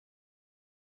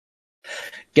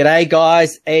G'day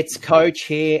guys, it's Coach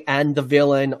here and the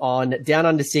villain on Down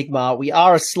Under Sigmar. We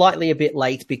are a bit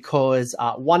late because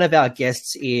one of our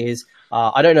guests is,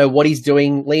 I don't know what he's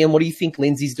doing. Liam, what do you think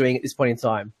Lindsay's doing at this point in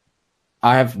time?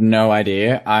 I have no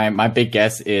idea. My big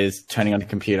guess is turning on the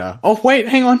computer. Oh, wait,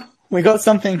 hang on. We got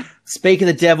something. Speak of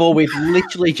the devil, we've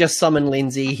literally just summoned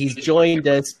Lindsay. He's joined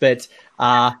us, but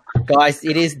guys,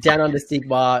 it is Down Under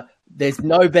Sigmar. There's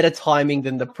no better timing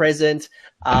than the present.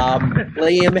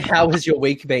 Liam, how has your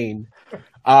week been?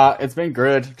 It's been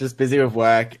good. Just busy with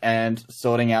work and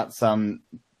sorting out some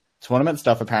tournament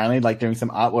stuff, apparently, like doing some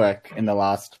artwork in the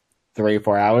last 3 or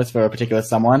 4 hours for a particular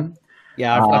someone.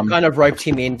 Yeah, I've kind of roped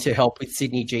him in to help with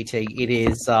Sydney GT. It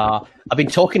is, I've been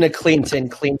talking to Clint,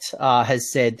 and Clint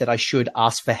has said that I should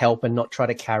ask for help and not try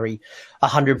to carry a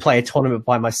 100-player tournament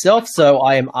by myself. So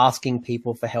I am asking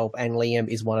people for help, and Liam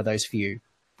is one of those few.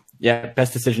 Yeah,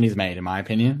 best decision he's made, in my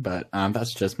opinion, but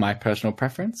that's just my personal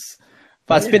preference.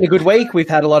 But it's been a good week. We've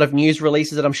had a lot of news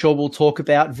releases that I'm sure we'll talk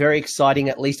about. Very exciting,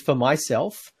 at least for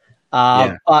myself.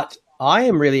 But I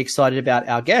am really excited about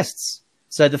our guests.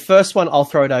 So the first one I'll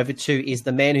throw it over to is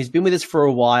the man who's been with us for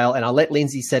a while, and I'll let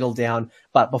Lindsay settle down.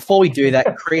 But before we do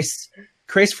that, Chris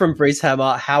from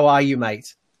Brishammer, how are you,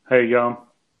 mate? How you going?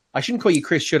 I shouldn't call you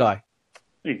Chris, should I?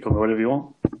 You can call me whatever you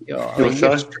want.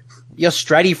 You're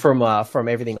Stratty from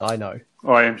everything I know.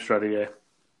 I am Stratty, yeah.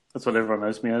 That's what everyone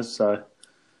knows me as, so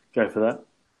go for that.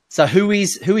 So who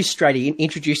is Stratty?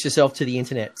 Introduce yourself to the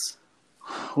internets.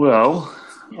 Well,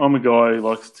 I'm a guy who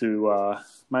likes to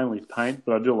mainly paint,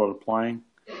 but I do a lot of playing.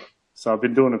 So I've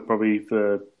been doing it probably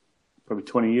for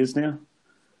 20 years now.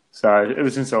 So ever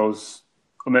since I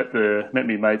met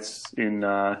me mates in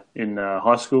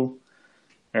high school,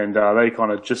 and they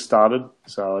kind of just started,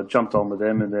 so I jumped on with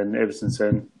them, and then ever since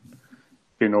then,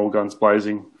 been all guns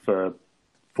blazing for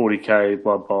 40k,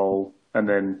 Blood Bowl, and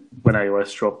then when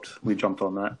AOS dropped, we jumped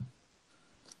on that.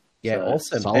 Yeah, so,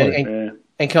 awesome. Solid,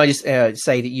 and can I just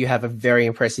say that you have a very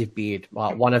impressive beard,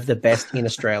 one of the best in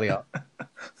Australia.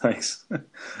 Thanks.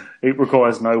 It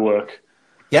requires no work.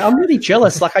 Yeah, I'm really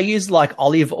jealous. Like, I use like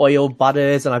olive oil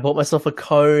butters, and I bought myself a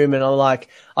comb, and I'm like,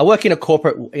 I work in a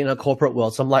corporate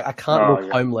world, so I'm like, I can't look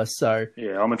homeless. So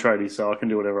yeah, I'm a tradie, so I can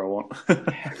do whatever I want.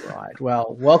 Right.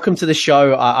 Well, welcome to the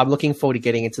show. I'm looking forward to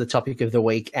getting into the topic of the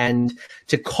week, and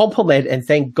to compliment and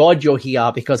thank God you're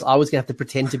here, because I was gonna have to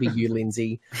pretend to be you,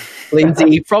 Lindsay.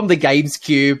 Lindsay from the Games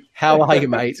Cube. How are you,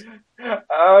 mate?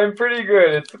 I'm pretty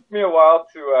good. It took me a while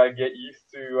to get used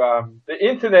to the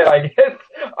internet, I guess.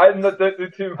 I don't do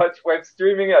too much web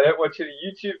streaming. I don't watch any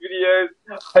YouTube videos.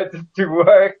 I just do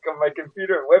work on my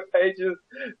computer and web pages.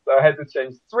 So I had to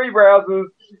change 3 browsers,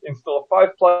 install 5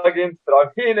 plugins, but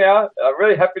I'm here now, and I'm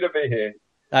really happy to be here.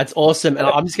 That's awesome. And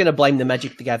I'm just going to blame the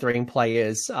Magic the Gathering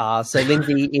players. So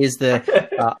Lindsay is the,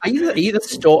 are you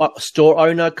the store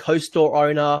owner, co-store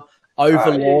owner,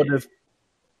 overlord of...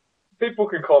 People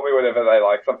can call me whatever they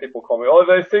like. Some people call me all of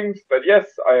those things. But yes,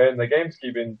 I own the Games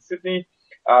Cube in Sydney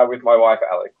with my wife,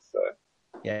 Alex. So.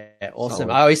 Yeah, awesome.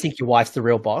 Solid. I always think your wife's the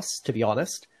real boss, to be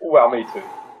honest. Well, me too.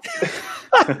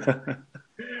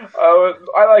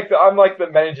 I'm like the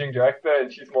managing director,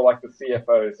 and she's more like the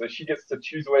CFO. So she gets to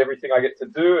choose everything I get to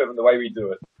do and the way we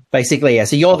do it. Basically, yeah.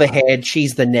 So you're the head,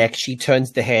 she's the neck. She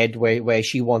turns the head where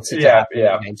she wants it to happen in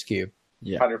the Games Cube.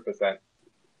 Yeah, 100%.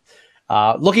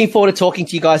 Looking forward to talking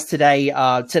to you guys today.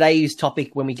 Today's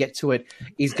topic, when we get to it,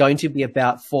 is going to be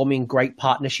about forming great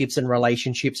partnerships and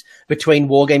relationships between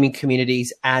wargaming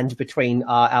communities and between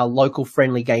our local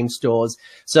friendly game stores.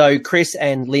 So Chris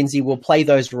and Lindsay will play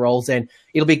those roles, and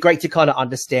it'll be great to kind of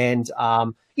understand,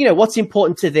 what's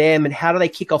important to them and how do they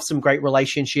kick off some great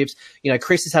relationships.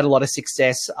 Chris has had a lot of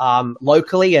success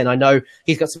locally, and I know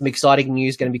he's got some exciting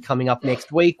news going to be coming up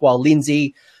next week, while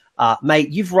Lindsay, mate,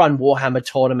 you've run Warhammer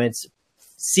tournaments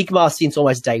Sigmar since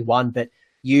almost day one, but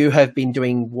you have been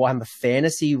doing Warhammer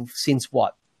Fantasy since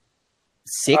what?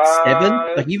 6, 7?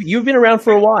 Like you've been around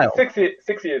for a while. 6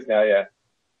 years now, yeah.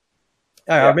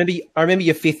 Oh, yeah. I remember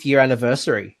your 5th year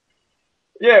anniversary.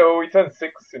 Yeah, well, we turned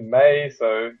 6 in May,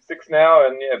 so 6 now,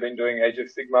 and yeah, been doing Age of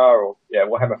Sigmar or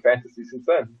Warhammer Fantasy since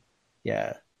then.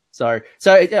 Yeah. So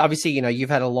obviously, you've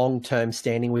had a long-term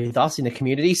standing with us in the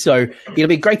community. So it'll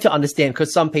be great to understand,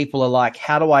 because some people are like,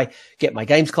 how do I get my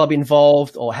games club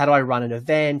involved, or how do I run an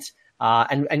event?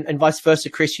 And vice versa,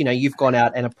 Chris, you've gone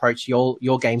out and approached your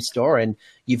game store, and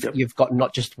you've got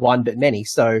not just one, but many.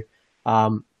 So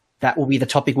that will be the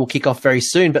topic we'll kick off very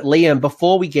soon. But Liam,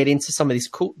 before we get into some of this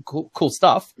cool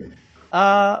stuff,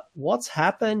 what's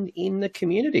happened in the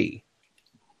community?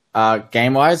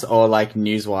 Game-wise or like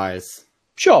news-wise?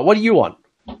 Sure. What do you want?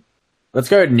 let's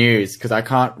go with news, because I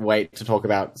can't wait to talk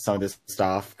about some of this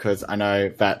stuff, because I know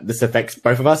that this affects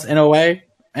both of us in a way,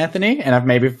 Anthony, and I've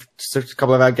maybe just a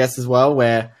couple of our guests as well,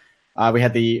 where we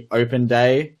had the open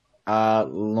day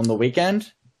on the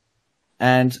weekend,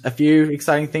 and a few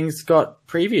exciting things got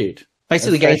previewed.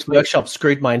 Basically, Games Workshop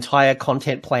screwed my entire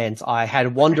content plans. I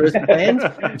had Wanderers planned,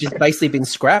 which has basically been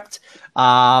scrapped.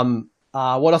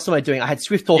 What else am I doing? I had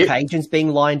Swift Talk Agents being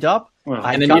lined up.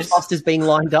 I had Gunbusters being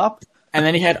lined up. And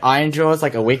then you had Iron Jaws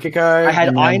like a week ago. I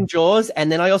had Iron Jaws,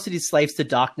 and then I also did Slaves to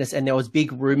Darkness, and there was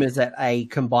big rumors that a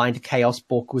combined Chaos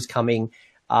book was coming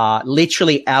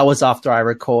literally hours after I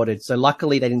recorded. So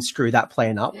luckily they didn't screw that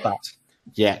plan up. But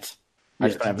Yet. I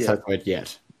just don't emphasize the word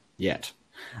yet. Yet.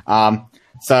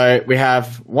 So we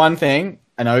have one thing,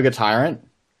 an Ogre Tyrant,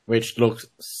 which looks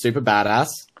super badass.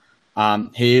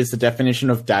 He is the definition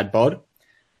of dad bod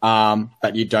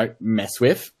that you don't mess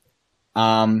with.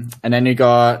 And then we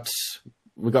got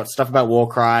stuff about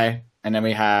Warcry, and then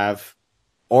we have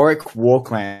Auric War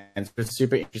Clans, which is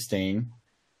super interesting,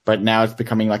 but now it's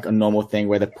becoming like a normal thing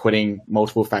where they're putting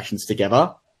multiple factions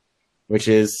together, which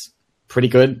is pretty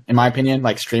good in my opinion,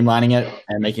 like streamlining it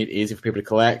and making it easy for people to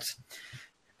collect.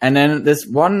 And then there's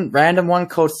one random one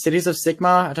called Cities of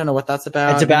Sigmar. I don't know what that's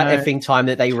about. It's about effing time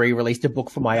that they re-released a book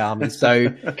for my army.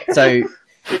 So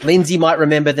Lindsay might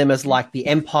remember them as like the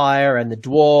Empire and the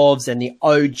Dwarves and the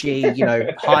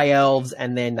OG, High Elves.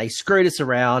 And then they screwed us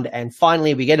around. And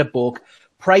finally we get a book,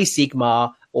 praise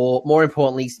Sigmar, or more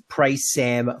importantly, praise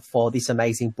Sam for this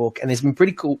amazing book. And there's been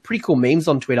pretty cool memes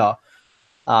on Twitter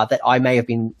that I may have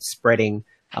been spreading.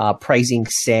 Praising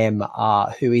Sam,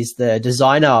 who is the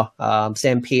designer,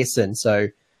 Sam Pearson. So,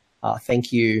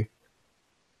 thank you.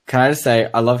 Can I just say,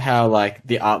 I love how like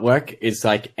the artwork is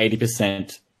like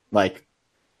 80% like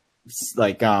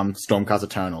Stormcast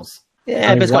Eternals.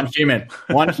 Yeah, and one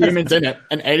human's in it,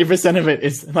 and 80% of it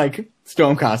is like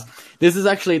Stormcast. This is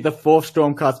actually the 4th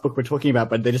Stormcast book we're talking about,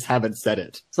 but they just haven't said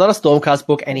it. It's not a Stormcast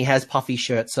book, and he has puffy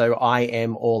shirt, so I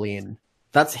am all in.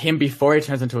 That's him before he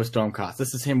turns into a Stormcast.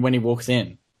 This is him when he walks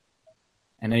in.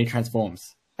 And then he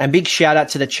transforms. And big shout out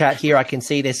to the chat here. I can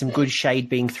see there's some good shade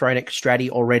being thrown at Stratty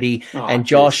already. And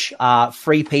Josh,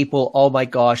 Free People, oh my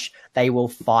gosh, they will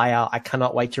fire. I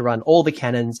cannot wait to run all the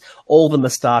cannons, all the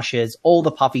moustaches, all the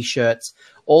puffy shirts,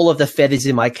 all of the feathers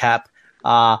in my cap.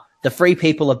 The Free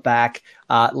People are back.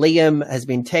 Liam has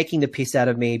been taking the piss out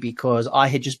of me because I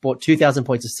had just bought 2,000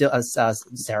 points of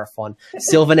Seraphon,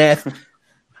 Sylvaneth.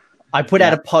 I put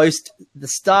out a post the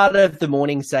start of the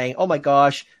morning saying, oh my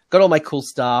gosh, got all my cool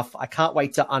stuff. I can't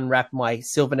wait to unwrap my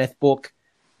Sylvaneth book.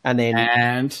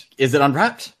 And is it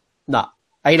unwrapped? No.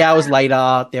 8 hours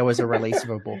later, there was a release of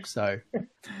a book. So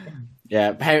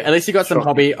yeah, hey, at least you got some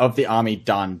hobby of the army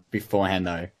done beforehand,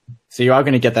 though. So you are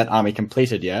going to get that army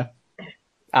completed, yeah?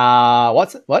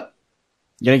 What?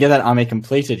 You're going to get that army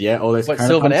completed, yeah? All those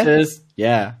Sylvaneth?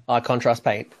 Yeah. Contrast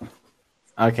paint.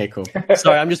 Okay, cool.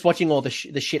 Sorry, I'm just watching all the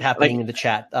shit happening in the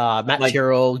chat. Matt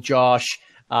Tyrrell, Josh,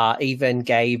 even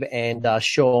Gabe and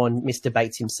Sean, Mr.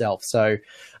 Bates himself. So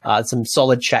some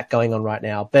solid chat going on right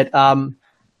now. But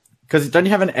because don't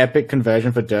you have an epic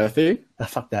conversion for Durthu?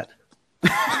 Fuck that.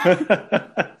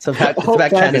 It's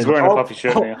about canon. He's wearing a puffy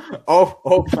shirt now.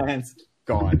 All plans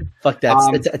gone. Fuck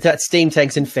that. It's steam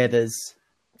tanks and feathers.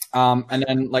 And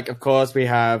then, like, of course, we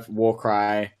have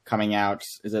Warcry coming out.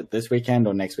 Is it this weekend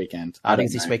or next weekend? I think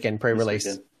it's this weekend,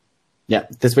 pre-release. Yeah,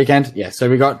 this weekend. Yeah, so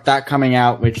we got that coming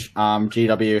out, which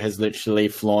GW has literally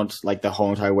flaunted like the whole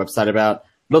entire website about.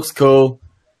 Looks cool.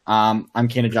 I'm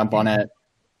keen to jump on it,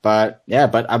 but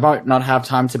I might not have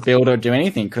time to build or do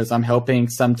anything because I'm helping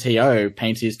some TO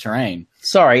paint his terrain.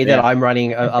 Sorry that I'm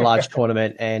running a large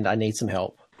tournament and I need some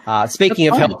help. Speaking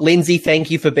of help, Lindsay, thank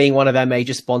you for being one of our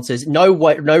major sponsors. No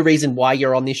reason why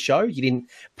you're on this show. You didn't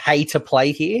pay to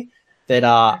play here.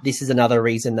 But this is another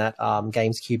reason that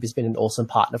GamesCube has been an awesome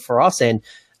partner for us and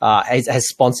has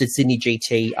sponsored Sydney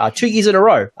GT 2 years in a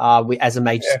row as a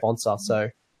major sponsor. So,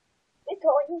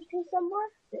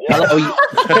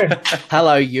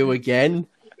 hello, you again.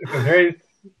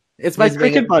 It's my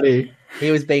cricket buddy.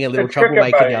 He was being a little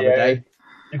troublemaker the other day.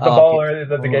 He's the bowler at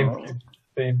the GamesCube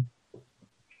team.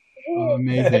 Oh,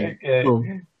 amazing.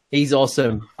 Cool. He's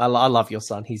awesome. I love your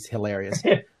son. He's hilarious.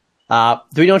 Do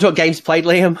we know what games played,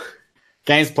 Liam?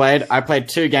 Games played. I played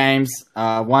 2 games.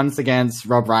 One's against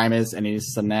Rob Reimers and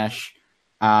his Sanesh.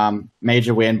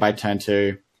 Major win by turn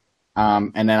 2.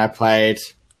 And then I played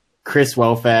Chris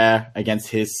Welfare against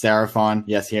his Seraphon.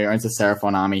 Yes, he owns a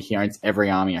Seraphon army. He owns every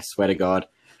army, I swear to God.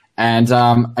 And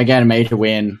again, a major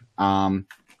win. And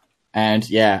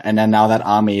then now that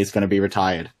army is going to be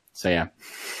retired. So yeah.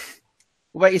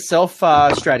 What about yourself,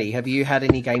 Stratty? Have you had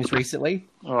any games recently?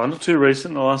 Oh, not too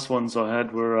recent. The last ones I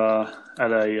had were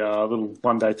at a little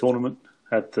one-day tournament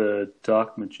at the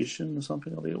Dark Magician or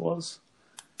something, I think it was.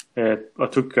 Yeah, I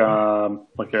took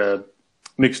like a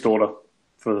mixed order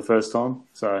for the first time,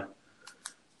 so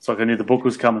it's like I knew the book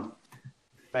was coming.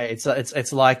 Mate,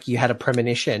 it's like you had a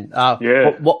premonition.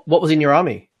 Yeah. What was in your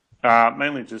army?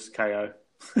 Mainly just KO.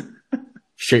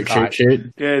 Shoot.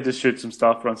 Yeah, just shoot some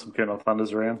stuff, run some Colonel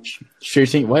Thunders around.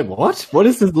 Shooting. Wait, what? What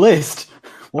is this list?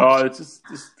 What? Oh, it just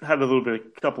had a little bit,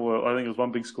 I think it was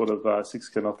one big squad of 6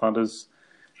 Colonel Thunders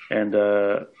and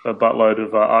a buttload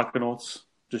of Arcanauts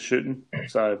just shooting.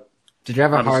 So Did you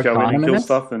have a I just hard go in time and in kill this?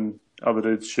 stuff and other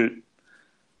dudes shoot.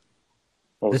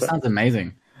 This sounds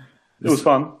amazing. It was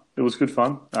fun. It was good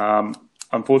fun.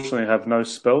 Unfortunately, I have no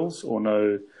spells or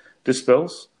no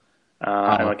dispels.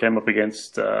 And I came up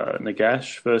against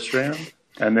Nagash first round,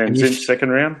 and then Zinch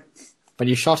second round. But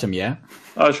you shot him, yeah?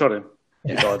 I shot him.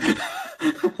 He died.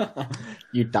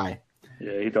 You die.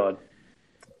 Yeah, he died.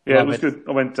 Yeah, it was good.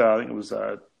 I went, I think it was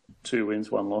 2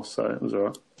 wins, 1 loss, so it was all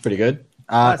right. Pretty good.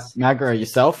 Nice. Magro,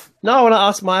 yourself? No, I want to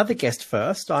ask my other guest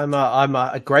first. I'm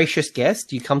a gracious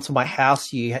guest. You come to my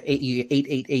house, you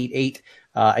eat,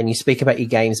 and you speak about your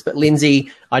games. But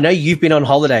Lindsay, I know you've been on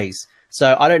holidays,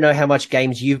 so I don't know how much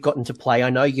games you've gotten to play. I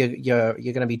know you're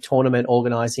going to be tournament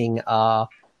organizing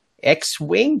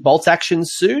X-Wing Bolt Action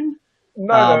soon.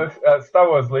 No, Star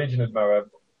Wars Legion at Moab.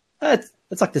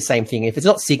 It's like the same thing. If it's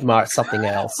not Sigmar, it's something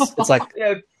else. It's like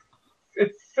Yeah,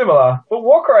 it's similar. But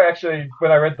Warcry, actually,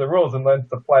 when I read the rules and learned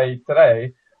to play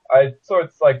today, I saw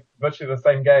it's like virtually the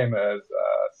same game as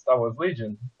Star Wars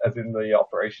Legion, as in the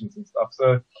operations and stuff.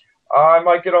 So I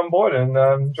might get on board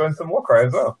and join some Warcry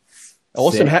as well.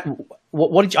 awesome.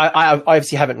 What did you? I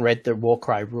obviously haven't read the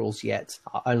Warcry rules yet.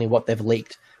 Only what they've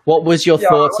leaked. What was your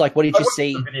thoughts? Like, what did you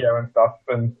see? The video and stuff,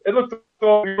 and it looked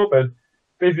all but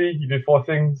busy. You do 4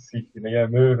 things: you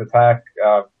can move, attack,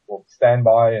 or stand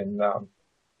by, and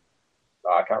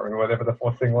I can't remember whatever the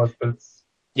 4th thing was, but it's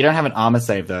You don't have an armor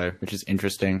save, though, which is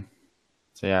interesting.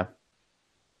 So, yeah,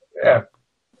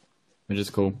 which is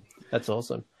cool. That's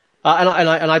awesome. And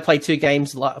I played 2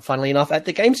 games, funnily enough, at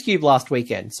the Gamescube last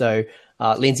weekend. So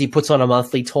Lindsay puts on a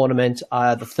monthly tournament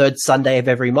the 3rd Sunday of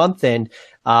every month, and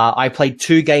I played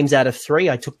 2 games out of 3.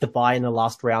 I took the bye in the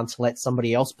last round to let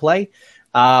somebody else play.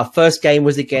 First game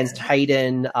was against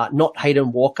Hayden, not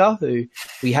Hayden Walker, who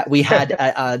we had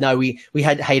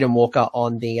Hayden Walker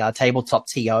on the tabletop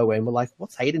TO, and we're like,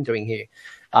 what's Hayden doing here?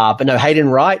 But no, Hayden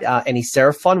Wright and his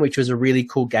Seraphon, which was a really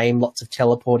cool game. Lots of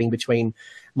teleporting between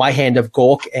my hand of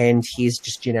Gork and his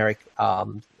just generic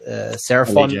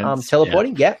Seraphon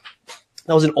teleporting. Yeah.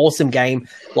 That was an awesome game.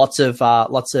 Lots of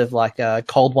like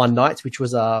Cold One Nights, which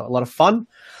was a lot of fun.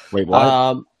 Wait,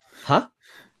 what?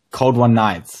 Cold One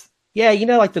Nights. Yeah,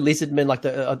 like the lizardmen, like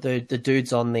the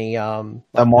dudes on the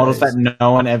models that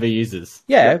no one ever uses.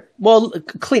 Yeah, well,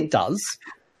 Clint does.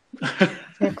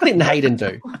 Clint and Hayden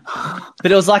do.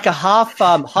 But it was like a half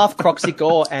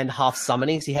Croxigor and half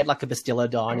summonings. He had like a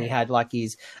Bastillodon, he had like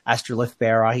his Astrolith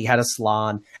Bearer, he had a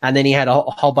Slan, and then he had a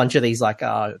whole bunch of these like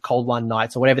Cold One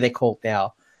Knights or whatever they're called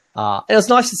now. And it was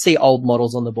nice to see old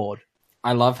models on the board.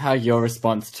 I love how your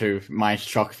response to my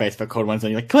shock face for Cold Ones,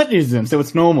 and you're like, Clint uses them, so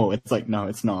it's normal. It's like, no,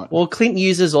 it's not. Well, Clint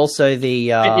uses also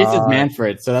the... It uses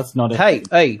Manfred, so that's not... Hey,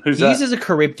 Who's he that? uses a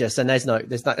Charybdis, and it's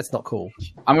not cool.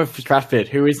 I'm with Stratford.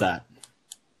 Who is that?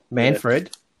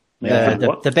 Manfred.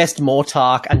 Manfred, the best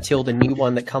Mortark until the new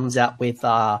one that comes out with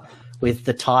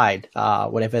the Tide,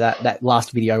 whatever that last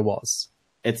video was.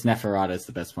 It's Neferata is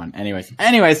the best one. Anyways,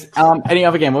 any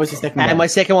other game? What was your second game? And my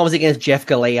second one was against Jeff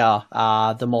Galea,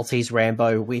 the Maltese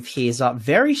Rambo, with his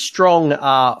very strong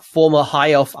former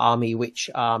High Elf army, which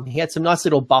he had some nice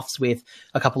little buffs with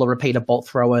a couple of repeater bolt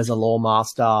throwers, a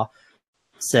Lawmaster,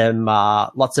 some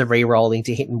lots of re-rolling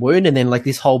to hit and wound, and then like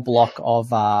this whole block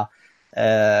of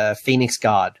Phoenix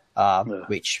Guard,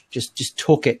 which just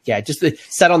took it. Yeah, just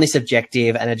sat on this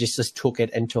objective, and it just took it.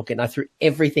 And I threw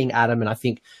everything at him, and I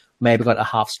think maybe got a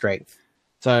half strength.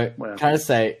 So, can I just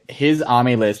say, his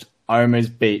army list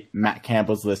almost beat Matt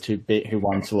Campbell's list who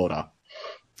won Slaughter.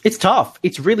 It's tough.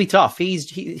 It's really tough.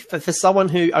 For someone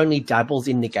who only dabbles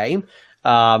in the game,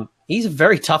 he's a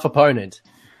very tough opponent.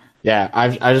 Yeah,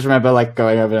 I just remember like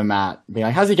going over to Matt, being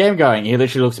like, how's your game going? He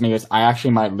literally looks at me and goes, I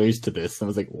actually might lose to this. And I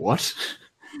was like, what?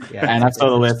 Yeah, and I saw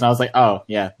the list and I was like, oh,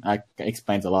 yeah, that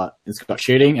explains a lot. It's got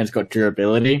shooting, it's got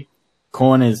durability.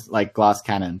 Khorne is like glass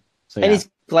cannon. So, yeah. And his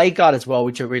Blade Guard as well,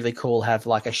 which are really cool, have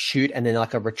like a shoot and then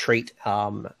like a retreat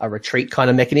kind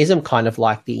of mechanism, kind of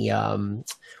like the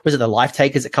the Life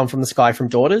Takers that come from the sky from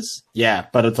Daughters? Yeah,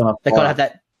 but it's on a They kind of have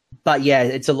that But yeah,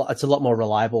 it's a lot more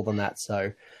reliable than that.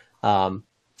 So,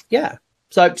 yeah.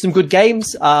 So some good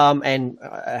games, and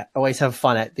I always have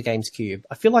fun at the Games Cube.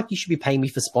 I feel like you should be paying me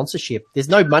for sponsorship. There's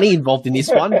no money involved in this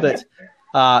one, but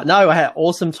no, I had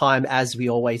awesome time as we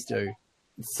always do.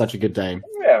 It's such a good game.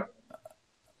 Yeah.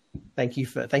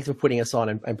 Thanks for putting us on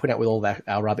and putting up with all of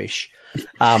our rubbish.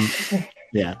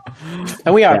 Yeah.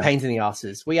 And we are a pain in the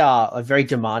asses. We are a very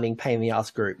demanding pain in the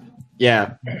ass group.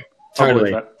 Yeah,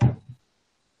 totally.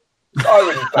 I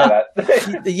wouldn't say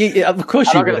that. Of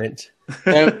course you wouldn't.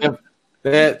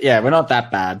 Yeah, we're not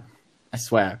that bad. I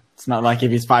swear. It's not like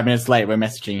if he's 5 minutes late, we're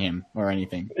messaging him or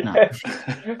anything. No.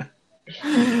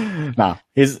 No.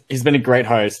 He's been a great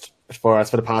host for us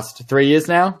for the past 3 years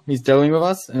now. He's dealing with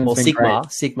us. And Sigmar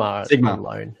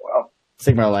alone. Wow.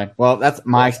 Sigmar alone. Well, that's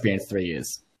my experience, 3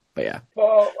 years. But yeah.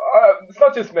 Well, it's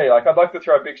not just me. Like, I'd like to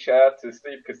throw a big shout out to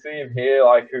Steve Kasim here,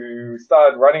 like, who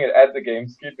started running it at the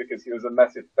GameScoop because he was a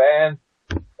massive fan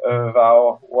of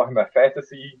our Warhammer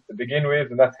Fantasy to begin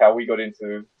with, and that's how we got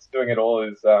into doing it all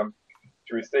is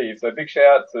through Steve. So big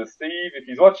shout out to Steve if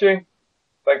he's watching.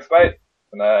 Thanks, mate.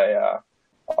 And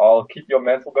I'll keep your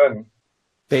mantle burning.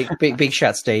 Big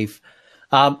shout, Steve.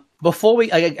 Before we,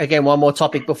 again, one more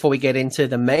topic before we get into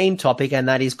the main topic, and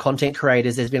that is content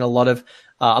creators. There's been a lot of,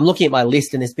 I'm looking at my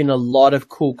list, and there's been a lot of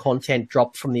cool content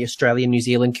dropped from the Australian, New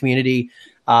Zealand community.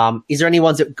 Is there any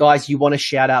ones that, guys, you want to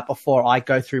shout out before I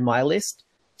go through my list?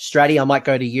 Stratty, I might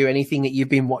go to you. Anything that you've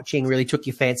been watching really took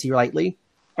your fancy lately?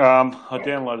 I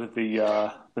downloaded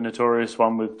the Notorious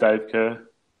one with Dave Kerr,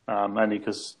 mainly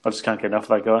because I just can't get enough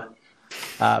of that guy.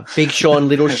 Big Sean,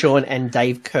 Little Sean, and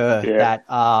Dave Kerr. Yeah.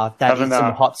 That is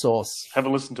some hot sauce.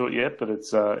 Haven't listened to it yet, but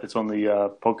it's on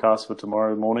the podcast for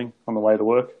tomorrow morning on the way to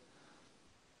work.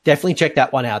 Definitely check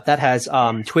that one out. That has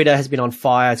Twitter has been on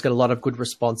fire. It's got a lot of good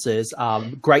responses.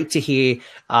 Great to hear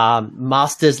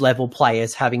Masters level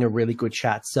players having a really good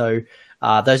chat. So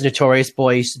those Notorious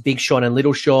boys, Big Sean and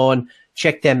Little Sean,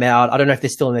 check them out. I don't know if they're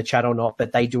still in the chat or not,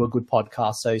 but they do a good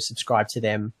podcast. So subscribe to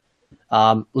them.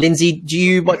 Lindsay, do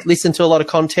you listen to a lot of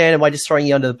content? Am I just throwing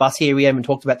you under the bus here? We haven't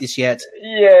talked about this yet.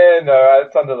 Yeah, no,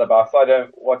 it's under the bus. I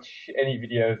don't watch any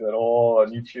videos at all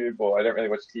on YouTube, or I don't really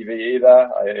watch TV either.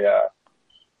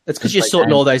 It's because you're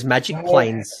sorting all those magic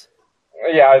planes.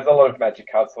 Yeah, there's a lot of magic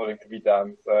card sorting to be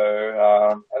done.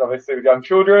 So, and obviously with young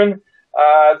children,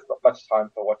 there's not much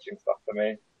time for watching stuff for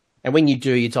me. And when you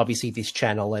do, it's obviously this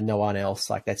channel and no one else.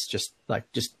 Like, that's just.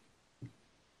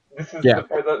 This is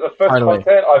the first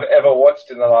content I've ever watched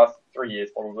in the last 3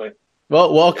 years, probably.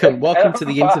 Well, welcome to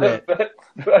the internet.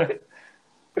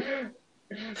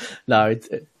 No,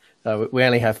 we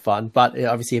only have fun, but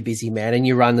obviously a busy man, and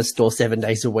you run the store 7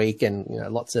 days a week, and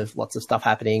lots of stuff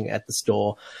happening at the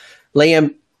store.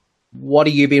 Liam, what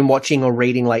have you been watching or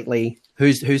reading lately?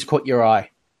 Who's caught your eye?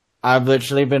 I've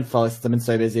literally been I've been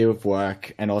so busy with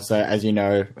work, and also, as you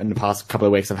know, in the past couple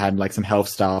of weeks, I've had some health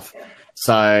stuff,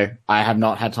 so I have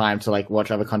not had time to watch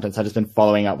other content. So I've just been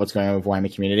following up what's going on with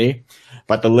Warhammer community.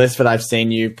 But the list that I've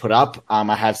seen you put up, I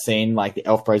have seen the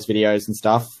Elf Bros videos and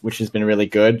stuff, which has been really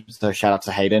good. So shout out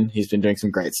to Hayden. He's been doing some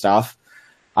great stuff.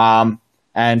 And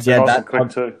yeah, that's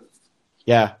quick too.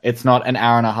 Yeah, it's not an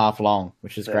hour and a half long,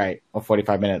 which is great, or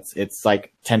 45 minutes. It's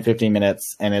 10, 15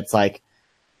 minutes, and it's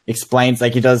explains,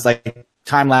 he does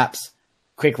time lapse,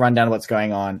 quick rundown of what's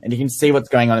going on, and you can see what's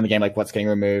going on in the game, what's getting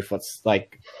removed, what's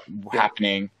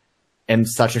happening in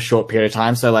such a short period of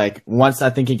time. So once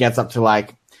I think he gets up to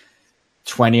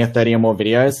 20 or 30 or more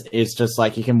videos, it's just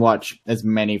you can watch as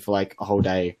many for a whole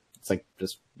day.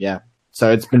 It's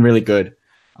so it's been really good.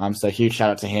 So huge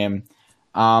shout out to him.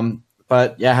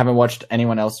 But yeah, I haven't watched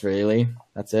anyone else really.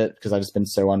 That's it, because I've just been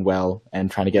so unwell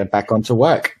and trying to get back onto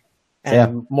work.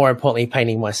 And more importantly,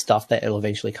 painting my stuff that it'll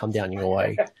eventually come down your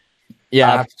way.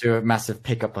 Yeah, I have to do a massive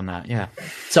pickup on that. Yeah.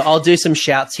 So I'll do some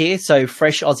shouts here. So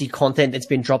fresh Aussie content that's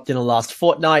been dropped in the last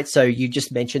fortnight. So you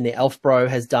just mentioned the Elf Bro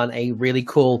has done a really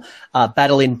cool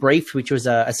battle in brief, which was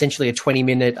essentially a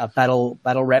 20-minute battle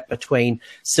rep between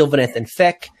Sylvaneth and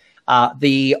Feck.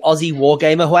 The Aussie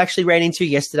Wargamer, who I actually ran into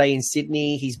yesterday in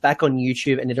Sydney, he's back on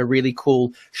YouTube and did a really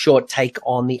cool short take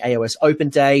on the AOS Open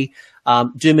Day.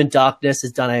 Doom and Darkness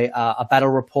has done a battle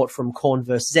report from Khorne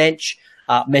vs. Zench.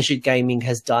 Measured Gaming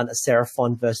has done a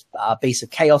Seraphon versus Beast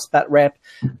of Chaos bat rep.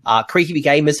 Creepy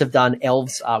Gamers have done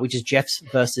Elves, which is Jeff's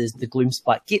versus the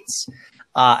Gloomspite Gits.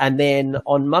 And then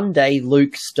on Monday,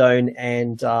 Luke Stone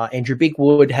and Andrew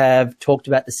Bigwood have talked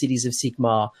about the cities of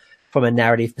Sigmar from a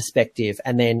narrative perspective.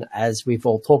 And then, as we've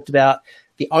all talked about,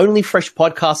 the only fresh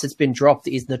podcast that's been dropped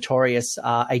is Notorious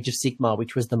Age of Sigmar,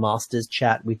 which was the Masters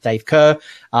chat with Dave Kerr.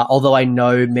 Although I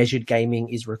know Measured Gaming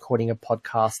is recording a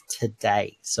podcast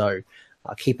today. So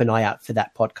keep an eye out for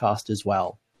that podcast as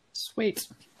well. Sweet.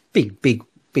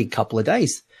 Big couple of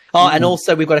days. Oh, and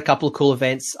also we've got a couple of cool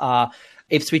events.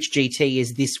 Ipswich GT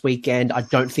is this weekend. I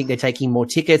don't think they're taking more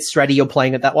tickets. Stratty, you're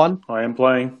playing at that one? I am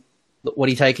playing. What are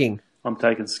you taking? I'm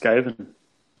taking Skaven.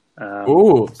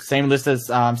 Same list as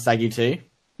Saggy too?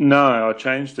 No, I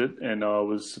changed it, and I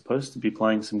was supposed to be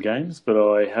playing some games, but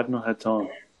I have not had time.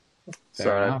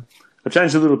 So I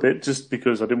changed a little bit just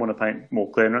because I didn't want to paint more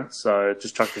clearance, so I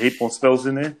just chucked a heap more spells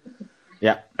in there.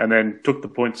 Yeah. And then took the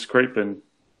points creep, and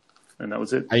that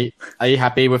was it. Are you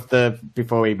happy with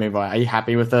before we move on, are you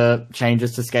happy with the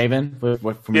changes to Skaven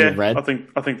from red? I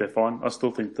think they're fine. I still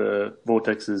think the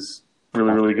Vortex is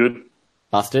really, really good.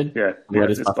 Busted? Yeah,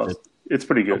 it's busted. It's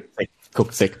pretty good. Cool,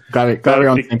 sick. Glad we're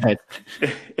on the same page.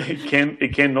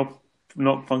 It can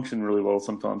not function really well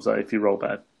sometimes, though, if you roll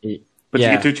bad. But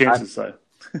Yeah, you get two chances, so.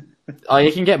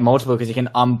 You can get multiple because you can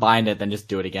unbind it, then just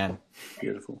do it again.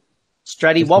 Beautiful.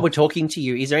 Stratty, while we're talking to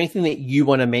you, is there anything that you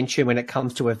want to mention when it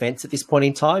comes to events at this point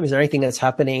in time? Is there anything that's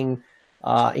happening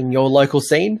in your local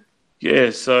scene?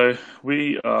 Yeah, so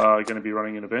we are going to be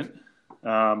running an event.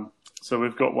 So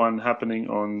we've got one happening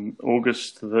on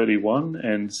August 31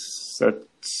 and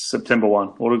September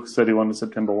 1. August 31 to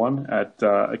September 1 at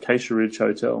Acacia Ridge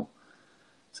Hotel.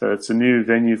 So it's a new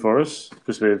venue for us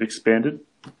because we've expanded.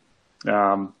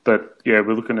 But yeah,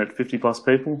 we're looking at 50 plus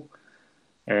people.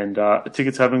 And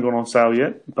tickets haven't gone on sale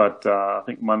yet, but I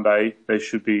think Monday there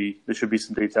should be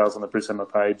some details on the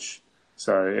Brishammer page,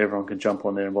 so everyone can jump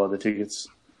on there and buy the tickets.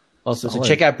 Also, so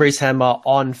check out Bruce Hammer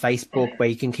on Facebook, where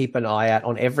you can keep an eye out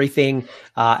on everything.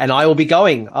 And I will be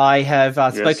going. I have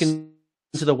spoken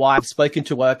to the wife, spoken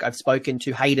to work. I've spoken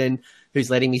to Hayden, who's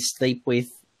letting me sleep on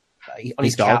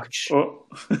his dog. couch. Oh.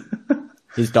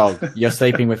 His dog. You're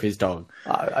sleeping with his dog.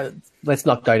 Let's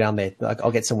not go down there.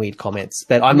 I'll get some weird comments.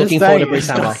 But I'm looking forward to Bruce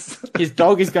Hammer. His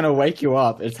dog is going to wake you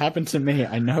up. It's happened to me.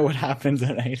 I know what happens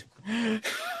at 8.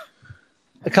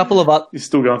 A couple of You're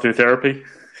still going through therapy?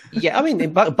 Yeah, I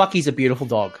mean, Bucky's a beautiful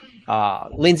dog.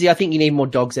 Lindsay, I think you need more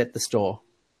dogs at the store.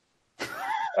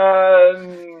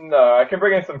 No, I can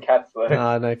bring in some cats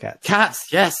though. No cats.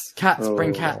 Cats, yes. Cats,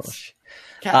 bring cats.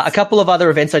 A couple of other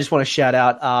events I just want to shout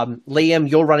out. Liam,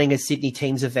 you're running a Sydney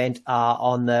Teams event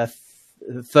on the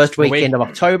first weekend of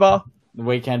October. The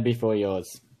weekend before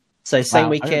yours. So same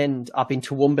weekend up in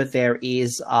Toowoomba, there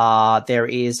is a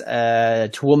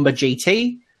Toowoomba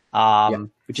GT,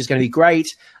 which is going to be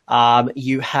great.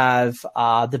 You have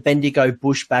the Bendigo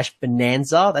Bush Bash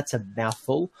Bonanza. That's a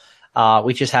mouthful.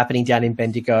 Which is happening down in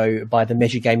Bendigo by the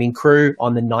Measure Gaming crew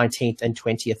on the 19th and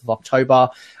 20th of October.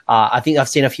 I think I've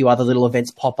seen a few other little events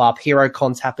pop up.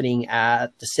 HeroCon's happening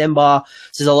at December.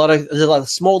 So there's a lot of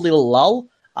small little lull.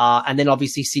 And then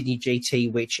obviously Sydney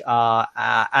GT, which,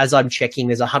 as I'm checking,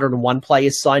 there's 101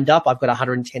 players signed up. I've got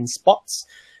 110 spots.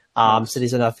 So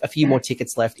there's a few more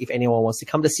tickets left if anyone wants to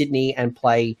come to Sydney and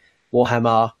play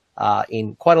Warhammer,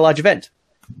 in quite a large event.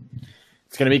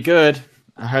 It's going to be good.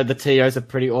 I heard the TOs are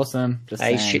pretty awesome. He's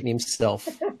shitting himself.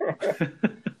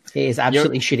 He is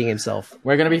absolutely shitting himself.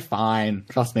 We're going to be fine.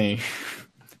 Trust me.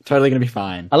 Totally going to be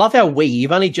fine. I love how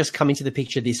you've only just come into the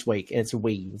picture this week, and it's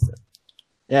we.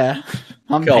 Yeah.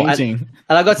 I'm cool. painting.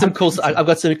 And I've got some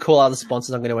cool other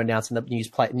sponsors I'm going to announce, and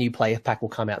the new player pack will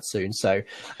come out soon. So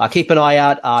keep an eye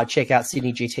out. Check out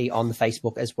Sydney GT on the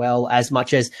Facebook as well, as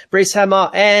much as Bruce Hammer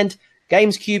and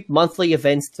GamesCube monthly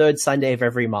events, third Sunday of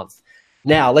every month.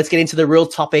 Now, let's get into the real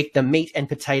topic, the meat and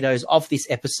potatoes of this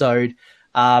episode.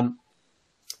 And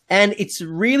it's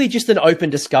really just an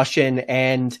open discussion.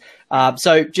 And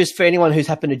so just for anyone who's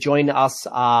happened to join us,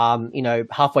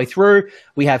 halfway through,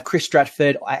 we have Chris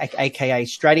Stratford, a.k.a.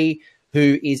 Stratty,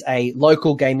 who is a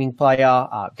local gaming player.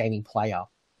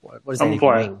 What does that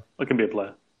even mean? I can be a player.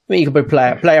 I mean, you can be a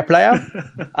player.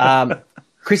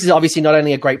 Chris is obviously not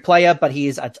only a great player, but he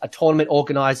is a tournament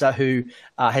organizer who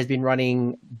has been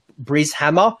running Briz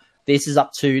Hammer. This is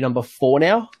up to number 4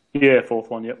 now. Yeah,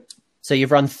 4th one, yep. So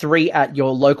you've run 3 at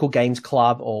your local games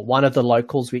club, or one of the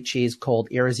locals, which is called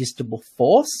Irresistible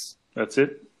Force. That's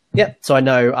it. Yeah. So I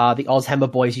know the Oz Hammer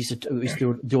boys used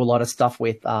to do a lot of stuff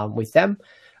with them.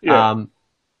 Yeah.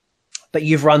 But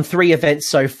you've run 3 events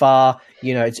so far.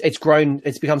 You know, it's grown.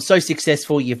 It's become so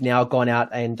successful. You've now gone out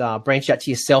and branched out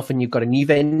to yourself, and you've got a new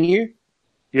venue.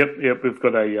 Yep. We've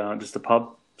got just a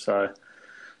pub, so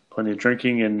plenty of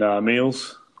drinking and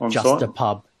meals on site. Just a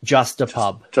pub. Just a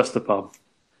pub.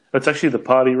 It's actually the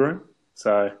party room.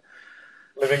 So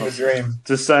living the dream.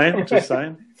 Just saying.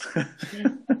 Going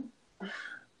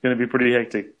to be pretty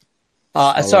hectic.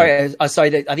 Sorry, I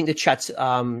think the chat's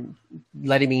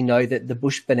letting me know that the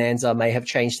Bush Bonanza may have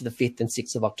changed to the 5th and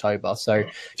 6th of October. So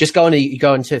just go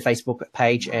into Facebook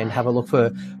page and have a look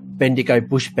for Bendigo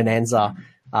Bush Bonanza,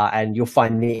 and you'll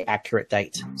find the accurate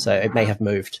date. So it may have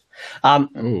moved.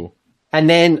 And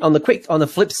then on the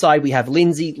flip side, we have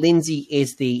Lindsay. Lindsay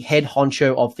is the head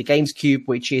honcho of the Games Cube,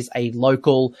 which is a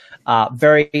local, I'm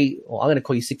going to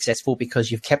call you successful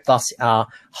because you've kept us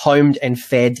homed and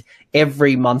fed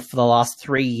every month for the last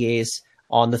 3 years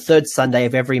on the third Sunday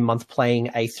of every month, playing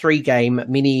a 3-game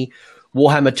mini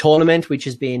Warhammer tournament, which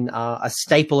has been a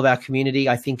staple of our community.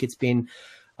 I think it's been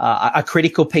a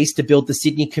critical piece to build the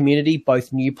Sydney community,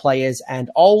 both new players and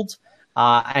old.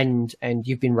 And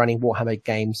you've been running Warhammer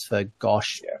games for,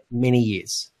 many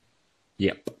years.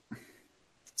 Yep.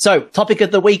 So topic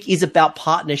of the week is about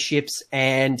partnerships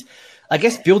and I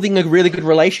guess building a really good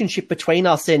relationship between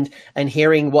us and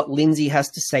hearing what Lindsay has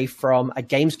to say from a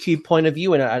Games Cube point of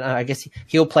view. And I guess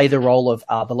he'll play the role of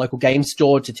the local game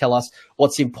store to tell us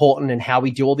what's important and how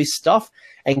we do all this stuff.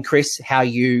 And Chris, how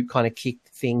you kind of kick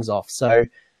things off. So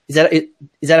is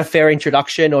that a fair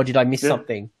introduction or did I miss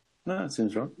something? No, that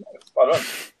seems right. Spot on.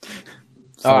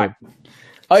 All right.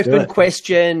 Open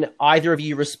question. Either of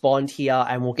you respond here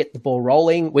and we'll get the ball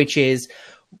rolling, which is,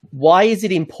 why is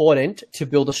it important to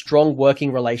build a strong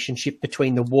working relationship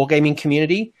between the wargaming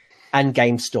community and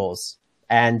game stores?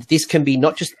 And this can be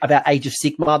not just about Age of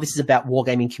Sigmar. This is about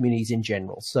wargaming communities in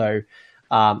general. So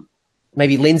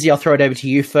maybe Lindsay, I'll throw it over to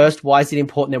you first. Why is it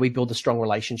important that we build a strong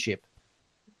relationship?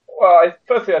 Well,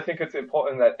 firstly, I think it's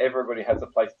important that everybody has a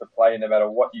place to play no matter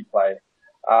what you play.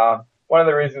 One of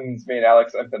the reasons me and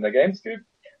Alex opened the Games Cube,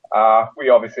 I've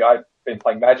been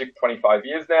playing Magic 25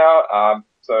 years now.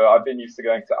 So I've been used to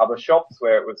going to other shops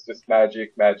where it was just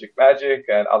Magic,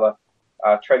 and other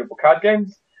tradable card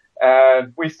games.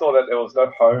 And we saw that there was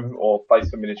no home or place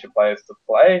for miniature players to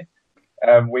play.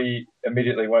 And we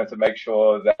immediately wanted to make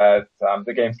sure that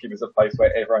the Games Cube is a place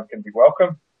where everyone can be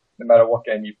welcome, no matter what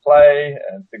game you play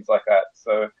and things like that.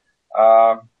 So,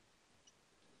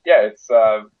 it's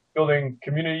building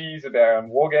communities around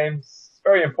war games. It's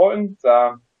very important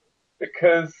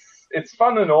because it's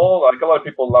fun and all. Like, a lot of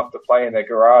people love to play in their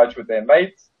garage with their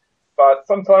mates, but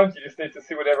sometimes you just need to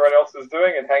see what everyone else is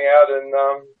doing and hang out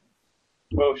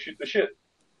and shoot the shit.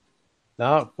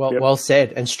 No, well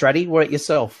said. And Stratty, what about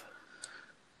yourself?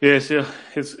 Yes, yeah,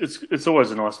 it's always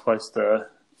a nice place to,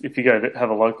 if you go to have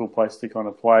a local place to kind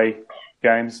of play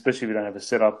games, especially if you don't have a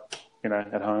setup,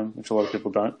 at home, which a lot of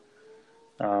people don't.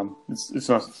 It's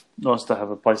nice to have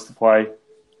a place to play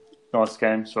nice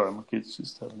games. Sorry, my kid's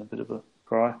just having a bit of a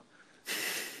cry.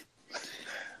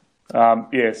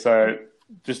 So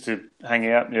just to hang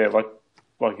out,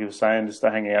 like you were saying, just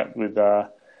to hang out with the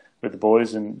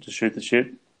boys and just shoot the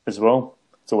shit as well.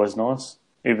 It's always nice.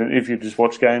 Even if you just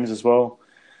watch games as well.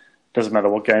 Doesn't matter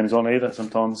what game's on either.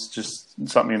 Sometimes just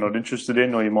something you're not interested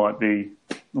in, or you might be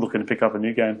looking to pick up a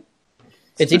new game.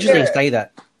 It's interesting to say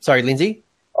that. Sorry, Lindsay?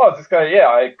 Oh, I was just going,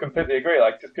 I completely agree.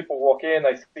 Like, just people walk in,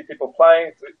 they see people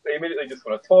playing, so they immediately just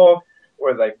want to talk.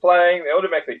 Where are they playing? They're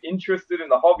automatically interested in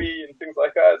the hobby and things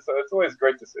like that. So it's always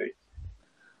great to see.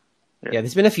 Yeah,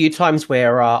 there's been a few times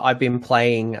where I've been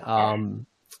playing,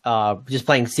 just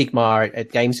playing Sigmar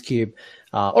at Games Cube.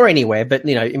 Or anywhere, but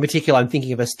in particular, I'm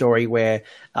thinking of a story where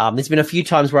there's been a few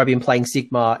times where I've been playing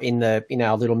Sigmar in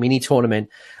our little mini tournament,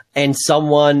 and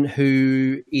someone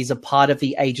who is a part of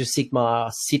the Age of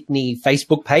Sigmar Sydney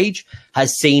Facebook page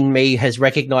has seen me, has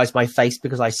recognized my face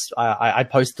because I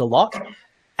post a lot,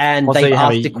 and they've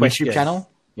asked a question. YouTube channel?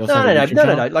 No.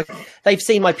 Like, they've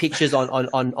seen my pictures on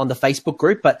the Facebook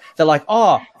group, but they're like,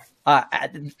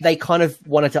 they kind of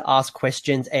wanted to ask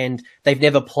questions, and they've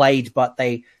never played, but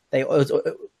it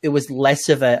was less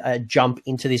of a jump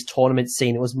into this tournament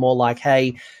scene. It was more like,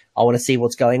 hey, I want to see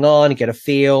what's going on and get a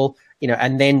feel,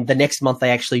 and then the next month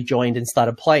they actually joined and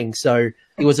started playing. So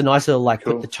it was a nice little,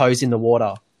 cool. Put the toes in the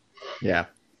water. Yeah.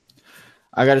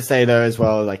 I got to say, though, as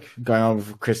well, going on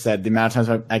with what Chris said, the amount of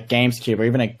times at Games Cube or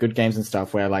even at good games and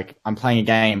stuff where, I'm playing a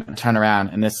game and turn around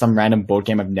and there's some random board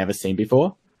game I've never seen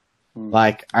before.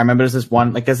 I remember there's this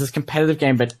one, there's this competitive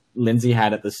game that Lindsay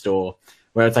had at the store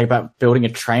where it's about building a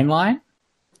train line.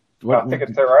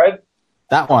 Ticket to Ride?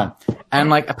 That one.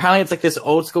 And apparently it's this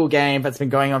old school game that's been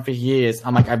going on for years.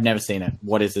 I'm I've never seen it.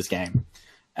 What is this game?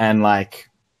 And it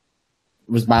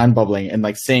was mind boggling.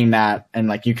 And seeing that,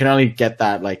 and you can only get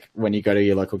that when you go to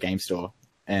your local game store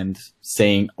and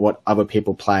seeing what other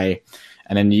people play.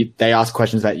 And then they ask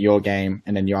questions about your game,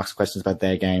 and then you ask questions about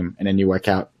their game, and then you work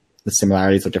out the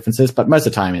similarities or differences. But most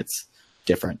of the time it's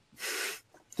different.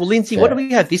 Well, Lindsay, what do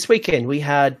we have this weekend?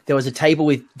 There was a table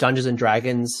with Dungeons and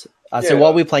Dragons So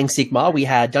while we were playing Sigmar, we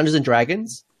had Dungeons and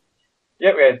Dragons.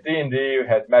 Yeah, we had D&D, we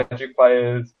had Magic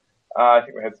players. I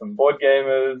think we had some board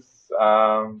gamers.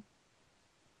 I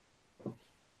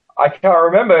can't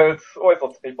remember. It's always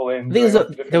lots of people in.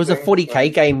 There was a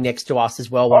 40k game next to us as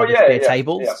well. One of the spare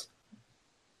tables. Yeah.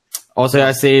 Also,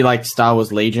 I see like Star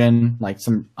Wars Legion, like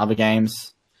some other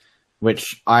games,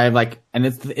 which I like, and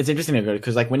it's interesting to go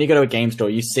because like when you go to a game store,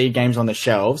 you see games on the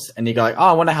shelves, and you go like, oh,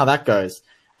 I wonder how that goes,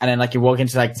 and then like you walk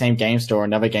into like the same game store,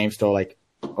 another game store, like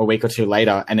a week or two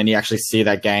later, and then you actually see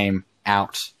that game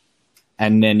out,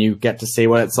 and then you get to see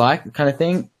what it's like, kind of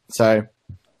thing. So,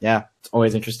 yeah, it's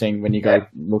always interesting when you go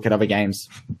look at other games.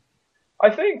 I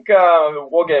think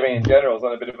wargaming in general is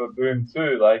on a bit of a boom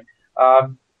too. Like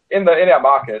in our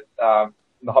market, in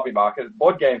the hobby market,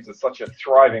 board games are such a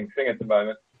thriving thing at the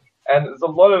moment, and there's a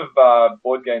lot of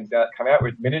board games that come out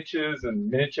with miniatures and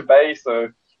miniature base. So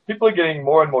people are getting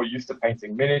more and more used to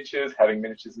painting miniatures, having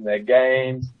miniatures in their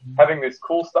games, having this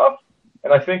cool stuff.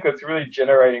 And I think it's really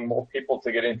generating more people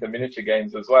to get into miniature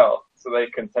games as well, so they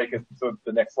can take it to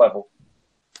the next level.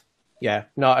 Yeah,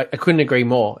 no, I couldn't agree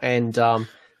more. And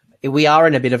we are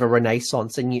in a bit of a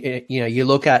renaissance. And you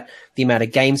look at the amount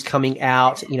of games coming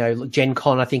out. Gen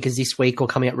Con I think is this week or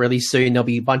coming out really soon. There'll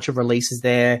be a bunch of releases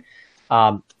there.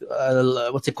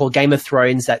 What's it called? Game of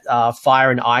Thrones. That Fire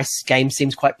and Ice game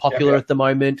seems quite popular at the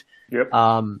moment. Yep.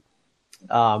 And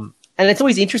it's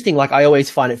always interesting. Like I always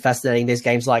find it fascinating. There's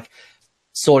games like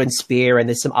Sword and Spear, and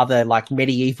there's some other like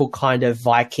medieval kind of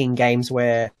Viking games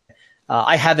where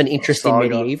I have an interest in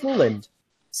medieval and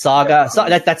Saga. So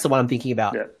that's the one I'm thinking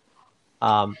about. Yeah.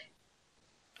 I've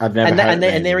never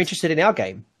and they're interested in our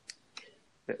game.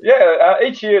 Yeah,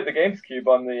 each year at the Games Cube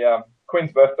on the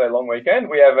Queen's birthday long weekend,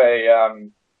 we have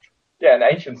an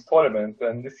Ancients tournament,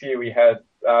 and this year we had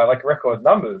like record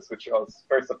numbers, which I was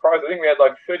very surprised. I think we had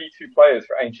like 32 players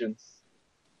for Ancients,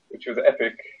 which was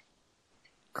epic.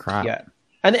 Crap. Yeah.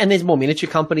 And there's more miniature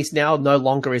companies now. No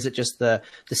longer is it just the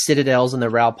Citadels and the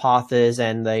Raupathas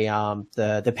and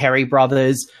the Perry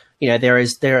brothers.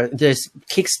 There's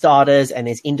Kickstarters and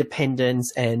there's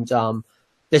independents, and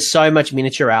there's so much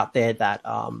miniature out there that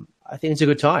I think it's a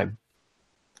good time.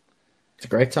 It's a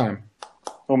great time.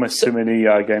 Almost too many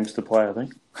games to play, I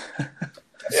think.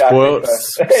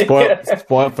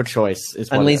 Spoiled for choice. Is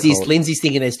and Lindsay's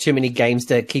thinking there's too many games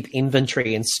to keep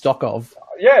inventory and stock of.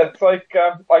 Yeah, it's like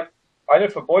I know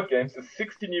for board games, there's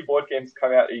 60 new board games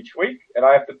come out each week, and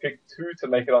I have to pick 2 to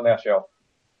make it on our shelf.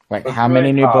 Wait, how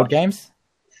many new board games?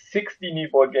 60 new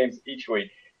board games each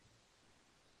week.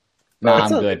 No, I'm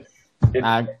good.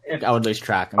 I would lose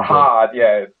track. I'm hard,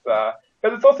 yeah. But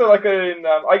it's also like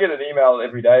I get an email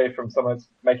every day from someone that's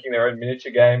making their own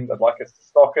miniature game. They'd like us to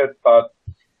stock it, but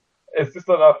it's just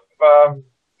not enough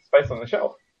space on the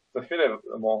shelf to fit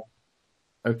them all.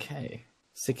 Okay,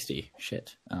 60.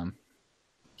 Shit.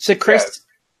 So Chris,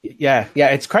 yeah,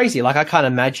 it's crazy. Like I can't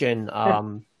imagine.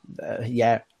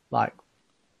 Like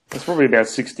it's probably about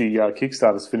 60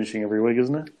 Kickstarters finishing every week,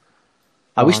 isn't it?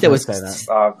 I wish there was.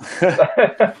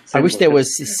 I wish there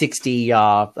was 60 60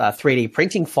 3D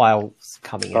printing files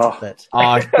coming in. But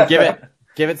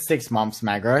give it 6 months,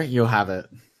 Magro. You'll have it.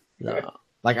 No.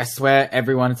 Like I swear,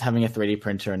 everyone's having a 3D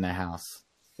printer in their house.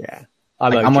 Yeah,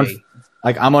 I'm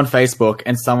on Facebook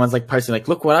and someone's like posting like,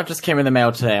 "Look what I just came in the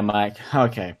mail today." I'm like,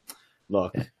 "Okay,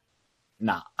 look,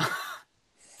 nah,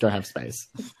 don't have space."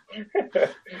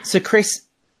 So, Chris,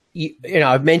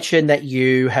 I've mentioned that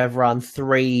you have run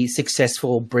 3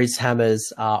 successful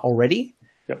Brishammers already.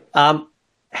 Yep.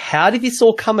 How did this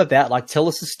all come about? Like, tell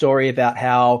us a story about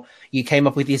how you came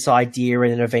up with this idea,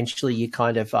 and then eventually you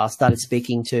kind of started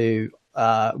speaking to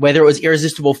whether it was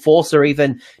Irresistible Force or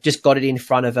even just got it in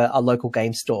front of a local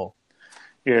game store.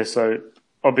 Yeah, so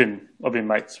I've been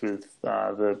mates with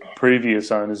the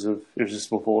previous owners of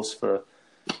Irresistible Force for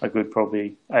a good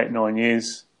probably 8-9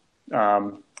 years.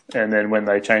 And then when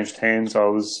they changed hands,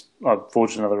 I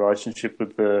forged another relationship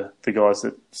with the guys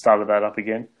that started that up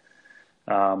again.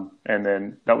 And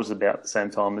then that was about the same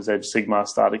time as Edge Sigmar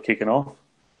started kicking off.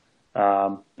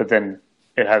 But then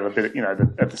it had a bit,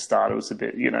 at the start it was a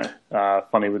bit,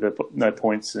 funny with the no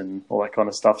points and all that kind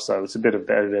of stuff. So it was a bit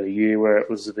about a year where it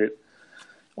was a bit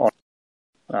on.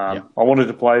 I wanted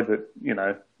to play, but,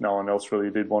 no one else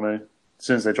really did want to. As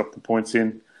soon as they dropped the points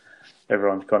in,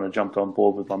 everyone kind of jumped on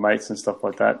board with my mates and stuff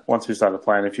like that. Once we started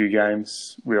playing a few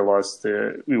games, realised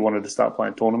we wanted to start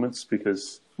playing tournaments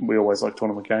because we always like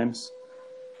tournament games.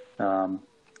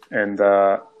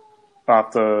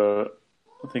 After,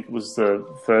 I think it was the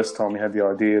first time we had the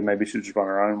idea, maybe we should just run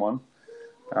our own one.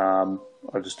 I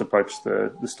just approached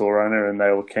the store owner and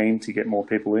they were keen to get more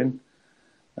people in.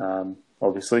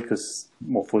 obviously, because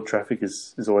more foot traffic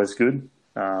is always good.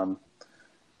 And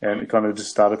it kind of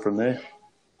just started from there.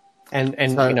 And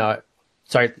so,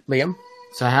 sorry, Liam.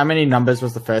 So how many numbers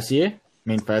was the first year?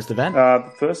 First event?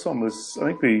 The first one was, I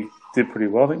think we did pretty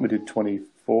well. I think we did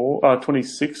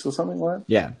 26 or something like that.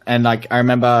 Yeah, and I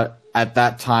remember at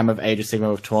that time of Age of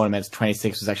Sigmar with tournaments,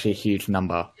 26 was actually a huge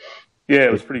number. Yeah,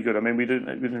 it was pretty good. We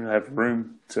didn't have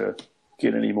room to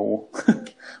get any more.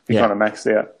 We kind of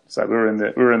maxed out. So we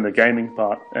were in the gaming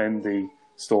part and the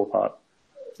store part.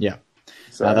 Yeah,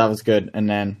 so that was good. And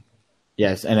then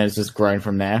and it's just grown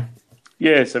from there.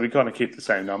 Yeah, so we kind of keep the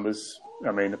same numbers.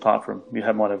 Apart from might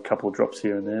have a couple of drops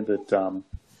here and there, but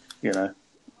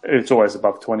it's always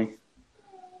above 20.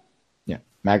 Yeah,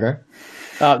 Magro.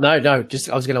 No.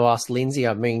 Just I was going to ask Lindsay.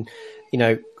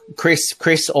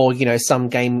 Chris, or some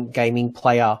gaming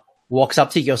player walks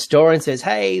up to your store and says,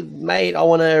 "Hey, mate, I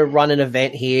want to run an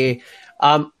event here."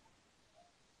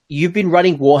 You've been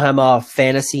running Warhammer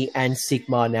Fantasy and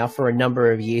Sigmar now for a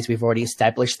number of years. We've already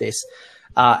established this,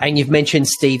 and you've mentioned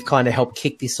Steve kind of helped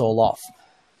kick this all off.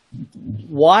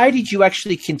 Why did you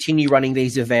actually continue running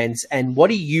these events, and what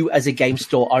are you as a game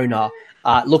store owner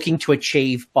looking to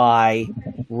achieve by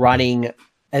running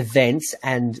events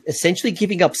and essentially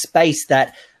giving up space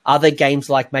that other games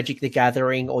like Magic the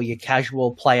Gathering or your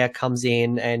casual player comes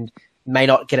in and may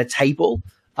not get a table?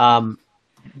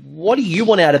 What do you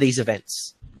want out of these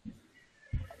events?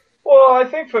 Well, I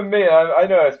think for me, I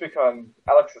know I speak on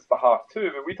Alex's behalf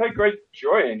too, but we take great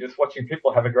joy in just watching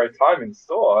people have a great time in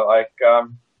store.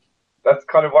 That's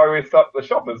kind of why we set up the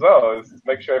shop as well, is to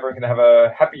make sure everyone can have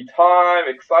a happy time,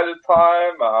 excited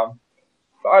time.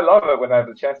 So I love it when I have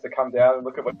the chance to come down and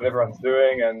look at what everyone's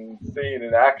doing and see it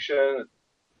in action.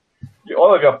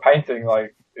 All of your painting,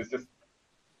 is just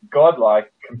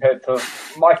godlike compared to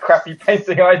my crappy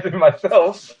painting I do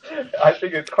myself. I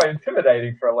think it's quite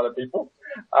intimidating for a lot of people.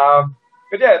 For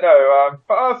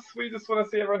us, we just want to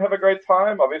see everyone have a great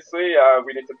time. Obviously,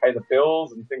 we need to pay the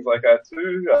bills and things like that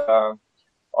too.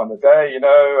 On the day,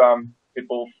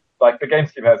 people the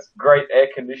GameStop has great air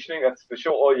conditioning. That's for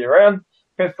sure all year round.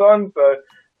 It's on. So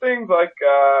things like,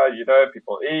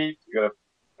 people eat. You got to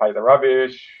pay the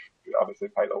rubbish. You obviously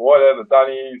pay the water, the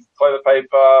dunnies, toilet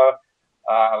paper,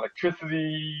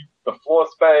 electricity, the floor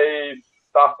space,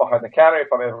 staff behind the counter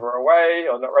if I'm ever away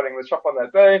or not running the shop on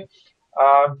that day.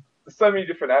 There's so many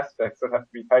different aspects that have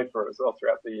to be paid for as well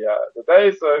throughout the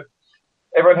day. So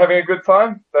everyone having a good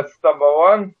time. That's number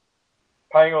one.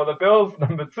 Paying all the bills,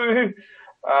 number two,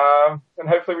 and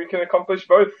hopefully we can accomplish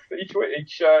both each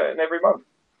and every month.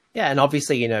 Yeah, and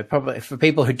obviously, probably for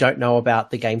people who don't know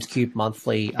about the GamesCube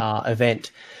monthly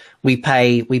event, we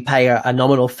pay a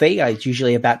nominal fee. It's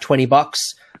usually about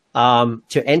 $20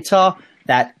 to enter.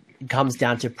 That comes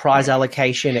down to prize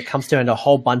allocation. It comes down to a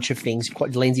whole bunch of things.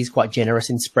 Lindsay's quite generous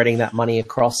in spreading that money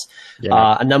across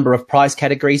a number of prize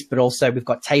categories, but also we've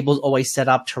got tables always set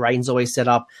up, terrain's always set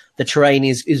up. The terrain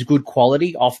is good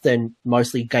quality, often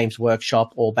mostly Games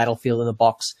Workshop or Battlefield in the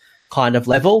Box kind of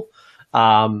level.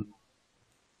 Air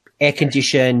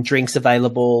conditioned, drinks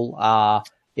available,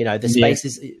 the space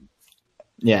is...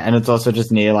 Yeah, and it's also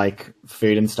just near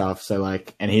food and stuff. So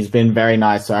and he's been very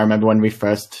nice. So I remember when we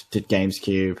first did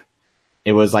GamesCube,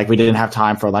 it was we didn't have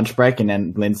time for a lunch break, and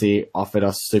then Lindsay offered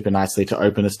us super nicely to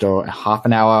open the store half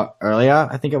an hour earlier,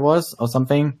 I think it was, or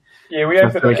something. Yeah, we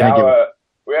opened an hour.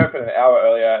 We opened an hour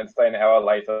earlier and stay an hour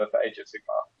later for Age of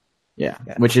Sigmar. Yeah,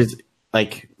 which is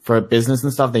for a business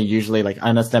and stuff. They usually I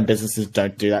understand businesses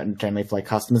don't do that generally for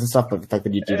customers and stuff, but the fact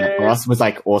that you do that for us was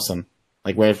awesome.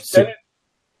 We're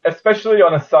especially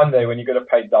on a Sunday when you got to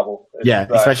pay double.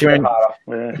 Especially when harder.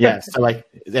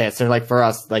 So for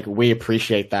us, we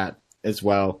appreciate that as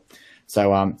well.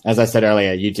 So as I said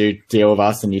earlier, you do deal with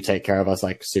us and you take care of us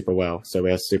super well. So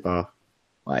we're super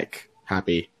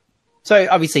happy. So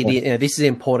obviously, this is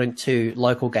important to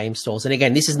local game stores. And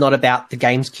again, this is not about the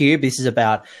GamesCube. This is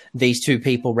about these two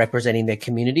people representing their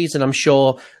communities. And I'm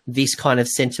sure this kind of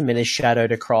sentiment is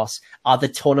shadowed across other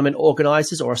tournament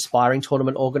organizers or aspiring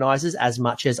tournament organizers as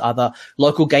much as other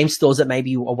local game stores that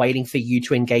maybe are waiting for you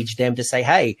to engage them to say,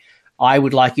 hey, I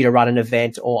would like you to run an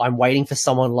event, or I'm waiting for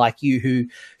someone like you who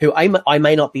I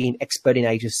may not be an expert in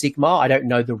Age of Sigmar. I don't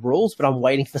know the rules, but I'm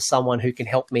waiting for someone who can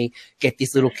help me get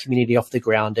this little community off the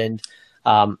ground. And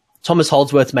Thomas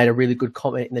Holdsworth made a really good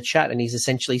comment in the chat, and he's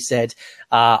essentially said,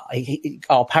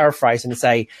 I'll paraphrase and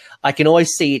say, I can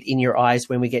always see it in your eyes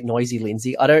when we get noisy,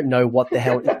 Lindsay. I don't know what the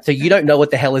hell. So you don't know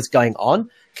what the hell is going on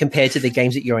compared to the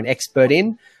games that you're an expert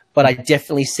in, but I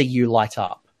definitely see you light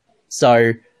up.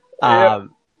 So, Well,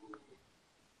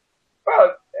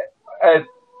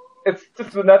 it's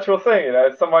just the natural thing, you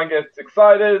know. Someone gets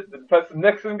excited, the person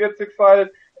next to them gets excited,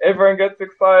 everyone gets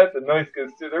excited, the noise goes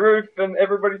through the roof, and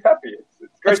everybody's happy.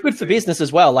 It's great. It's good for business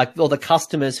as well. Like all the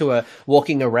customers who are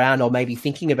walking around or maybe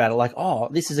thinking about it, like, oh,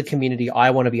 this is a community I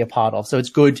want to be a part of. So it's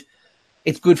good.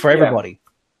 It's good for everybody.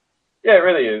 Yeah, it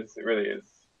really is. It really is.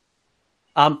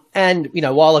 And you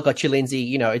know, while I got you, Lindsay,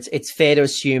 you know, it's fair to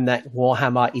assume that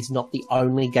Warhammer is not the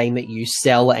only game that you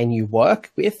sell and you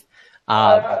work with.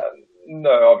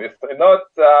 No, obviously not.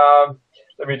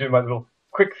 Let me do my little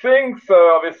quick thing.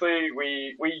 So obviously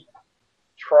we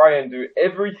try and do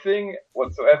everything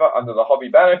whatsoever under the hobby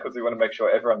banner because we want to make sure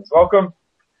everyone's welcome.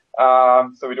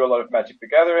 So we do a lot of Magic the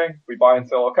Gathering. We buy and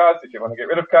sell all cards. If you want to get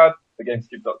rid of cards,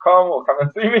 thegamescube.com or come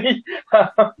and see me.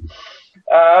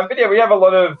 But yeah, we have a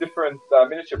lot of different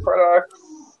miniature products,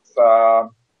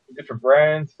 different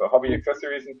brands for hobby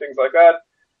accessories and things like that.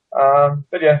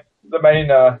 But yeah, the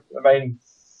main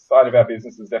side of our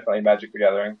business is definitely Magic the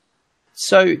Gathering.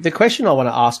 So the question I want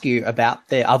to ask you about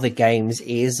the other games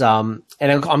is, and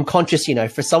I'm conscious, you know,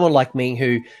 for someone like me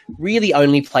who really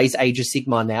only plays Age of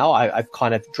Sigmar now, I've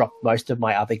kind of dropped most of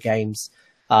my other games,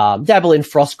 dabble in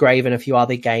Frostgrave and a few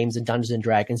other games and Dungeons and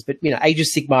Dragons, but, you know, Age of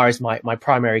Sigmar is my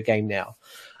primary game now.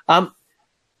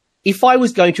 If I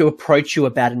was going to approach you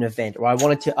about an event or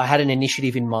I had an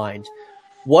initiative in mind,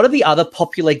 what are the other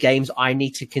popular games I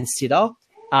need to consider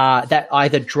that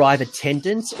either drive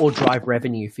attendance or drive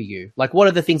revenue for you? Like, what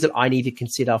are the things that I need to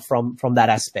consider from that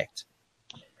aspect?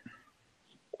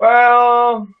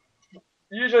 Well,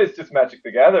 usually it's just Magic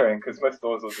the Gathering because most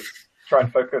stores will just try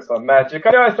and focus on Magic.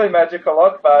 I know I say Magic a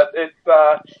lot, but if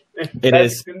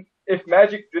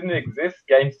Magic didn't exist,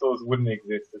 game stores wouldn't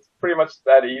exist. It's pretty much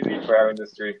that easy for our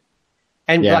industry.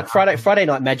 And like Friday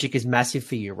Night Magic is massive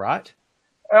for you, right?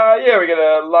 Yeah, we get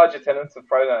a large attendance of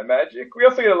Friday Night Magic. We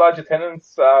also get a large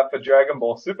attendance for Dragon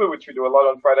Ball Super, which we do a lot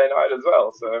on Friday night as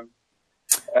well. So,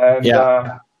 and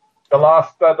the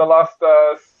last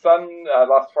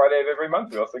Friday of every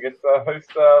month, we also get to host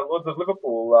Lords of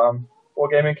Liverpool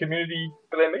Wargaming community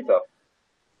for their meetup.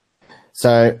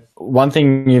 So one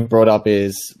thing you've brought up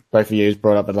is both of you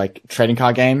brought up that like trading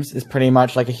card games is pretty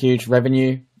much like a huge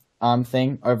revenue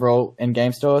thing overall in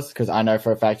game stores, because I know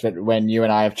for a fact that when you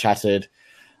and I have chatted,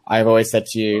 I've always said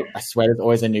to you, I swear there's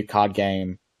always a new card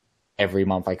game every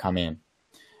month I come in.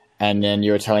 And then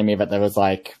you were telling me that there was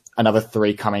like another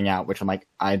 3 coming out, which I'm like,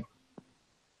 I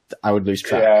would lose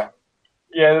track.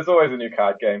 Yeah, there's always a new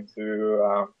card game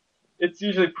too. It's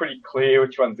usually pretty clear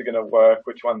which ones are going to work,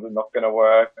 which ones are not going to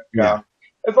work. Yeah.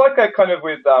 It's like that kind of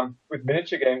with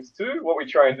miniature games too. What we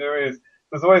try and do is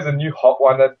there's always a new hot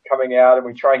one that's coming out and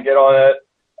we try and get on it.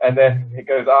 And then it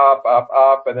goes up, up,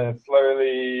 up, and then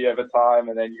slowly over time,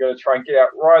 and then you got to try and get out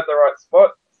right at the right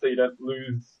spot so you don't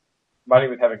lose money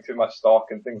with having too much stock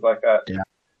and things like that.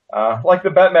 Yeah. Like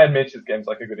the Batman miniatures game's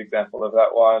like a good example of that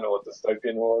one, or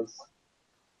Dystopian Wars.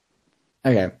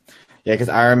 Okay. Yeah, because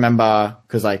I remember,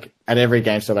 because like at every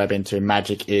game store I've been to,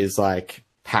 Magic is like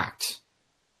packed.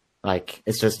 Like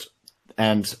it's just,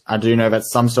 and I do know that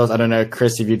some stores, I don't know,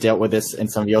 Chris, if you dealt with this in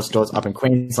some of your stores up in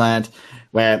Queensland,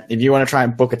 where if you want to try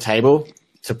and book a table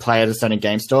to play at a certain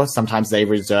game store, sometimes they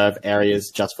reserve areas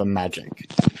just for Magic.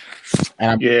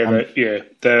 And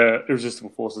the Irresistible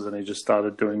Forces only just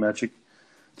started doing Magic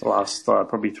the last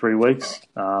probably 3 weeks.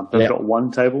 They've got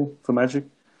one table for Magic.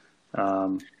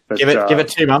 But, give it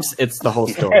 2 months, it's the whole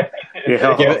store.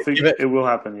 It will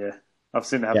happen, yeah. I've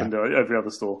seen it happen to every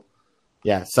other store.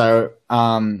 Yeah, so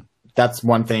that's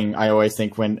one thing I always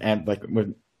think when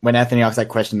Anthony asked that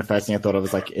question, the first thing I thought of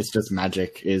was like, it's just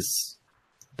Magic is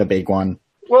the big one.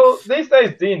 Well, these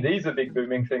days D&D is a big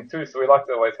booming thing too, so we like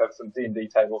to always have some D&D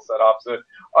tables set up. So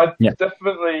I'd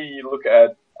definitely look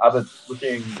at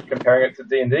comparing it to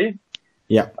D&D.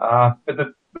 Yeah.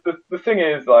 But the thing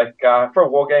is, like, for a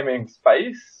wargaming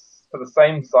space, for the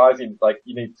same size, you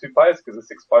need 2 players because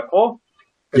it's 6x4. For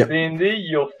D&D,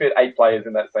 you'll fit 8 players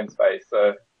in that same space.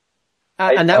 So.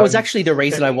 And that was actually the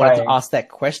reason I wanted to ask that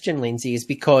question, Lindsay, is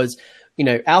because, you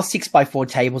know, our 6x4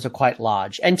 tables are quite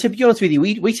large. And to be honest with you,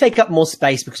 we take up more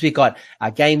space because we've got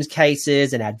our games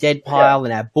cases and our dead pile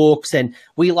and our books, and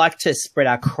we like to spread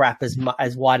our crap as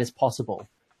wide as possible.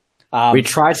 We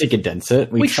try to condense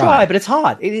it. We try, but it's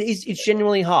hard. It's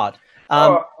genuinely hard.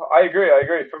 I agree.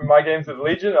 From my games of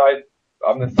Legion,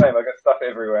 I'm the same. I got stuff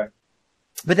everywhere.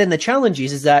 But then the challenge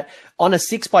is that on a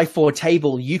 6x4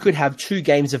 table, you could have 2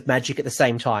 games of Magic at the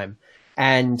same time.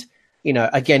 And, you know,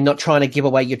 again, not trying to give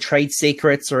away your trade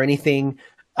secrets or anything,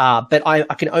 but I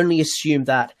can only assume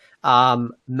that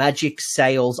Magic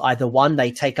sales, either one,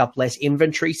 they take up less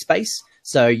inventory space,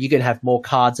 so you can have more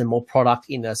cards and more product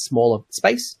in a smaller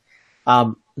space.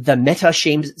 The meta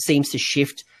seems to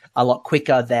shift a lot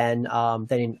quicker than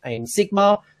in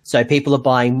Sigmar. So people are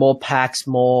buying more packs,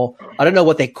 more. I don't know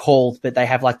what they're called, but they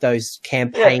have like those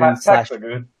campaigns. Yeah, packs are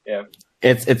good. Yeah,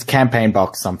 it's campaign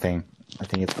box something. I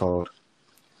think it's called.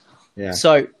 Yeah.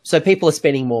 So people are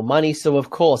spending more money. So of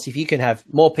course, if you can have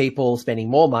more people spending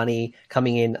more money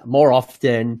coming in more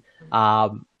often,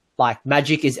 like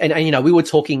Magic is, and you know, we were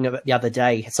talking the other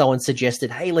day. Someone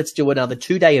suggested, "Hey, let's do another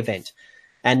 2-day event."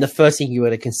 And the first thing you were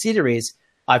to consider is,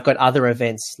 I've got other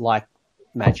events like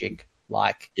Magic,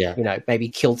 like you know, maybe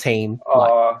Kill Team.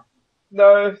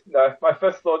 No. My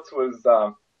first thoughts was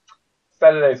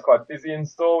Saturday's quite busy in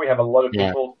store. We have a lot of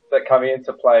people that come in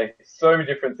to play so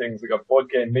many different things. We've got board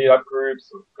game meetup groups,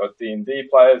 we've got D&D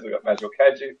players, we've got Magic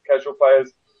casual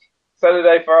players.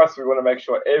 Saturday for us, we want to make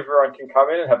sure everyone can come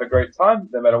in and have a great time,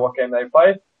 no matter what game they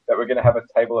play, that we're going to have a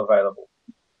table available.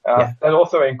 That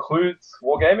also includes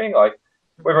wargaming. Like,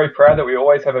 we're very proud that we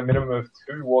always have a minimum of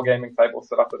 2 wargaming tables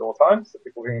set up at all times, so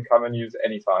people can come and use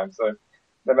any time. So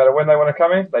no matter when they want to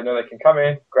come in, they know they can come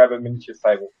in, grab a miniatures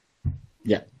table.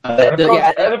 Yeah.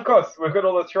 And of course, we've got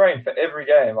all the terrain for every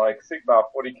game, like Sigmar,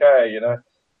 40k, you know,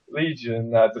 Legion,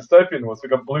 Dystopian Wars.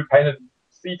 We've got blue painted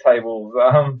sea tables.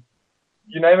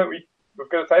 You name it, we've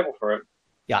got a table for it.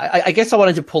 Yeah, I guess I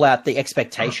wanted to pull out the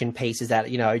expectation piece, is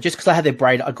that, you know, just because I had a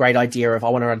great idea of I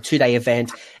want to run a 2-day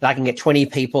event and I can get 20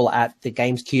 people at the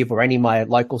Games Cube or any of my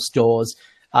local stores,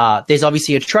 there's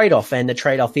obviously a trade-off, and the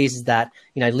trade-off is that,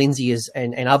 you know, Lindsay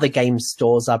and other games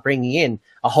stores are bringing in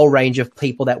a whole range of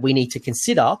people that we need to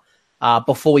consider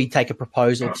before we take a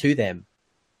proposal to them.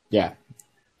 Yeah.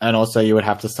 And also you would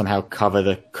have to somehow cover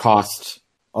the cost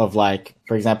of, like,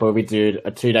 for example, if we do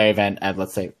a 2-day event at,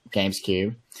 let's say, Games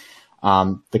Cube,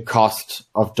 the cost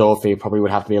of door fee probably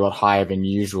would have to be a lot higher than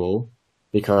usual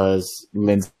because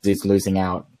Lindsay's losing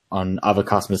out on other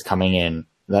customers coming in.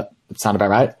 Does that sound about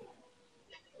right?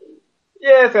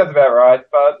 Yeah, it sounds about right.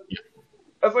 But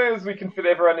as long as we can fit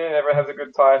everyone in, everyone has a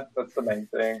good time, that's the main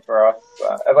thing for us.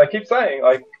 As I keep saying,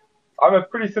 like, I'm a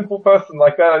pretty simple person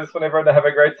like that. I just want everyone to have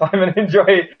a great time and enjoy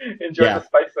the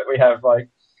space that we have. Like,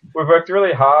 we've worked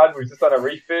really hard. We've just done a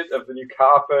refit of the new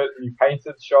carpet, new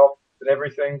painted shop, and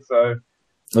everything. So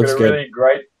we've got a really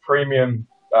great premium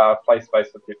play space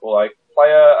for people. Like,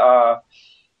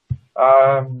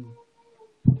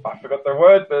 I forgot the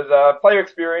word, but player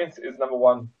experience is number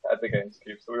one at the Games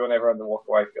Cube. So we want everyone to walk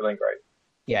away feeling great.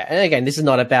 Yeah, and again, this is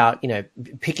not about, you know,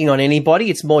 picking on anybody.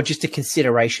 It's more just a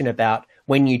consideration about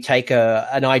when you take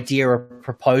an idea or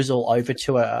proposal over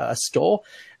to a store,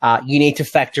 you need to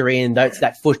factor in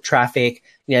that foot traffic.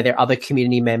 You know, there are other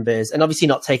community members, and obviously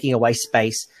not taking away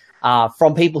space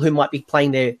from people who might be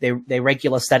playing their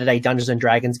regular Saturday Dungeons and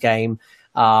Dragons game,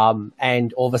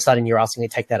 and all of a sudden you're asking to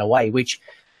take that away, which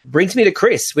brings me to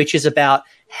Chris, which is about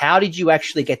how did you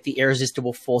actually get the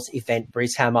Irresistible Force event,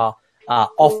 Breezehammer,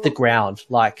 off the ground?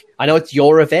 Like, I know it's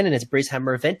your event and it's a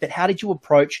Breezehammer event, but how did you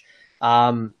approach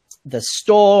the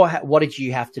store? What did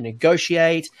you have to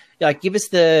negotiate? Like, give us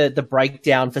the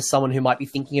breakdown for someone who might be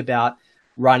thinking about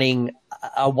running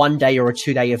a 1-day or a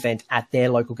 2-day event at their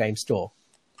local game store.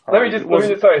 Sorry, 1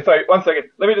 second.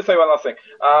 Let me just say one last thing.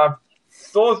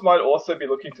 Stores might also be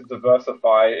looking to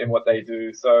diversify in what they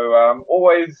do. So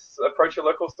always approach your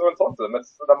local store and talk to them.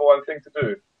 That's the number one thing to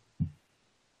do.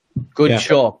 Good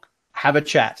talk. Have a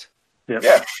chat. Yep.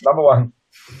 Yeah, number one.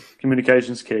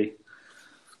 Communication's key.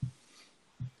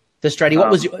 So, Strady,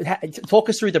 talk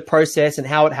us through the process and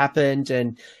how it happened,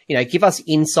 and, you know, give us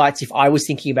insights if I was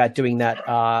thinking about doing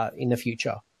that in the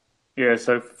future. Yeah,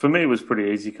 so for me it was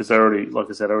pretty easy because I already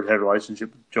had a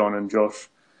relationship with John and Josh.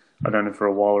 I'd known him for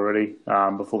a while already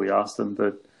before we asked them,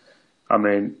 but I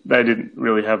mean, they didn't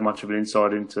really have much of an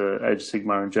insight into Age of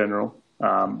Sigmar in general,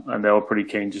 and they were pretty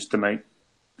keen just to make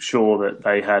sure that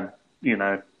they had, you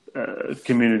know, a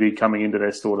community coming into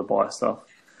their store to buy stuff,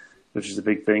 which is a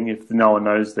big thing. If no one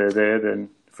knows they're there, then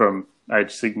from Age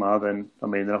of Sigmar, then, I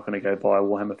mean, they're not going to go buy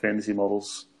Warhammer Fantasy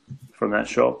models from that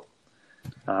shop.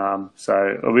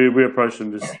 So we approached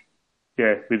them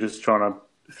we're just trying to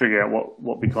figure out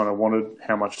what we kind of wanted,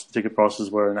 how much the ticket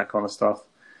prices were and that kind of stuff.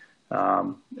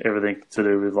 Everything to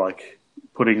do with, like,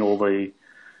 putting all the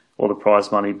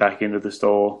prize money back into the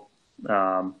store,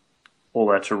 all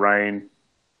that terrain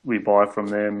we buy from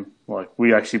them. Like,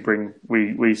 we actually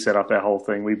we set up our whole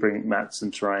thing. We bring mats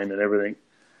and terrain and everything.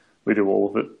 We do all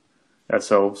of it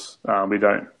ourselves. We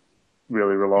don't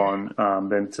really rely on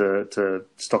them to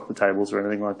stock the tables or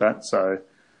anything like that. So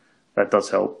that does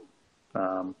help.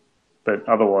 But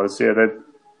otherwise,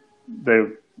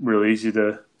 they're really easy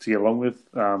to get along with.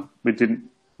 We didn't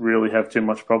really have too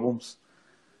much problems.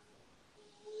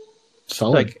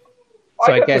 Solid.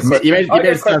 So I guess you made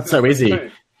it sound so easy.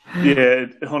 Too. Yeah,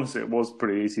 honestly, it was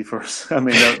pretty easy for us. I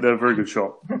mean, they're a very good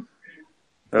shop.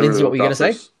 Lindsay, what were you going to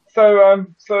say? So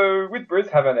with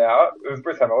Brishammer now, it was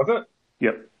Brishammer, wasn't it?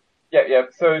 Yep. Yeah.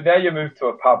 So now you moved to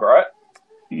a pub, right?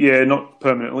 Yeah, not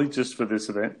permanently, just for this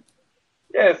event.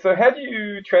 Yeah. So how do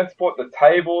you transport the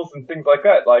tables and things like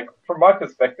that? Like from my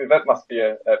perspective, that must be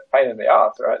a pain in the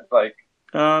ass, right? Like,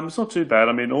 it's not too bad.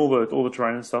 I mean, all the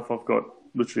training stuff I've got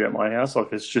literally at my house.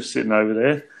 Like it's just sitting over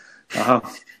there,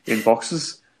 in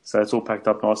boxes. So it's all packed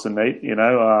up nice and neat, you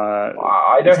know.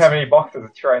 I don't have any boxes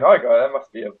of terrain I got. That must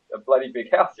be a bloody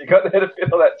big house you got there to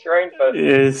fit all that terrain for.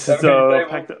 Yes, so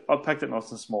I packed it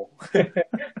nice and small.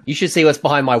 You should see what's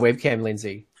behind my webcam,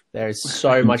 Lindsay. There's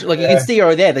so much. Look, you can see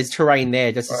over there. There's terrain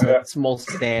there. Just a small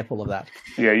sample of that.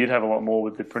 Yeah, you'd have a lot more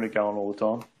with the printer going all the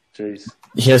time. Jeez.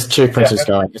 He has 2 printers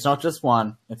going. It's not just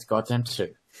one. It's goddamn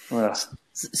 2. Yeah.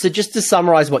 So just to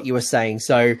summarize what you were saying,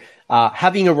 so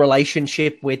having a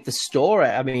relationship with the store,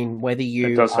 I mean, whether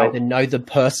you either know them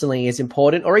personally is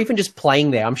important or even just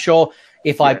playing there. I'm sure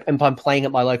if I'm playing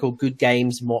at my local Good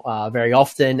Games very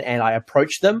often and I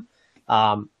approach them,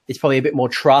 it's probably a bit more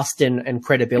trust and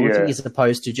credibility as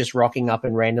opposed to just rocking up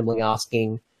and randomly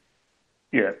asking.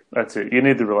 Yeah, that's it. You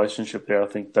need the relationship there. I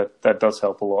think that does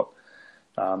help a lot.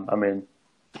 I mean,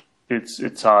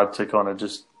 it's hard to kind of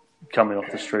just come in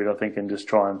off the street, I think, and just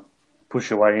try and push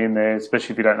your way in there,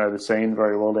 especially if you don't know the scene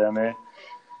very well down there.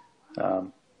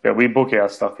 We book our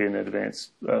stuff in advance,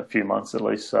 a few months at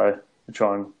least, so we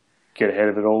try and get ahead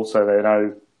of it all so they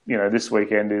know, you know, this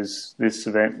weekend is this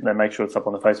event. They make sure it's up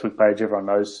on the Facebook page. Everyone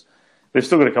knows. They've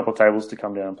still got a couple of tables to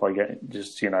come down and play games,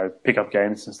 just, you know, pick up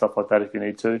games and stuff like that if you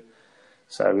need to.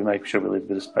 So we make sure we leave a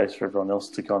bit of space for everyone else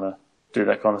to kind of do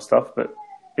that kind of stuff. But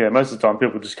yeah, most of the time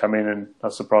people just come in and are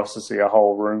surprised to see a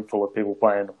whole room full of people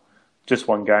playing just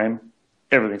one game.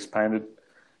 Everything's painted.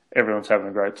 Everyone's having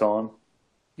a great time,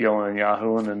 yelling and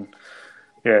yahooing. And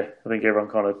yeah, I think everyone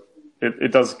kind of,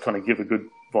 it does kind of give a good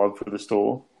vibe for the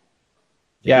store.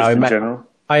 Yeah, in general.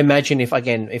 I imagine if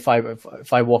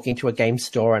I walk into a game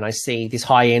store and I see this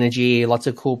high energy, lots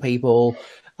of cool people,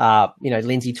 you know,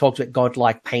 Lindsay talked about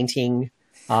godlike painting.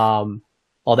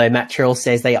 Although Matt Terrell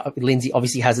says Lindsay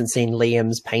obviously hasn't seen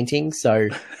Liam's painting, so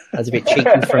that's a bit cheeky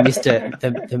from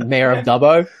the mayor of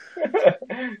Dubbo.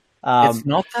 It's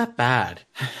not that bad.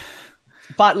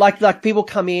 But like people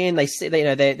come in, they see, you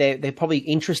know, they're probably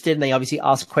interested, and they obviously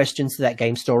ask questions to that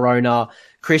game store owner.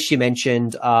 Chris, you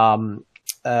mentioned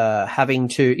having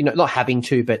to, you know, not having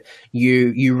to, but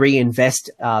you reinvest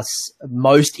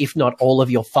most, if not all, of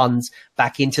your funds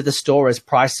back into the store as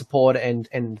price support, and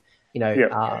you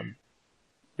know.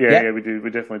 Yeah, we do.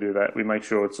 We definitely do that. We make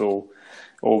sure it's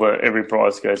every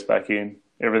prize goes back in.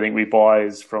 Everything we buy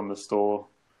is from the store.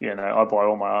 You know, I buy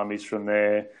all my armies from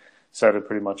there. So do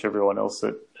pretty much everyone else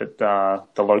at the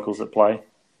locals that play.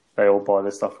 They all buy their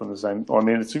stuff from the same. I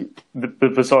mean,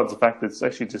 besides the fact that it's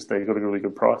actually just they got a really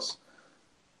good price.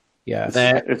 Yeah,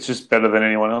 it's just better than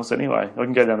anyone else anyway. I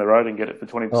can go down the road and get it for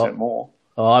 20% more.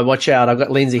 Oh, watch out! I've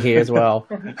got Lindsay here as well.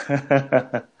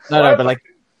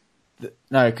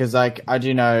 No, because like I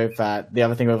do know that the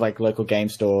other thing with like local game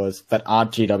stores that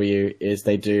aren't GW is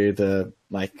they do the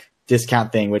like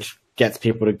discount thing, which gets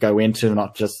people to go into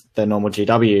not just the normal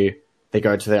GW, they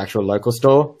go to the actual local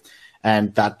store,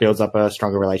 and that builds up a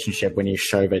stronger relationship when you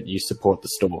show that you support the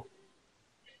store.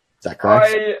 Is that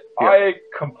correct? I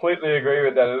completely agree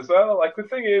with that as well. Like the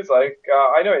thing is, like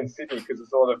I know in Sydney, because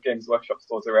there's a lot of Games Workshop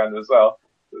stores around as well.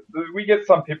 We get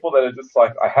some people that are just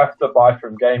like, I have to buy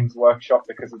from Games Workshop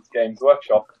because it's Games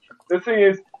Workshop. The thing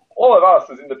is, all of us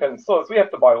as independent stores, we have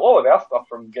to buy all of our stuff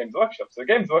from Games Workshop. So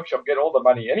Games Workshop get all the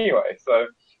money anyway. So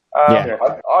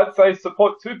I'd say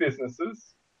support 2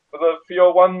 businesses for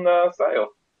your one sale.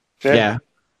 Yeah.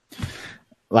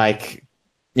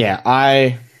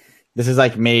 This is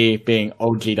like me being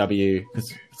old GW,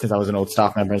 because since I was an old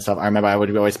staff member and stuff, I remember I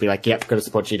would always be like, yep, got to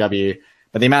support GW.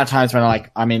 But the amount of times when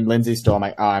I'm in Lindsay's store, I'm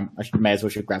like, I may as well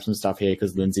should grab some stuff here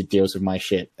because Lindsay deals with my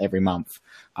shit every month.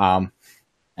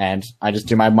 And I just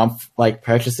do my month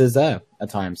purchases there at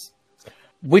times.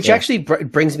 Which actually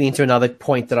brings me into another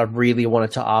point that I really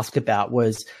wanted to ask about,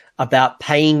 was about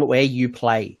paying where you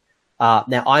play.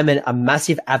 Now, I'm a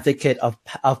massive advocate of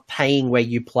paying where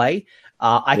you play.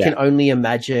 I can only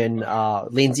imagine,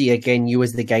 Lindsay, again, you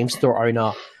as the game store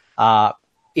owner,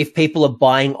 if people are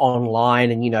buying online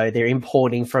and, you know, they're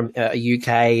importing from UK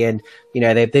and, you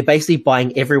know, they're basically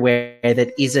buying everywhere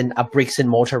that isn't a bricks and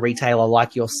mortar retailer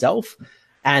like yourself,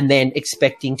 and then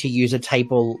expecting to use a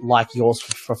table like yours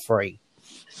for free.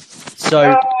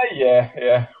 So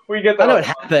yeah, we get that. I know it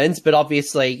happens, but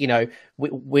obviously,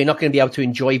 we're not going to be able to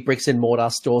enjoy bricks and mortar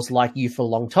stores like you for a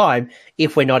long time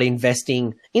if we're not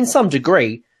investing in some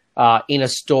degree in a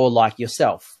store like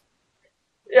yourself.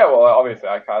 Yeah, well, obviously,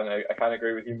 I can't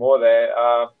agree with you more there.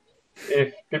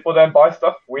 If people don't buy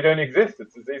stuff, we don't exist.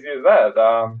 It's as easy as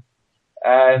that.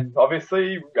 And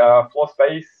obviously, floor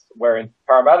space, we're in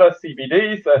Parramatta,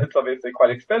 CBD, so it's obviously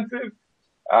quite expensive.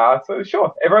 So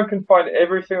sure, everyone can find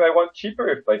everything they want cheaper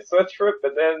if they search for it,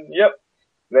 but then, yep,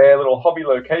 their little hobby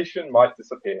location might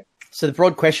disappear. So the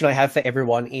broad question I have for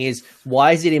everyone is,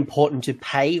 why is it important to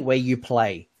pay where you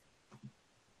play?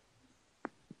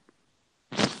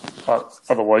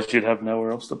 Otherwise, you'd have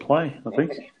nowhere else to play. I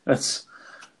think that's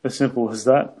as simple as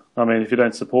that. I mean, if you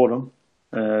don't support them,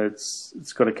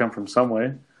 it's got to come from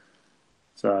somewhere.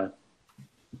 So,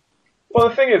 well,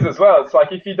 the thing is as well, it's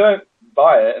like if you don't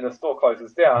buy it and the store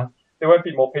closes down, there won't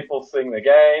be more people seeing the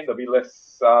game. There'll be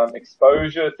less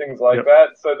exposure, things like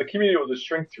that. So the community will just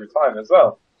shrink through time as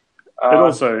well.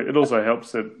 It also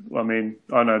helps that, I mean,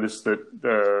 I noticed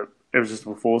that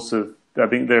Irresistible Force I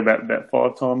think they're about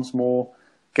 5 times more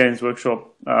Games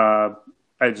Workshop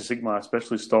Age of Sigmar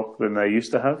especially stock than they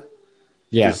used to have.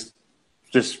 Yeah.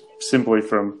 Just simply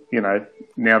from,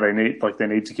 now they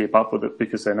need to keep up with it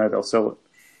because they know they'll sell it.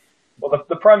 Well,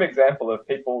 the prime example of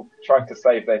people trying to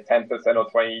save their 10% or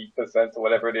 20% or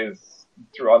whatever it is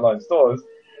through online stores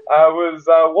was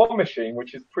War Machine,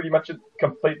 which is pretty much a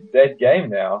complete dead game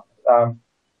now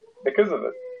because of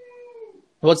it.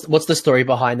 What's the story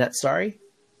behind that? Sorry.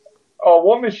 Oh,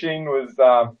 War Machine was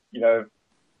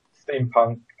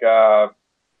steampunk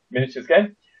miniatures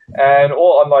game, and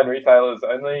all online retailers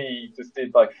only just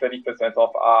did like 30%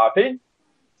 off RRP.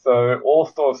 So all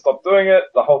stores stopped doing it,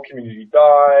 the whole community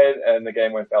died, and the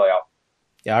game went belly up.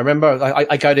 Yeah, I remember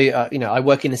I go to, I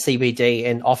work in the CBD,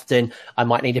 and often I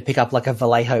might need to pick up like a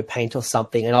Vallejo paint or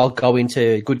something, and I'll go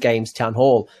into Good Games Town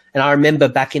Hall. And I remember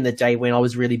back in the day when I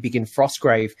was really big in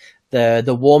Frostgrave,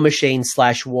 the War Machine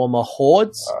 / Warmer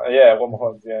Hordes. Warmer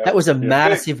Hordes, yeah. That was a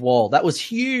massive wall. That was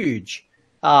huge.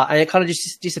 And it kind of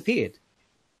just disappeared.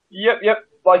 Yep.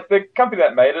 Like the company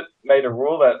that made a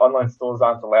rule that online stores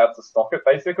aren't allowed to stock it,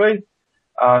 basically.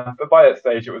 But by that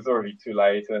stage, it was already too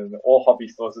late, and all hobby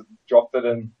stores had dropped it,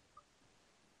 and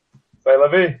c'est la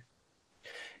vie.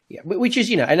 Yeah, which is,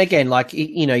 and again, like,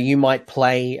 you might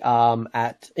play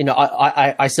at,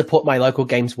 I support my local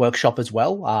Games Workshop as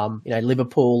well.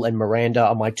 Liverpool and Miranda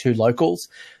are my 2 locals,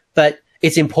 but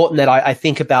it's important that I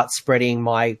think about spreading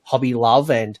my hobby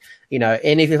love, and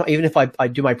even if I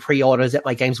do my pre-orders at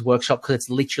my Games Workshop, because it's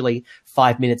literally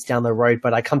 5 minutes down the road,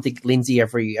 but I come to Lindsay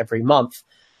every month.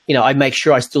 I make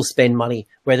sure I still spend money,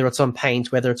 whether it's on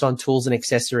paint, whether it's on tools and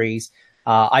accessories.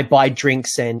 I buy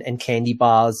drinks and candy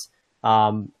bars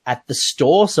at the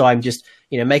store, so I'm just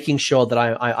making sure that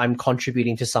I'm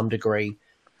contributing to some degree,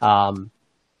 and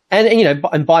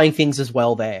I'm buying things as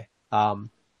well there.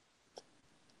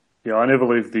 Yeah, I never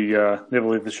leave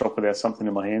the shop without something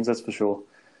in my hands. That's for sure.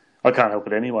 I can't help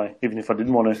it anyway, even if I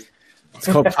didn't want to. It's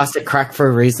called plastic crack for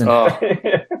a reason. Oh,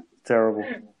 terrible.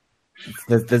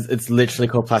 It's literally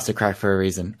called plastic crack for a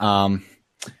reason.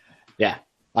 Yeah,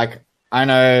 like I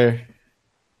know.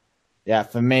 Yeah,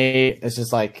 for me, it's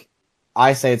just like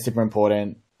I say it's super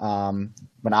important. When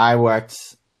I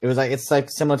worked, it's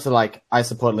like similar to like I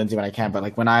support Lindsay when I can, but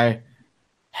like when I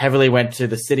heavily went to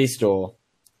the city store,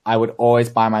 I would always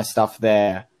buy my stuff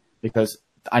there because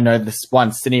I know this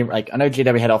one city, like I know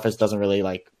GW head office doesn't really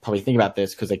like probably think about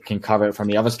this because they can cover it from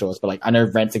the other stores, but like I know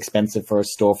rent's expensive for a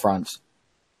storefront.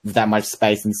 That much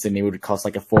space in Sydney would cost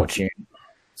like a fortune.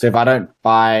 So if I don't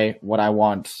buy what I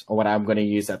want or what I'm going to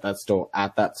use at that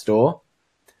store,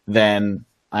 then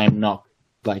I'm not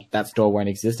like that store won't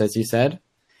exist, as you said.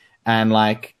 And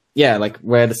like, yeah, like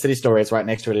where the city store is right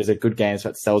next to it is a Good Games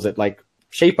that sells it like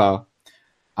cheaper.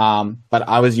 But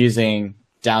I was using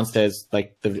downstairs,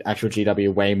 like the actual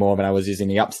GW way more than I was using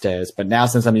the upstairs. But now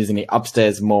since I'm using the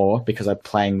upstairs more because I'm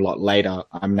playing a lot later,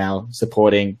 I'm now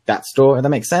supporting that store. And that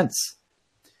makes sense.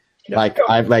 Yeah. Like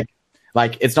I've like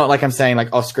it's not like I'm saying like,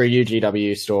 oh, screw you,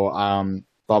 GW store,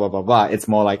 blah, blah, blah, blah. It's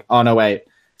more like, oh no, wait,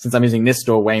 since I'm using this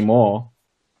store way more,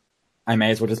 I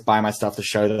may as well just buy my stuff to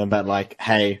show them that like,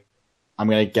 hey, I'm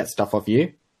going to get stuff off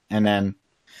you. And then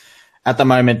at the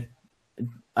moment, and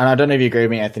I don't know if you agree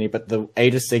with me, Anthony, but the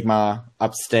Age of Sigmar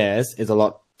upstairs is a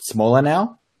lot smaller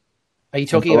now. Are you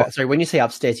talking about, sorry, when you say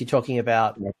upstairs, you're talking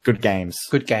about Good Games.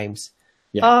 Good Games.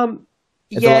 Yeah.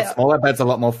 It's a lot smaller, but it's a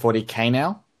lot more 40K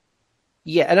now.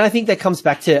 Yeah, and I think that comes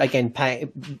back to, again,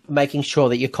 making sure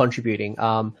that you're contributing.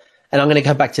 and I'm going to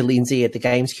go back to Lindsay at the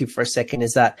Games Cube for a second,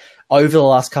 is that over the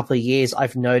last couple of years,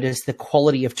 I've noticed the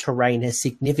quality of terrain has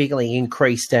significantly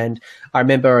increased. And I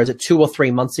remember, was it 2 or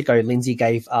 3 months ago, Lindsay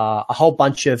gave a whole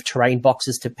bunch of terrain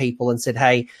boxes to people and said,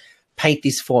 hey, paint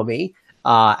this for me.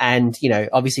 And,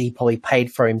 obviously he probably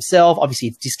paid for himself. Obviously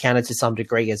it's discounted to some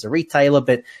degree as a retailer,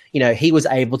 but, he was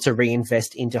able to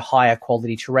reinvest into higher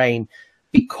quality terrain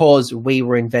because we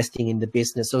were investing in the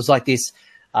business. So it was like this,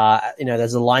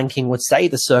 there's a Lion King would say,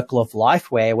 the circle of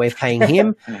life, where we're paying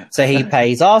him, so he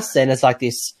pays us. And it's like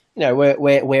this,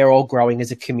 we're all growing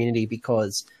as a community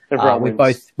because we're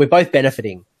both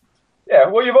benefiting. Yeah,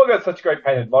 well, you've all got such great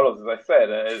painted models, as I said.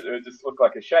 It would just look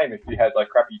like a shame if you had like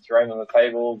crappy terrain on the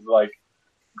tables, like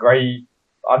grey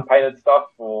unpainted stuff,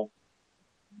 or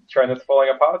terrain that's falling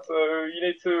apart. So you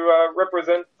need to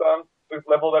represent the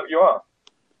level that you are.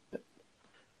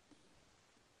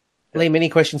 Liam, any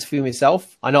questions for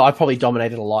yourself? I know I probably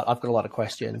dominated a lot. I've got a lot of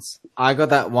questions. I got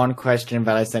that one question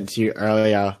that I sent to you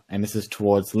earlier, and this is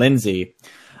towards Lindsay.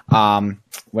 When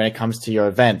it comes to your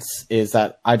events, is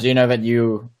that I do know that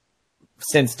you,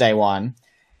 since day one,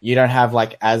 you don't have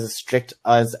like as strict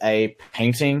as a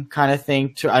painting kind of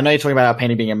thing. I know you're talking about our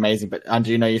painting being amazing, but I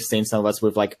do know you've seen some of us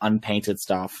with like unpainted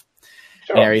stuff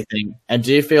and everything. And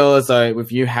do you feel as though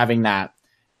with you having that,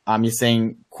 you're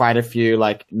seeing quite a few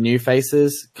like new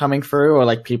faces coming through, or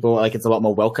like people, like it's a lot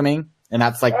more welcoming, and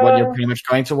that's like what you're pretty much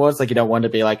going towards? Like you don't want to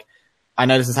be like, I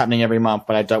know this is happening every month,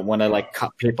 but I don't want to like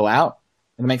cut people out.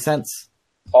 Does that make sense?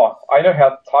 Oh, I know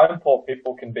how time poor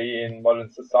people can be in modern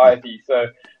society, so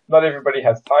not everybody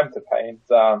has time to paint.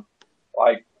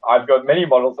 Like I've got many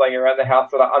models laying around the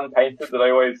house that are unpainted that I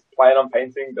always plan on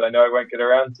painting that I know I won't get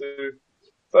around to.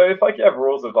 So if like you have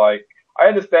rules of like, I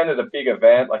understand at a big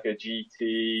event like a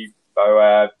GT,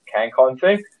 BOAB, CanCon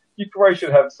thing, you probably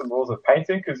should have some rules of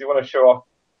painting because you want to show off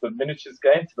the miniatures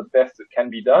game to the best it can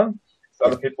be done, so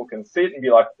other people can see it and be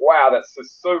like, wow, that's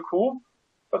just so cool.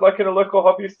 But like in a local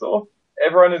hobby store,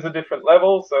 everyone is a different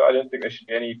level, so I don't think there should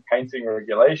be any painting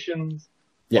regulations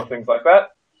or things like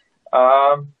that.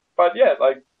 But yeah,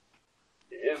 like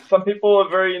some people are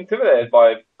very intimidated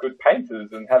by good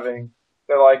painters and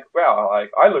they're like, wow, like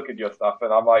I look at your stuff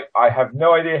and I'm like, I have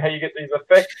no idea how you get these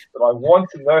effects, but I want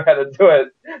to know how to do it.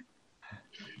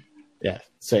 Yeah,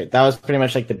 so that was pretty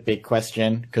much like the big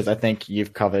question, because I think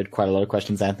you've covered quite a lot of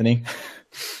questions, Anthony.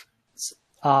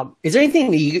 Is there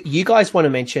anything that you guys want to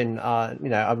mention?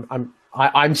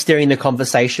 I'm steering the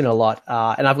conversation a lot,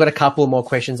 and I've got a couple more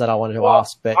questions that I wanted to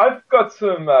ask. But I've got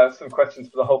some questions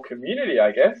for the whole community,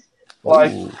 I guess.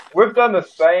 Like, we've done the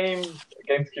same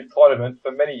GamesCube tournament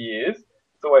for many years.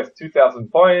 It's always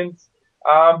 2,000 points.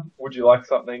 Would you like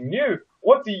something new?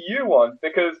 What do you want?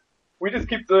 Because we just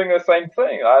keep doing the same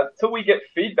thing. Until we get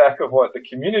feedback of what the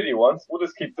community wants, we'll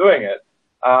just keep doing it.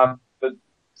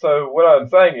 So what I'm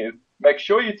saying is, make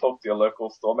sure you talk to your local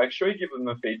store. Make sure you give them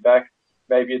the feedback.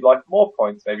 Maybe you'd like more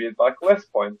points. Maybe you'd like less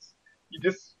points.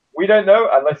 We don't know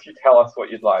unless you tell us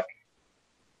what you'd like.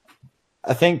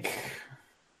 I think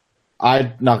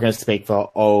I'm not going to speak for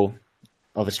all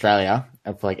of Australia,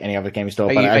 or for like any other gaming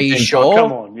store. Are you sure?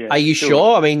 Come on, yeah, are you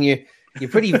sure? I mean,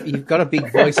 you've got a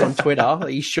big voice on Twitter. Are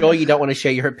you sure you don't want to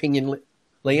share your opinion,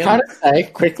 Liam? Trying to say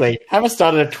quickly, haven't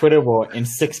started a Twitter war in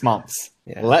 6 months.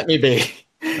 Yeah. Let me be.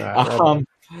 Right,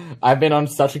 I've been on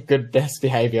such a good best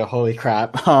behavior. Holy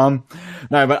crap. No,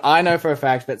 but I know for a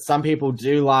fact that some people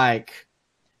do like,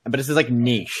 but this is like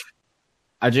niche.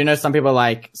 I do know some people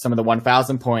like some of the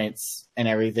 1,000 points and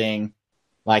everything,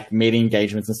 like meeting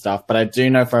engagements and stuff. But I do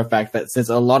know for a fact that since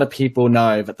a lot of people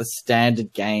know that the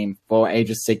standard game for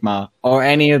Age of Sigmar or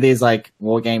any of these like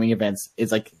wargaming events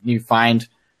is like you find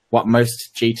what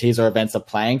most GTs or events are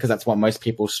playing, because that's what most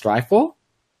people strive for.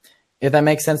 If that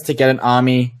makes sense, to get an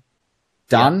army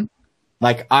done. Yeah.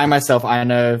 Like I myself, I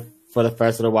know for the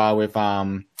first little while with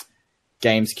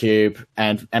GamesCube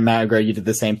and Magro, you did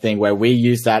the same thing where we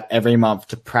used that every month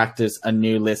to practice a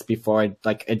new list before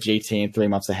like a GT in 3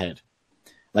 months ahead.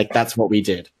 Like that's what we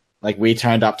did. Like we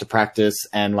turned up to practice,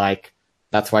 and like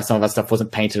that's why some of our stuff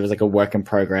wasn't painted. It was like a work in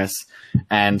progress.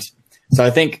 And so I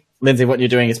think, Lindsay, what you're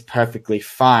doing is perfectly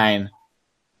fine.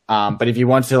 But if you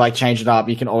want to like change it up,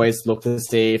 you can always look to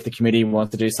see if the community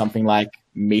wants to do something like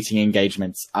meeting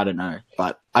engagements. I don't know,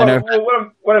 but I know.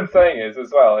 Well, what I'm saying is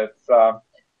as well, it's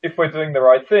if we're doing the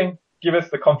right thing, give us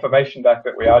the confirmation back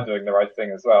that we are doing the right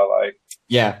thing as well.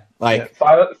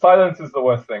 Silence is the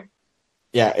worst thing.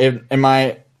 Yeah,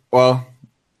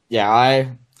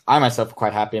 I myself are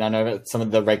quite happy, and I know that some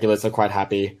of the regulars are quite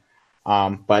happy.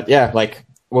 But yeah, like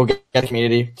we'll get the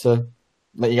community to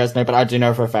let you guys know. But I do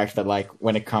know for a fact that like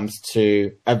when it comes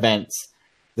to events,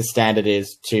 the standard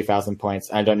is 2,000 points.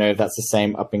 I don't know if that's the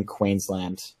same up in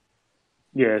Queensland.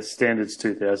 Yeah, standard's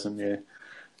 2,000. Yeah,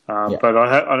 but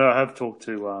I have talked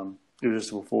to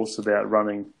Irresistible Force about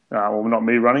running. Well, not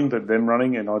me running, but them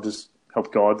running, and I just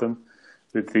help guide them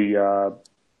with the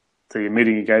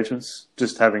meeting engagements.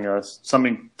 Just having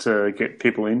something to get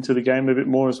people into the game a bit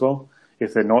more as well,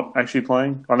 if they're not actually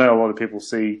playing. I know a lot of people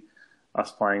see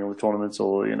us playing all the tournaments,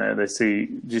 or they see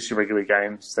just your regular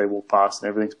games. They walk past and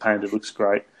everything's painted, looks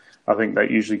great. I think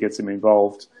that usually gets them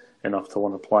involved enough to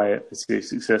want to play it, to see it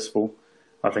successful.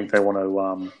 I think they want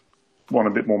a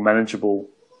bit more manageable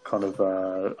kind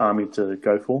of army to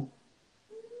go for.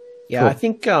 Yeah, cool. I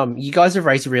think you guys have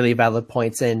raised really valid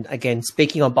points. And again,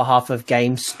 speaking on behalf of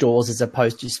game stores as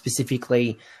opposed to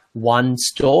specifically one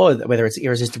store, whether it's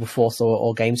Irresistible Force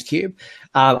or GamesCube,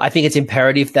 I think it's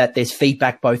imperative that there's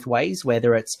feedback both ways,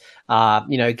 whether it's,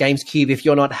 GamesCube, if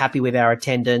you're not happy with our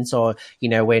attendance, or,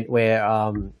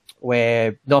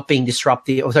 we're not being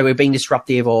disruptive, or so we're being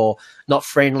disruptive or not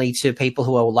friendly to people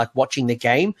who are like watching the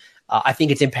game. I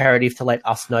think it's imperative to let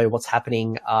us know what's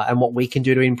happening and what we can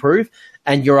do to improve.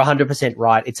 And you're 100%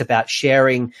 right. It's about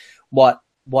sharing what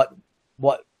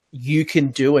you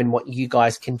can do and what you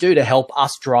guys can do to help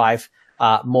us drive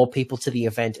more people to the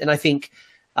event. And I think,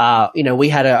 we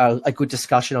had a good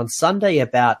discussion on Sunday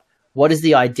about what is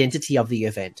the identity of the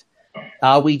event.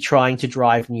 Are we trying to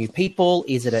drive new people?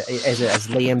 Is it, as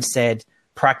Liam said,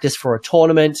 practice for a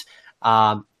tournament?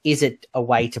 Is it a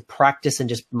way to practice and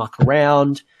just muck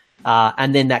around?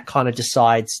 And then that kind of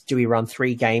decides, do we run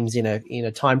 3 games in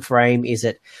a time frame? Is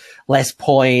it less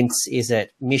points? Is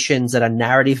it missions that are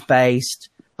narrative based?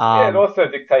 It also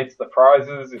dictates the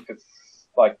prizes, if it's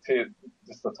like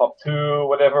just the top 2 or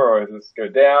whatever, or does it go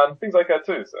down? Things like that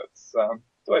too. So it's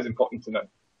always important to know.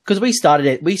 Because we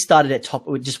started at top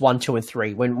with just 1, 2, and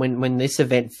 3. When this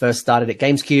event first started at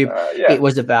GamesCube, it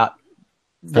was about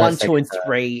 1, 2, and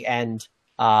 3, and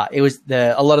it was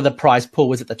a lot of the prize pool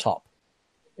was at the top.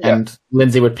 And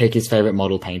Lindsay would pick his favorite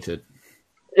model painted.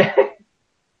 Yeah.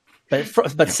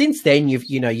 But since then,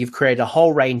 you've created a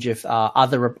whole range of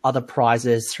other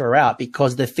prizes throughout,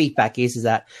 because the feedback is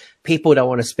that people don't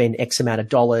want to spend X amount of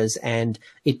dollars and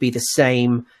it'd be the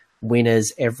same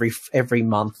winners every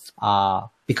month,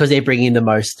 because they're bringing the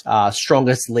most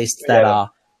strongest list that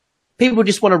are people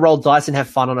just want to roll dice and have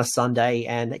fun on a Sunday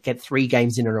and get 3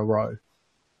 games in a row.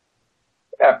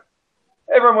 Yeah.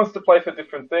 Everyone wants to play for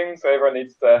different things, so everyone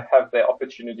needs to have their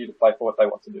opportunity to play for what they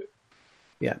want to do.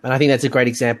 Yeah, and I think that's a great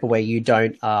example where you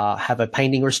don't have a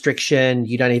painting restriction.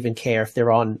 You don't even care if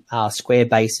they're on square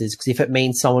bases, because if it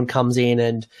means someone comes in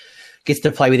and gets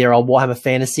to play with their old Warhammer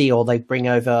Fantasy, or they bring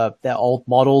over their old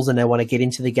models and they want to get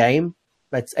into the game,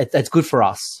 that's good for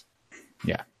us.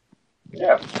 Yeah.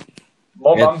 Yeah.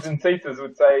 More mums and seats, as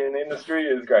would say in the industry,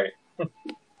 is great.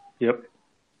 Yep.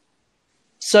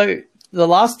 So the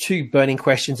last 2 burning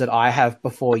questions that I have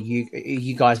before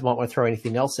you guys might want to throw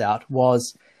anything else out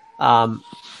was,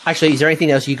 actually, is there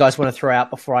anything else you guys want to throw out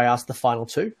before I ask the final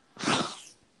 2?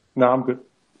 No, I'm good.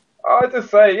 I'd just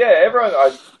say, everyone,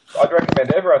 I'd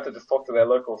recommend everyone to just talk to their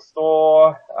local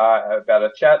store about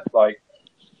a chat, like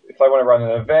if they want to run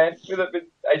an event with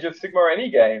Age of Sigmar or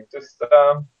any game. Just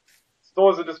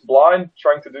stores are just blind,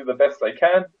 trying to do the best they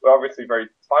can. We're obviously very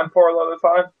time poor a lot of the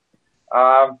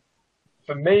time.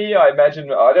 For me, I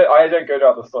imagine I don't go to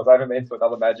other stores. I haven't been to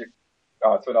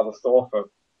another store for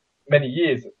many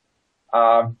years,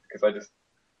 because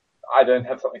I don't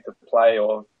have something to play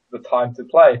or the time to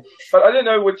play. But I don't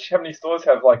know how many stores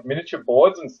have like miniature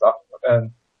boards and stuff,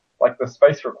 and like the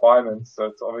space requirements. So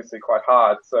it's obviously quite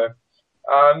hard. So,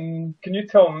 can you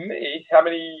tell me how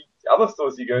many other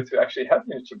stores you go to actually have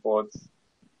miniature boards,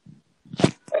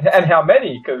 and how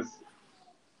many? Because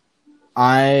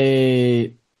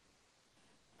I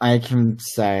can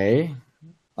say,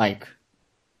 like,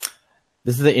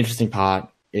 this is the interesting part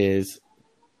is,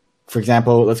 for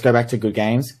example, let's go back to Good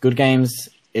Games. Good Games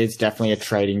is definitely a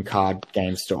trading card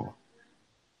game store.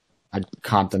 I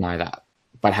can't deny that.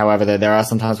 But however, there are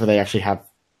some times where they actually have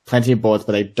plenty of boards,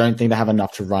 but they don't think they have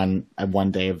enough to run a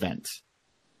one-day event.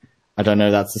 I don't know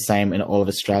if that's the same in all of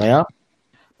Australia.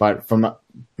 But from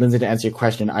Lindsay, to answer your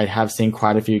question, I have seen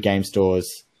quite a few game stores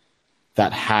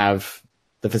that have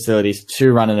the facilities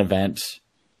to run an event,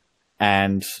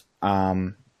 and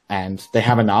they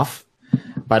have enough.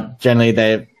 But generally,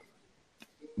 they're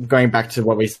going back to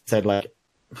what we said like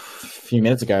a few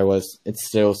minutes ago, was it's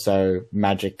still so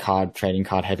Magic card, trading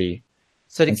card heavy.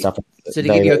 So to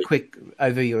give you a quick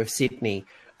overview of Sydney,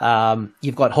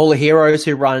 you've got Hall of Heroes,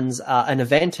 who runs an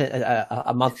event,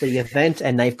 a monthly event,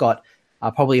 and they've got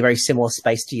probably a very similar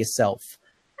space to yourself.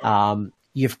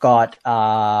 You've got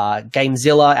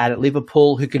Gamezilla out at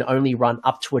Liverpool, who can only run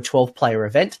up to a 12-player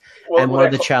event. Well, and one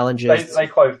of the challenges... They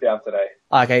closed down today.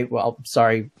 Okay, well,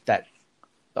 sorry that...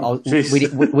 we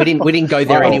didn't go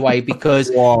there anyway,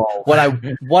 because what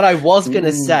I was going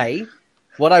to say...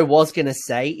 What I was going to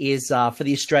say is for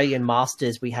the Australian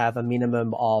Masters, we have a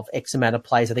minimum of X amount of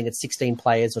players. I think it's 16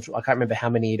 players, or I can't remember how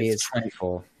many it is.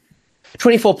 24.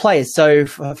 24 players. So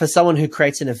for someone who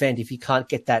creates an event, if you can't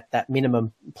get that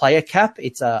minimum player cap,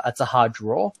 it's a hard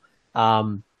draw.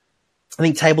 I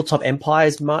think Tabletop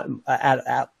Empires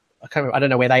I don't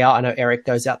know where they are. I know Eric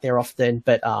goes out there often,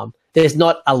 but there's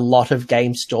not a lot of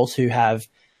game stores who have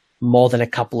more than a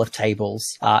couple of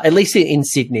tables, at least in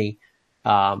Sydney.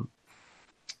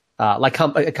 Like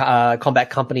Combat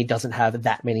Company doesn't have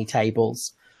that many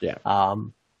tables. Yeah.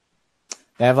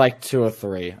 They have like 2 or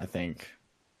 3, I think.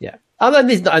 Yeah.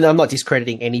 I'm not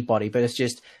discrediting anybody, but it's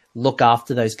just look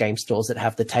after those game stores that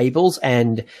have the tables.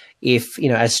 And if,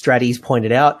 as Stratty's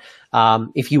pointed out,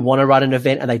 if you want to run an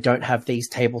event and they don't have these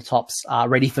tabletops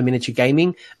ready for miniature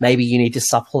gaming, maybe you need to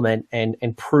supplement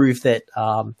and prove that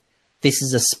this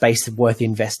is a space worth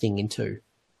investing into.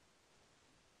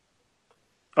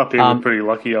 Up here, we're pretty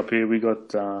lucky. Up here, we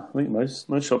got. I think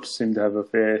most shops seem to have a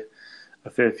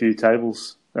fair few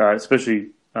tables, especially.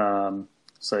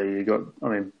 So you got,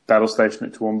 Battle Station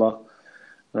at Toowoomba.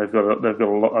 They've got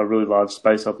a really large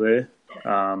space up there,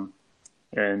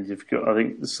 and you've got, I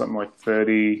think there's something like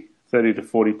 30 to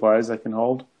 40 players they can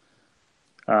hold.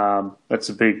 It's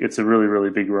a really, really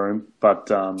big room, but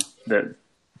that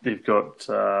you've got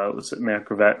Mount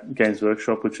Cravat Games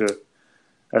Workshop,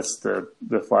 that's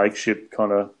the flagship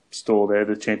kind of store there,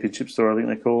 the championship store, I think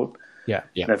they call it.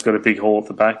 Yeah. They've got a big hall at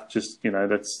the back. Just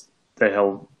they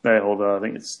hold I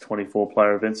think it's 24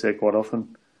 player events there quite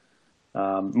often.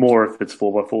 More if it's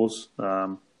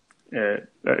 4x4s.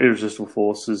 Irresistible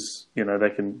Forces,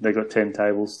 they got 10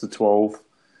 tables to 12.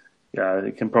 Yeah,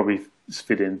 it can probably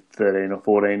fit in 13 or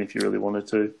 14 if you really wanted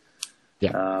to.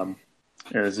 Yeah. And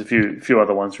there's a few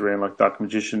other ones around, like Dark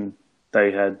Magician.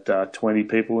 They had 20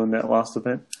 people in that last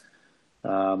event.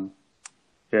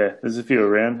 There's a few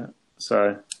around.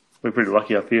 So we're pretty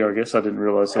lucky up here, I guess. I didn't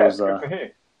realise there was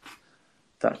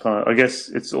that kind of... I guess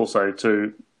it's also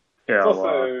too...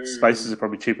 Our spaces are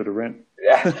probably cheaper to rent.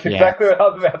 Yeah, that's exactly what I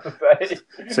was about to say.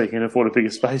 So you can afford a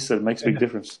bigger space, so it makes a big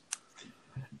difference.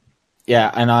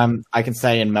 Yeah, and I can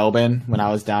say in Melbourne, when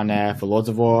I was down there for Lords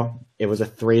of War, it was a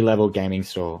 3-level gaming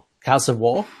store. House of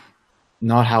War?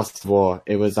 Not House of War.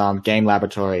 It was Game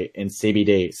Laboratory in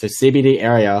CBD. So CBD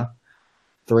area,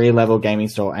 3-level gaming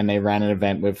store, and they ran an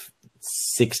event with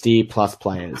 60 plus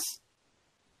players.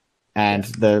 And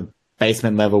the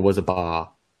basement level was a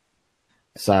bar.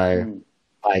 So,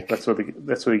 that's where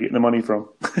you're getting the money from.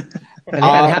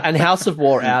 and House of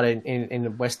War out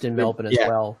in Western Melbourne as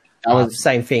well. That was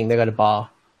same thing. They got a bar.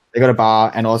 They got a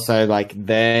bar, and also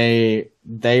they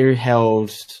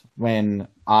held when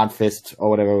Ardfist or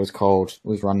whatever it was called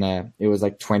was run there. It was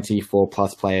like 24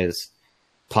 plus players,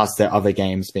 plus their other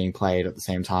games being played at the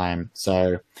same time.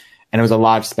 So, and it was a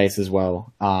large space as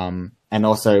well, and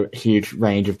also a huge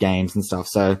range of games and stuff.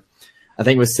 So, I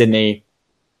think with Sydney,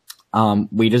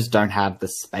 we just don't have the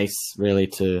space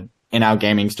really in our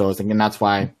gaming stores, and that's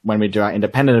why when we do our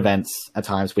independent events, at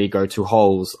times we go to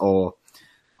halls or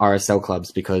RSL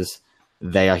clubs because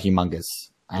they are humongous.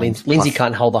 Lindsay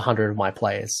can't hold 100 of my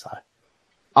players. So.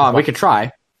 We could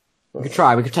try. We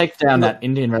could take down that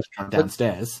Indian restaurant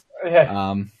downstairs.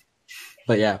 Yeah.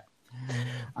 But yeah.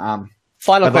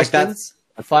 Final questions.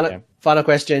 Final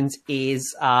questions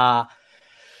is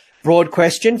broad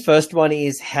question. First one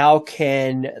is, how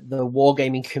can the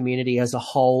wargaming community as a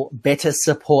whole better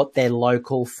support their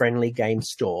local friendly game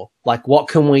store? Like, what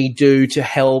can we do to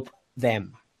help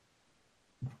them?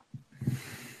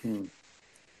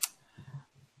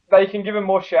 They can give them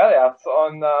more shout outs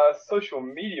on social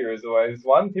media is always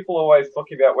one. People are always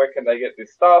talking about where can they get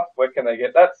this stuff, where can they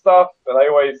get that stuff, but I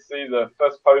always see the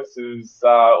first post is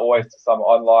always to some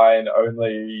online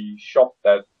only shop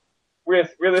that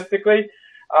realistically,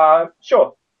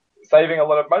 sure, saving a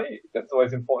lot of money, that's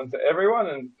always important to everyone,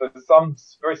 and for some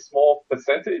very small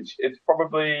percentage, it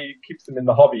probably keeps them in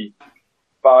the hobby.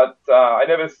 But I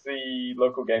never see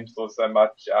local game stores so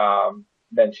much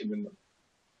mentioned in them.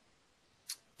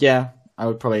 Yeah, I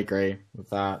would probably agree with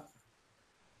that.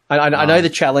 I know the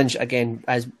challenge, again,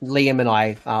 as Liam and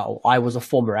I was a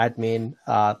former admin.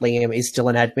 Liam is still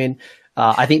an admin.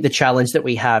 I think the challenge that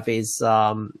we have is,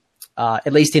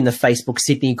 at least in the Facebook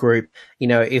Sydney group,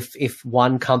 if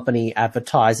one company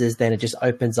advertises, then it just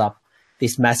opens up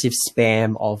this massive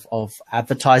spam of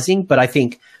advertising. But I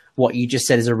think what you just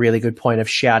said is a really good point of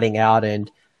shouting out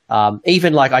and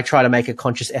Even like I try to make a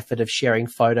conscious effort of sharing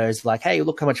photos like, hey,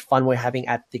 look how much fun we're having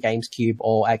at the Games Cube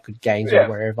or at Good Games or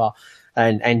wherever,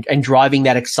 and driving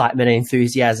that excitement and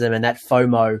enthusiasm and that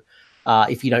FOMO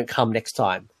if you don't come next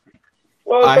time.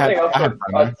 Well, something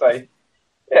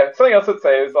else I'd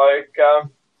say is like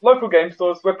local game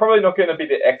stores, we're probably not going to be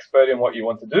the expert in what you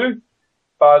want to do,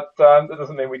 but that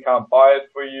doesn't mean we can't buy it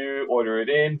for you, order it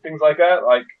in, things like that.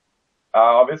 Like,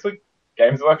 obviously,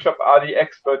 Games Workshop are the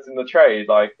experts in the trade.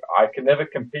 Like, I can never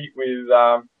compete with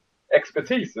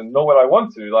expertise, and nor would I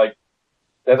want to. Like,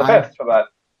 they're the best for that.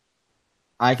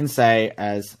 I can say,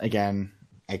 as, again,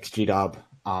 ex-GW,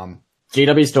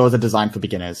 GW stores are designed for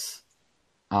beginners.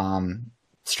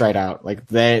 Straight out. Like,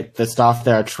 the staff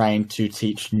there are trained to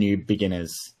teach new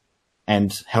beginners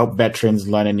and help veterans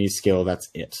learn a new skill. That's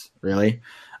it, really.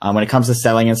 When it comes to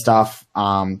selling and stuff,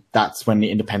 that's when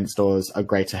the independent stores are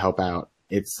great to help out.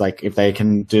 It's like if they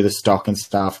can do the stock and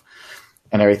stuff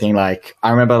and everything. Like, I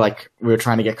remember like we were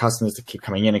trying to get customers to keep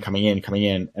coming in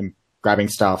and grabbing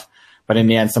stuff. But in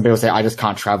the end, some people say, I just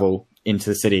can't travel into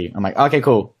the city. I'm like, okay,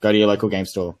 cool. Go to your local game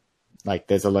store. Like,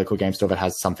 there's a local game store that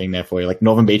has something there for you. Like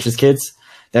Northern Beaches kids,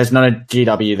 there's not a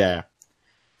GW there.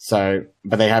 So,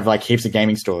 but they have like heaps of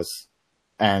gaming stores.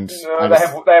 And no, they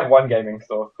have one gaming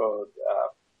store called,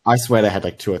 I swear they had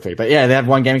like 2 or 3, but yeah, they have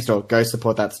one gaming store. Go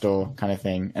support that store kind of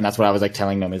thing. And that's what I was like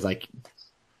telling them is like,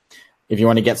 if you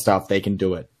want to get stuff, they can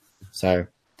do it. So,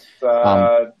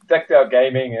 Decked Out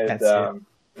Gaming and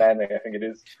Manly, I think it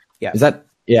is. Yeah. Is that,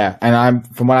 yeah. And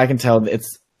from what I can tell,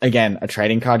 it's again, a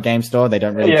trading card game store. They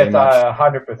don't really do much. Yeah,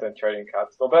 it's 100% trading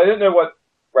card store, but I didn't know what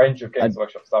range of Games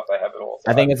Workshop stuff they have at all.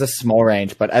 So I think it's a small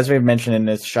range, but as we've mentioned in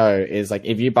this show, is like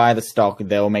if you buy the stock,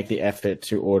 they'll make the effort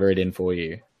to order it in for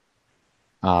you.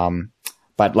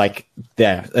 But like,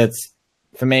 yeah, it's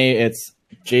for me, it's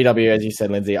GW, as you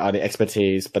said, Lindsay, are the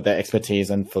expertise, but they're expertise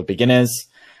and for beginners,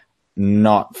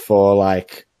 not for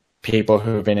like people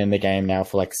who've been in the game now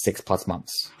for like 6+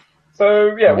 months.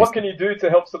 So yeah, what can you do to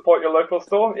help support your local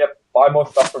store? Yep, buy more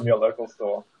stuff from your local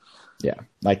store. Yeah,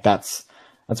 like that's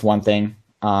one thing.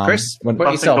 Chris, I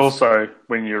think also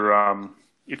when you're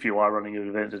if you are running an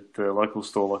event at the local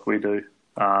store like we do,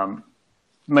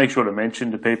 make sure to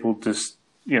mention to people just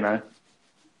to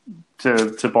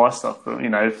buy stuff,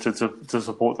 to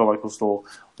support the local store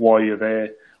while you're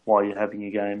there, while you're having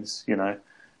your games.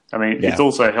 I mean, it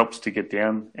also helps to get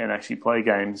down and actually play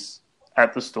games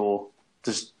at the store,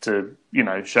 just to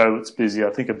show it's busy.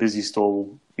 I think a busy store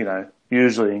will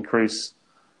usually increase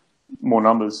more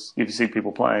numbers if you see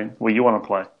people playing where you want to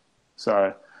play.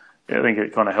 So I think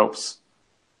it kind of helps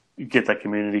get that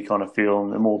community kind of feel,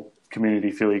 and the more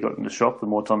community feel you got in the shop, the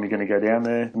more time you're going to go down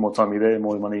there, the more time you're there, the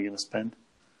more money you're going to spend.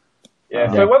 Yeah.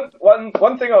 So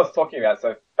one thing I was talking about.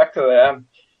 So back to the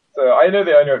so I know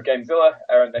the owner of Gamezilla,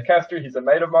 Aaron Nicastri. He's a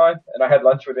mate of mine, and I had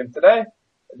lunch with him today.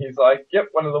 And he's like, "Yep,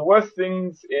 one of the worst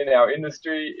things in our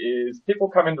industry is people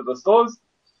come into the stores.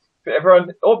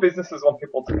 All businesses want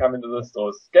people to come into the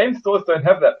stores. Game stores don't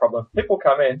have that problem. People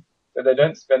come in, but they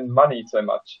don't spend money so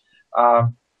much.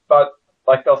 But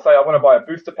like they'll say, I want to buy a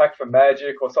booster pack for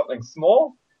Magic or something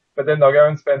small, but then they'll go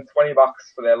and spend $20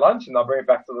 for their lunch, and they'll bring it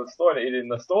back to the store and eat it in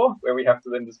the store, where we have to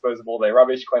then dispose of all their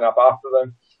rubbish, clean up after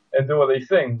them, and do all these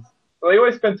things. So they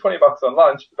always spend $20 on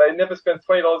lunch, but they never spend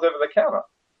 $20 over the counter."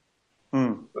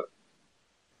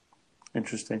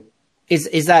 Interesting.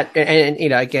 Is that, and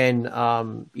again,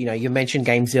 you mentioned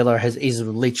Gamezilla is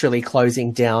literally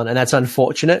closing down, and that's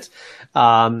unfortunate.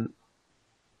 How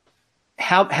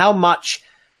much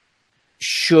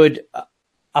should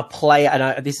a player,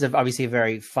 and this is obviously a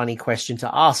very funny question to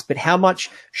ask, but how much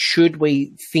should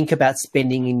we think about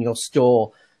spending in your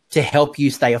store to help you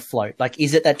stay afloat? Like,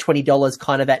 is it that $20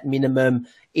 kind of at minimum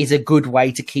is a good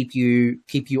way to keep you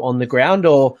on the ground,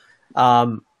 or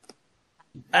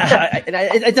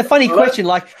it's a funny question.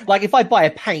 Like if I buy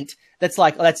a paint, that's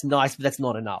like, oh, that's nice, but that's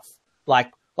not enough.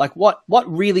 Like what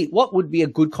would be a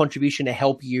good contribution to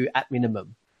help you at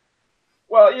minimum?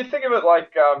 Well, you think of it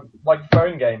like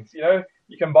phone games.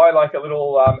 You can buy like a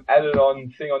little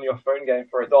added-on thing on your phone game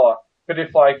for $1. But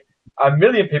if like 1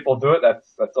 million people do it,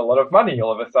 that's a lot of money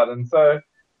all of a sudden. So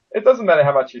it doesn't matter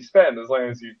how much you spend, as long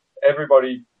as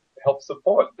everybody helps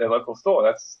support their local store.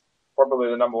 That's probably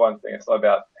the number one thing. It's not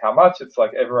about how much, it's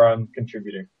like everyone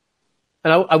contributing.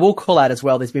 And I will call out as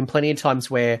well, there's been plenty of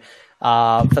times where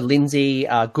for Lindsay,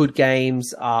 Good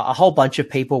Games, a whole bunch of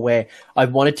people where I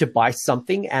wanted to buy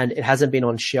something and it hasn't been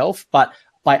on shelf, but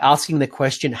by asking the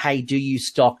question, hey, do you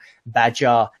stock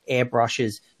Badger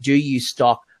airbrushes? Do you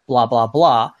stock blah, blah,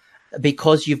 blah?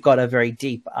 Because you've got a very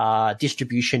deep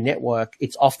distribution network,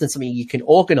 it's often something you can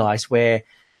organize where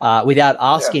without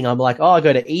asking. I'm like, oh, I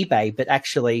go to eBay, but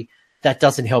actually that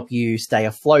doesn't help you stay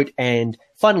afloat. And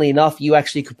funnily enough, you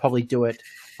actually could probably do it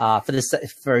for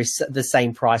the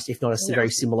same price, if not a very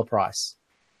similar price.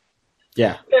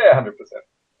 Yeah. Yeah, 100%.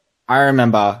 I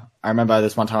remember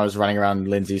this one time I was running around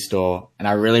Lindsay's store and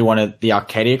I really wanted the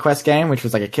Arcadia Quest game, which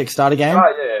was like a Kickstarter game.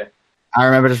 Oh, yeah. I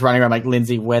remember just running around like,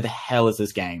 Lindsay, where the hell is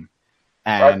this game?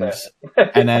 And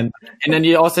Right and then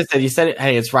you also said,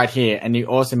 hey, it's right here. And you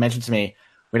also mentioned to me,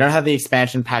 we don't have the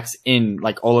expansion packs in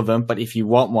like all of them, but if you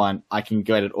want one, I can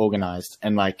get it organized.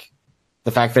 And like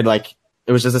the fact that like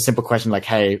it was just a simple question like,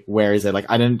 hey, where is it? Like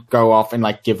I didn't go off and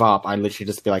like give up. I literally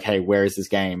just be like, hey, where is this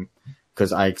game?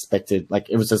 Because I expected, like,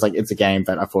 it was just like, it's a game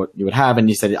that I thought you would have. And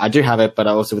you said, I do have it, but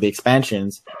also with the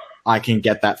expansions, I can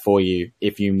get that for you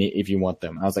if you want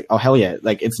them. And I was like, oh, hell yeah.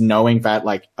 Like, it's knowing that,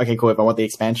 like, okay, cool. If I want the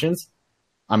expansions,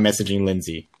 I'm messaging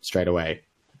Lindsay straight away.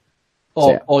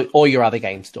 Or your other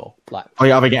game store. Like,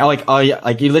 your other game. Like,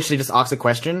 you literally just ask a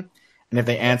question. And if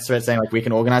they answer it saying, like, we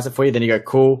can organize it for you, then you go,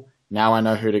 cool. Now I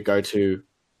know who to go to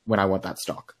when I want that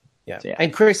stock. Yeah.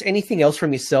 And Chris, anything else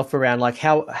from yourself around like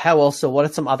how else, or what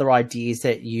are some other ideas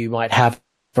that you might have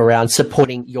around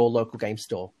supporting your local game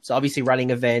store? So obviously running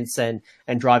events and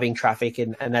driving traffic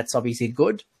and that's obviously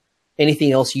good.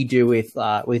 Anything else you do with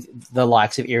the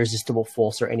likes of Irresistible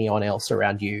Force or anyone else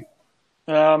around you?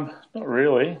 Not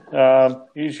really.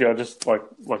 Usually I just like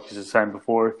you were saying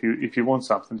before, if you want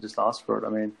something, just ask for it. I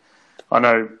mean, I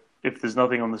know if there's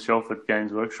nothing on the shelf at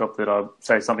Games Workshop that I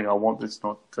say something I want that's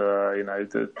not,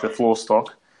 the floor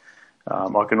stock,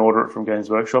 I can order it from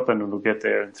Games Workshop and it'll get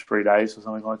there in 3 days or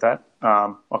something like that.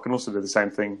 I can also do the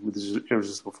same thing with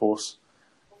Irresistible Force.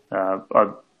 I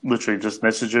literally just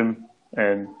message them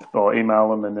or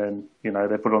email them and then,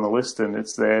 they put it on the list and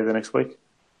it's there the next week.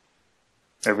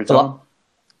 Every time.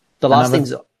 The last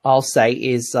things I'll say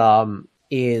is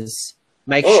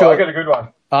make sure. I got a good one.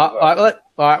 All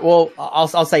right. Well,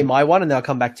 I'll say my one, and then I'll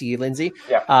come back to you, Lindsay.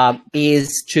 Yeah.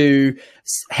 Is to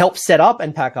help set up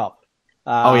and pack up.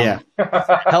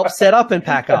 Help set up and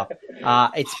pack up.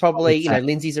 It's probably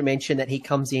Lindsay's mentioned that he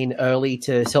comes in early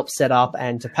to help set up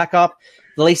and to pack up.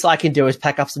 The least I can do is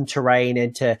pack up some terrain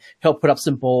and to help put up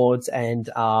some boards and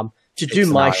to do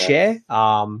my share.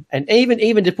 And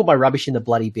even to put my rubbish in the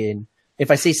bloody bin.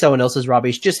 If I see someone else's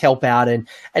rubbish, just help out and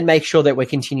make sure that we're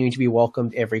continuing to be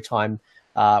welcomed every time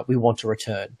we want to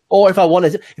return. Or if I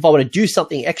want to do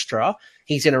something extra,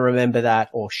 he's going to remember that,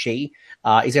 or she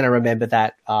is going to remember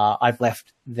that I've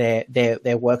left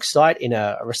their work site in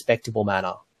a respectable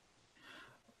manner.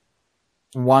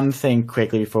 One thing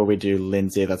quickly before we do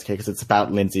Lindsay, that's okay, because it's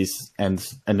about Lindsay's and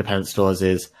independent stores,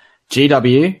 is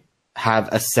GW have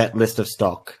a set list of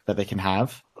stock that they can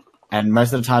have. And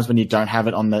most of the times when you don't have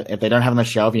it if they don't have it on the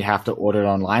shelf, you have to order it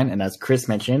online. And as Chris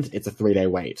mentioned, it's a 3-day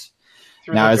wait.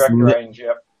 Through the direct range,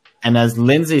 yep. And as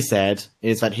Lindsay said,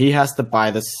 is that he has to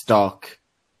buy the stock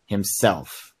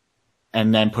himself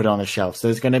and then put it on the shelf. So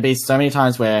there's going to be so many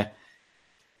times where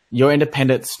your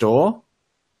independent store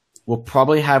will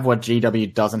probably have what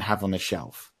GW doesn't have on the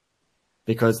shelf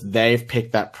because they've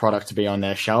picked that product to be on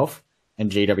their shelf and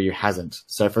GW hasn't.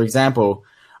 So for example,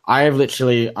 I have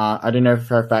literally, I don't know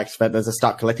for a fact, but there's a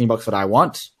Start Collecting box that I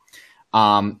want.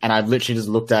 And I've literally just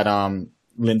looked at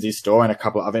Lindsay's store and a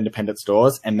couple of other independent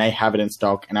stores, and they have it in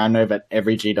stock. And I know that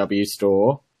every GW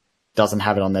store doesn't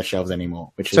have it on their shelves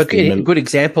anymore. Which so a good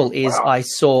example is I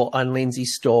saw on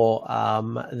Lindsay's store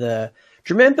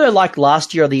do you remember like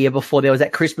last year or the year before there was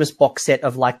that Christmas box set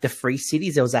of like the free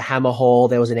cities? There was a Hammer Hall,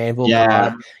 there was an Anvil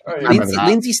card.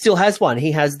 Lindsay still has one.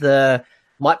 He has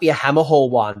might be a Hammer Hall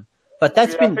one. But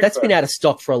that's been out of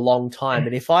stock for a long time.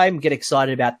 And if I get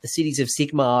excited about the cities of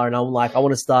Sigmar and I'm like, I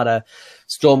want to start a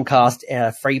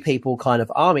Stormcast free people kind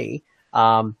of army,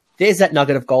 there's that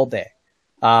nugget of gold there.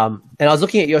 And I was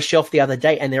looking at your shelf the other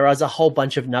day, and there is a whole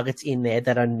bunch of nuggets in there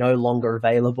that are no longer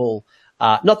available.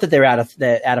 Not that they're out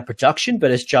of production, but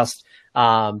it's just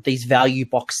these value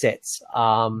box sets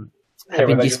have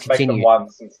been discontinued.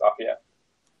 Ones and stuff,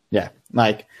 yeah,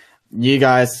 like you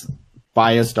guys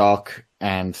buy your stock.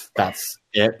 And that's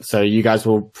it. So you guys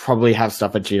will probably have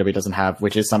stuff that GW doesn't have,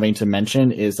 which is something to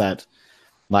mention is that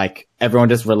like everyone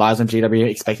just relies on GW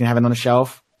expecting to have it on the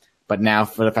shelf. But now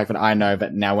for the fact that I know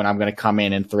that now when I'm going to come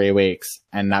in 3 weeks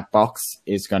and that box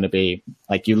is going to be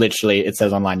like it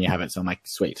says online you have it. So I'm like,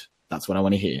 sweet. That's what I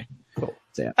want to hear. Cool.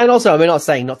 So, yeah. And also, I'm not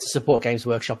saying not to support Games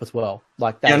Workshop as well.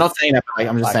 Like I'm not saying that, but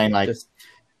I'm just saying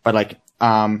but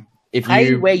if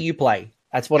pay where you play.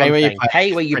 That's what I'm saying.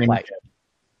 Pay where you play.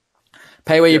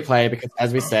 Pay where you play because,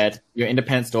 as we said, your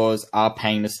independent stores are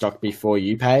paying the stock before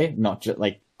you pay, not just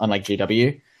unlike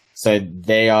GW. So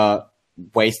they are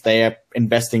they're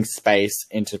investing space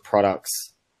into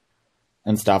products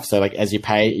and stuff. So like as you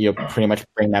pay, you'll pretty much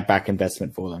bring that back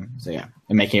investment for them. So yeah,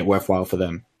 and making it worthwhile for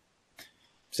them.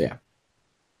 So yeah.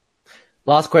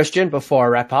 Last question before I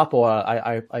wrap up, or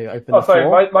I open the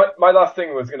floor. My last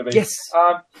thing was going to be yes.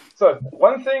 So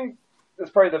one thing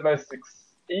that's probably the most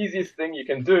easiest thing you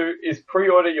can do is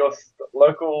pre-order at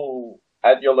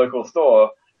your local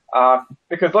store,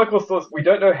 because local stores, we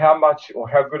don't know how much or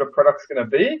how good a product's going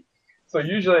to be. So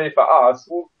usually for us,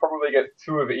 we'll probably get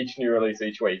 2 of each new release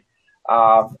each week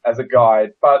as a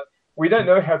guide, but we don't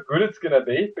know how good it's going to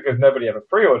be because nobody ever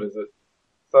pre-orders it.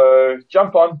 So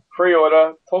jump on,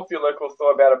 pre-order, talk to your local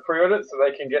store about a pre-order so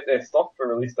they can get their stock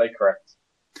for release day correct.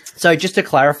 So just to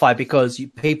clarify, because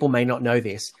people may not know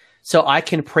this, so I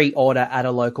can pre-order at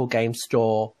a local game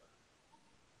store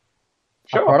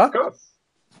a product? Of course.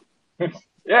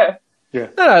 Yeah. Yeah.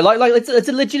 No, like it's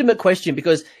a legitimate question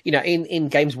because, in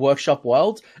Games Workshop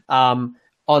world,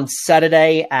 on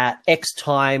Saturday at X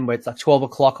time, where it's like 12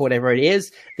 o'clock or whatever it is,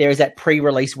 there is that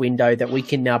pre-release window that we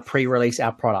can now pre-release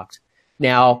our product.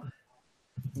 Now,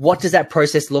 what does that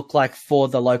process look like for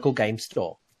the local game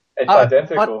store? It's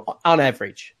identical. On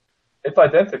average. It's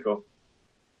identical.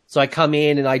 So I come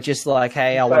in and I just like,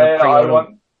 hey, I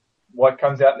want what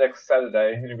comes out next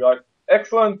Saturday. And you'll be like,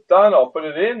 excellent, done, I'll put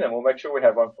it in and we'll make sure we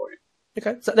have one for you.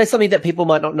 Okay, so there's something that people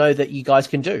might not know that you guys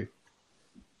can do.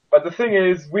 But the thing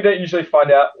is, we don't usually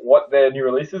find out what their new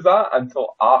releases are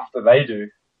until after they do.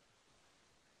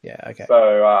 Yeah, okay.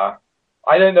 So,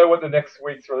 I don't know what the next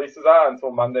week's releases are until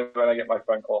Monday when I get my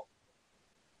phone call.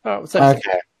 Oh, so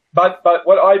okay. But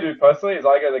what I do personally is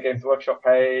I go to the Games Workshop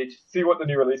page, see what the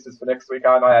new releases for next week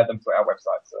are, and I add them to our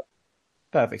website. So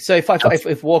perfect. So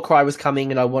if Warcry was coming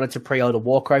and I wanted to pre-order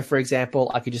Warcry, for example,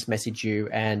 I could just message you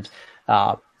and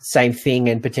same thing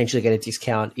and potentially get a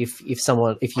discount if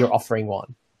you're offering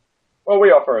one. Well,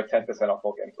 we offer a 10% off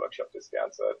all Games Workshop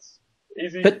discount, so it's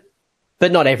easy.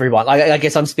 But not everyone. I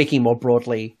guess I'm speaking more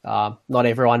broadly. Not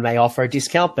everyone may offer a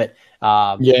discount, but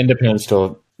independent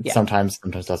store sometimes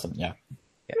doesn't. Yeah,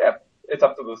 it's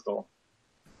up to the store.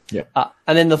 Yeah.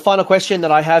 And then the final question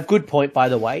that I have, good point by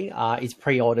the way, is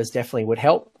pre-orders definitely would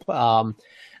help.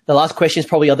 The last question is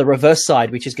probably on the reverse side,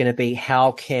 which is going to be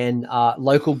how can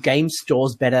local game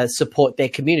stores better support their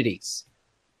communities?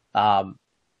 We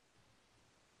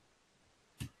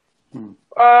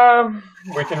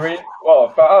can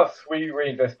for us, we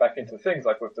reinvest back into things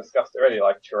like we've discussed already,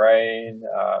 like terrain,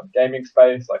 gaming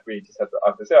space, like we just had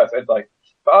I said, like,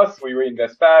 for us, we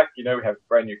reinvest back, we have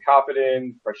brand new carpet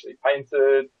in, freshly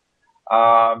painted.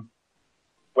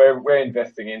 We're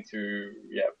investing into,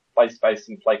 play space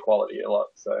and play quality a lot.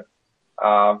 So,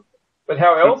 but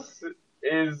how else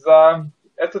is,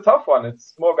 it's a tough one.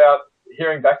 It's more about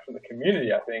hearing back from the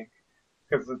community, I think,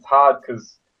 because it's hard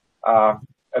because,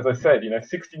 as I said,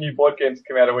 60 new board games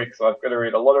come out a week, so I've got to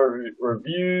read a lot of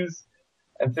reviews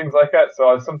and things like that.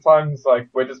 So sometimes,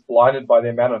 we're just blinded by the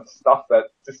amount of stuff that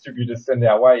distributors send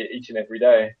our way each and every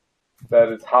day that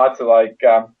it's hard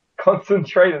to,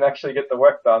 concentrate and actually get the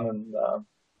work done and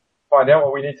find out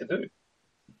what we need to do.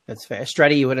 That's fair.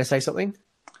 Stratty, you want to say something?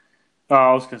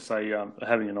 I was going to say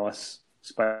having a nice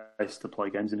space to play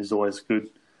games in is always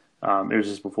good. It was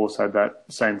just before said that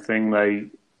same thing. They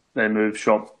moved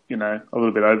shop, a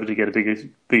little bit over to get a bigger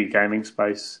gaming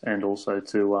space and also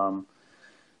to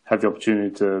have the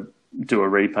opportunity to do a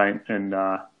repaint and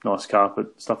nice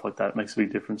carpet, stuff like that. It makes a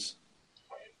big difference.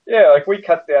 Yeah, we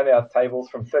cut down our tables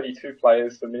from 32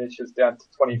 players for miniatures down to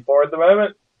 24 at the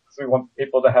moment because we want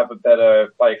people to have a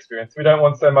better play experience. We don't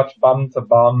want so much bum to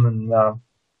bum and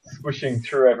squishing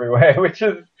through everywhere, which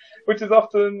is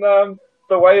often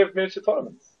the way of miniature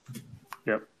tournaments.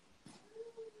 Yep.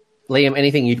 Liam,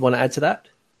 anything you'd want to add to that?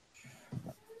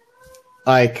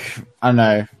 I don't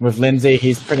know. With Lindsay,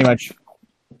 he's pretty much...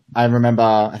 I remember,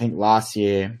 I think last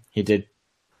year, he did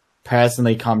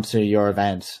personally come to your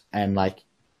event and,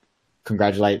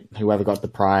 congratulate whoever got the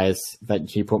prize that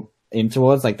he put in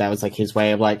towards. That was, his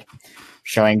way of,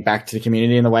 showing back to the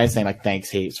community in a way, saying, thanks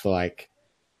heaps for,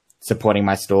 supporting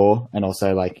my store, and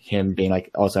also, him being,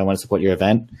 also, I want to support your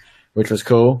event, which was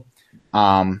cool.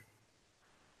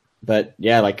 But,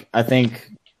 yeah, I think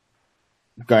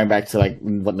going back to,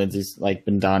 what Lindsay's,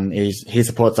 been done, he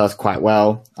supports us quite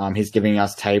well. He's giving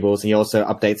us tables. He also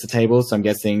updates the tables, so I'm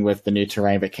guessing with the new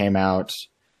terrain that came out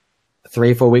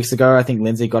 3-4 weeks ago, I think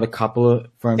Lindsay got a couple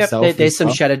for himself. Yep, there's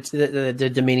some shattered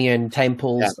the Dominion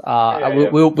temples.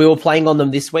 Yeah. We were playing on them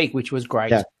this week, which was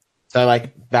great. Yeah. So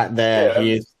that there,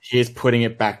 he is putting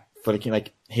it back for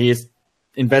the he is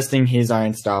investing his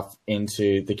own stuff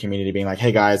into the community, being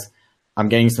hey guys, I'm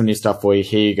getting some new stuff for you.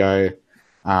 Here you go.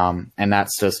 And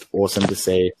that's just awesome to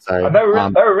see. So and they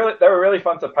were really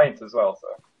fun to paint as well. So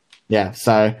yeah,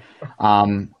 so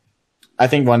I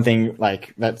think one thing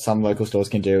like that some local stores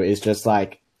can do is just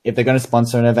like if they're going to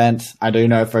sponsor an event. I do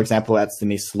know, for example, at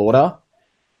Sydney Slaughter,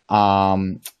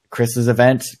 Chris's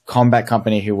event, Combat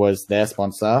Company, who was their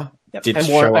sponsor, did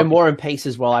show up. And War and Peace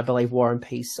as well. I believe War and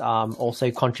Peace also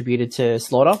contributed to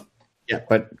Slaughter. Yeah,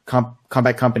 but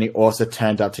Combat Company also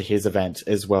turned up to his event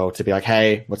as well to be like,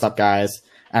 hey, what's up, guys?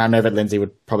 And I know that Lindsay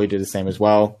would probably do the same as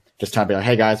well. Just trying to be like,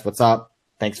 hey, guys, what's up?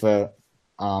 Thanks for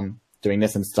doing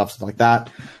this and stuff like that.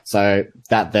 So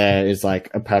that there is like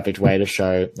a perfect way to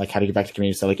show like how to give back to the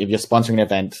community. So like if you're sponsoring an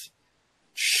event,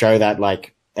 show that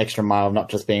like extra mile of not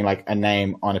just being like a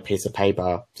name on a piece of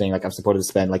paper, saying like I'm supported to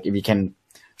spend. Like if you can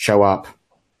show up,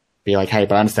 be like, hey,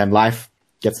 but I understand life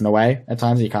gets in the way at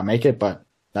times and you can't make it, but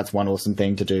that's one awesome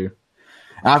thing to do.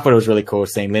 And I thought it was really cool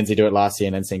seeing Lindsay do it last year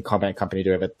and then seeing Combat Company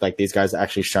do it. But like these guys are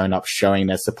actually showing up, showing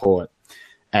their support.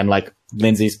 And like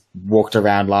Lindsay's walked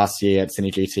around last year at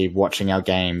Cine GT watching our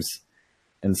games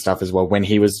and stuff as well when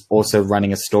he was also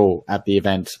running a stall at the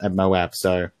event at Moab.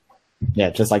 So yeah,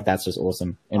 just like that's just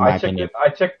awesome in my opinion.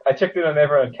 I checked in on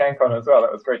everyone at CanCon as well.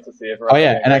 That was great to see everyone. Oh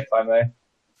yeah, and time there.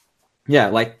 Yeah,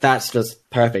 like that's just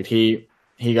perfect. He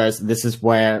goes, this is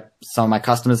where some of my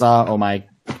customers are or my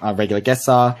regular guests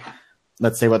are.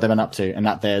 Let's see what they've been up to. And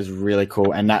that there is really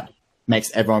cool. And that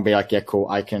makes everyone be like, yeah, cool.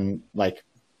 I can like,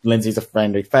 Lindsay's a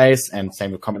friendly face and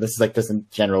same with Comment. This is like this in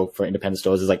general for independent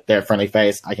stores is like they're a friendly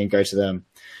face. I can go to them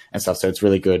and stuff. So it's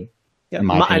really good. Yeah.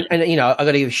 And you know, I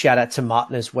got to give a shout out to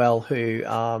Martin as well, who,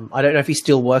 I don't know if he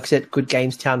still works at Good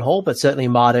Games Town Hall, but certainly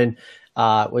Martin,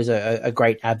 was a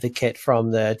great advocate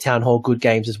from the Town Hall Good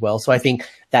Games as well. So I think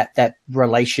that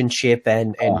relationship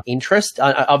and interest,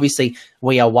 obviously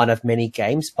we are one of many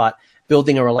games, but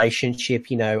building a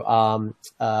relationship, you know,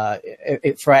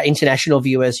 for our international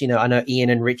viewers, you know, I know Ian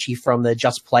and Richie from the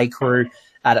Just Play crew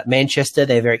out at Manchester,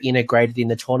 they're very integrated in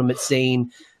the tournament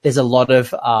scene. There's a lot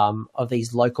of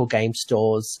these local game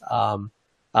stores.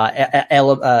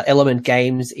 Element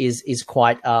Games is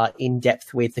quite in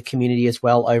depth with the community as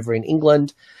well over in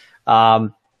England.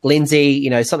 Lindsay,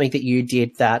 you know, something that you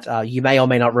did that you may or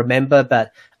may not remember,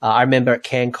 but I remember at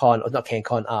Sydney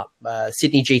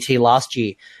GT last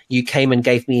year, you came and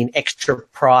gave me an extra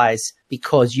prize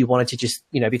because you wanted to just,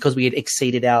 you know, because we had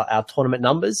exceeded our tournament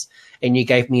numbers, and you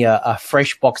gave me a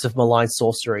fresh box of Malign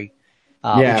Sorcery,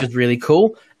 which was really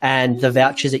cool. And the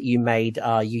vouchers that you made,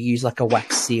 you used like a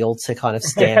wax seal to kind of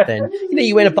stamp, and you know,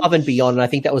 you went above and beyond, and I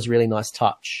think that was a really nice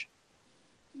touch.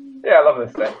 Yeah, I love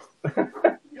this thing.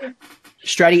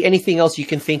 Stratty, anything else you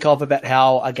can think of about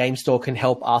how a game store can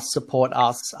help us, support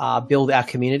us, build our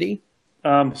community?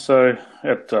 So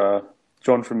at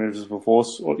John from Invisible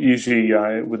Force, usually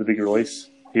with a big release,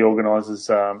 he organises,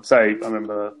 say, I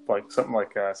remember like something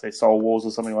like, say, Soul Wars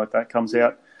or something like that comes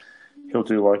out. He'll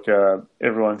do like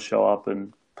everyone show up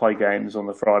and play games on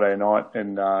the Friday night,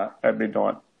 and at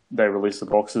midnight they release the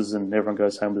boxes and everyone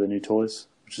goes home with their new toys,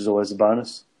 which is always a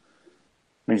bonus.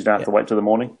 Means you don't have to wait till the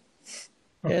morning.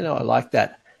 Yeah, no, I like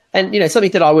that. And, you know,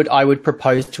 something that I would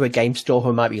propose to a game store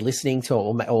who might be listening to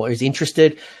or is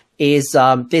interested is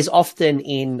there's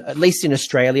often at least in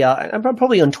Australia, and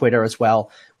probably on Twitter as well,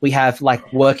 we have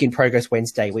like Work in Progress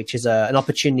Wednesday, which is an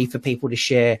opportunity for people to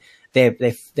share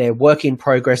their work in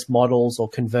progress models or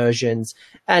conversions.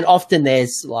 And often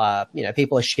there's, you know,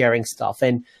 people are sharing stuff,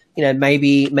 and, you know,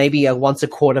 maybe a once a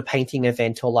quarter painting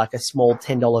event or like a small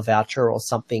 $10 voucher or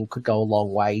something could go a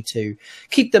long way to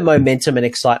keep the momentum and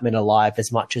excitement alive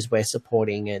as much as we're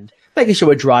supporting and making sure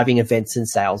we're driving events and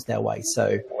sales their way.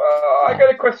 So, well, I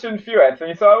got a question for you,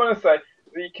 Anthony. So I want to say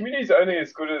the community is only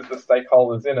as good as the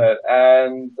stakeholders in it,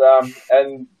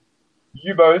 and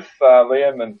you both,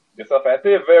 Liam and yourself,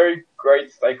 Anthony, are very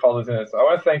great stakeholders in it. So I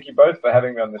want to thank you both for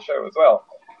having me on the show as well.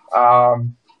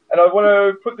 And I want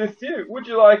to put this to you. Would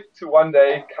you like to one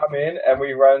day come in and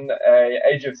we run a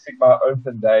Age of Sigmar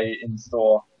open day in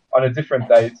store on a different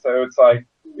date? So it's like,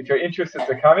 if you're interested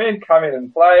to come in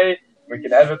and play. We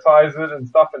can advertise it and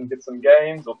stuff and get some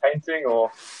games or painting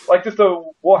or like just a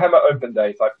Warhammer open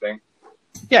day type thing.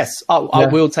 Yes, I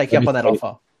will take you up on that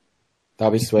offer.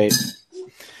 That'll be sweet.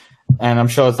 And I'm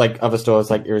sure it's like other stores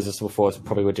like Irresistible Force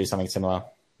probably would do something similar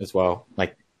as well.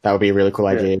 Like that would be a really cool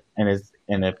idea. And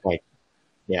it like,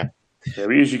 yeah. Yeah,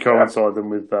 we usually coincide them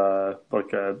with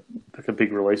like a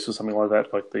big release or something like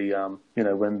that, like the you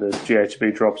know, when the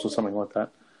GHB drops or something like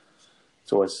that.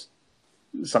 It's always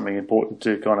something important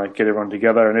to kind of get everyone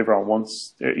together, and everyone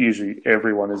wants. Usually,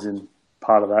 everyone is in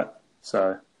part of that,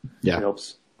 so it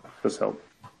helps. Does help.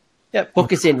 Yeah,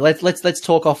 book us in. Let's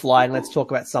talk offline. Let's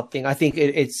talk about something. I think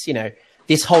it's, you know,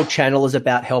 this whole channel is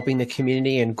about helping the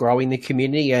community and growing the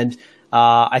community. And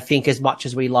I think as much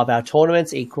as we love our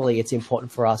tournaments, equally it's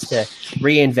important for us to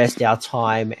reinvest our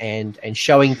time and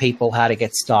showing people how to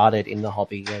get started in the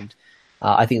hobby. And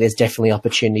I think there's definitely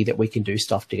opportunity that we can do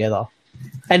stuff together.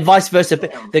 And vice versa,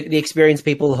 the experienced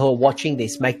people who are watching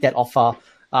this, make that offer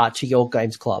to your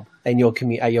games club and your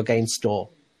games store.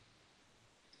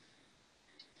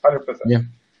 100%. Yeah.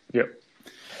 Yep.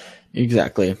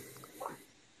 Exactly.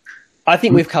 I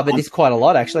think we've covered this quite a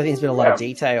lot, actually. I think there's been a lot of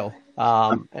detail.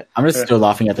 I'm just still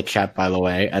laughing at the chat, by the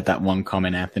way, at that one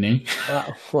comment, Anthony.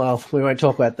 Well, we won't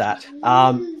talk about that.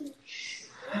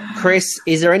 Chris,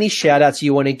 is there any shout-outs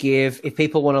you want to give if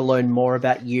people want to learn more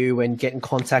about you and get in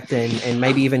contact and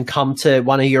maybe even come to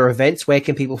one of your events? Where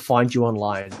can people find you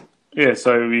online? Yeah,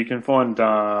 so you can find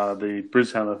the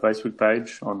Bruce Hammer Facebook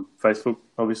page on Facebook,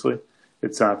 obviously.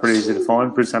 It's pretty easy to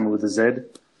find, Bruce Hammer with a Z.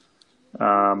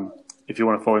 If you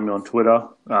want to follow me on Twitter,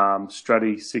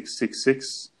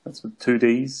 Stratty666, that's with 2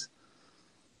 Ds.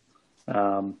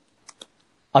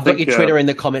 I've got your Twitter in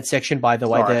the comment section, by the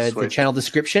way, the channel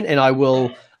description, and I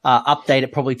will update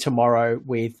it probably tomorrow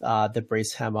with the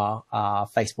Bruce Hammer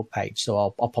Facebook page. So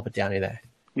I'll pop it down in there.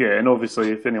 Yeah, and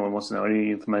obviously if anyone wants to know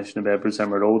any information about Bruce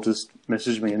Hammer at all, just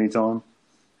message me anytime.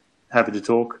 Happy to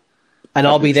talk. And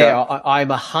I'll be there. I'm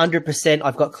 100%.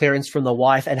 I've got clearance from the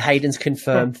wife, and Hayden's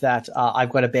confirmed that I've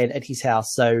got a bed at his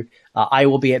house. So I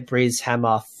will be at Bruce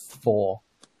Hammer 4.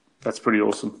 That's pretty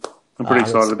awesome. I'm pretty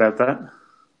excited about that.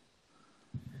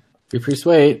 Be pretty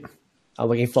sweet. I'm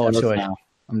looking forward to it. Now.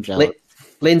 I'm jealous.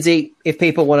 Lindsay, if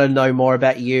people want to know more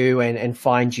about you and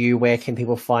find you, where can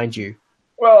people find you?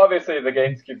 Well, obviously,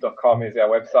 thegamescube.com is our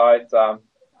website.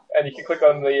 And you can click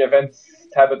on the events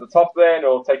tab at the top there, and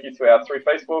it'll take you to our 3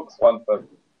 Facebooks, one for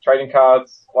trading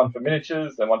cards, one for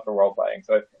miniatures, and one for role-playing.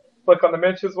 So click on the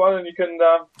miniatures one, and you can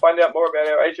find out more about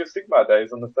our Age of Sigmar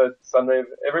days on the 3rd Sunday of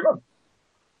every month.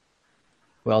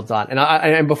 Well done.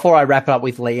 And before I wrap up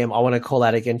with Liam, I want to call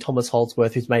out again Thomas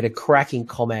Holdsworth, who's made a cracking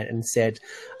comment and said,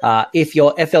 if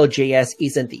your FLGS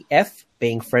isn't the F,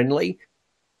 being friendly,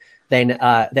 then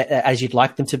as you'd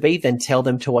like them to be, then tell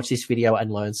them to watch this video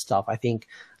and learn stuff. I think,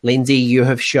 Lindsay, you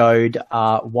have showed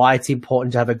why it's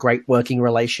important to have a great working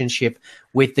relationship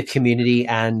with the community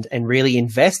and really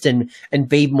invest and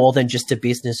be more than just a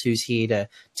business who's here to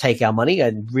take our money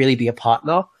and really be a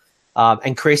partner.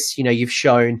 And Chris, you've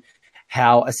shown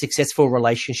how a successful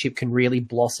relationship can really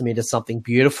blossom into something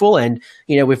beautiful. And,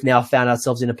 we've now found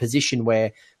ourselves in a position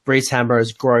where Bruce Hammer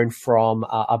has grown from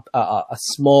a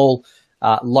small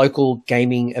local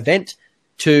gaming event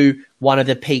to one of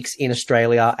the peaks in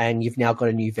Australia, and you've now got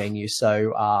a new venue.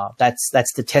 So that's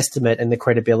the testament and the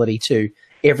credibility to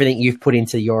everything you've put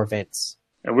into your events.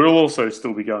 And we'll also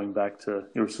still be going back to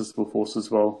Irresistible Force as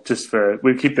well.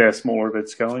 We keep our smaller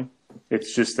events going.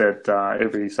 It's just that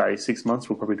every, say, 6 months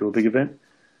we'll probably do a big event.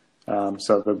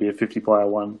 So there'll be a 50-player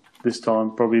one this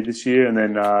time, probably this year, and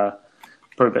then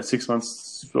probably about 6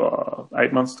 months,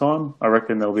 8 months time, I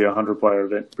reckon there'll be a 100-player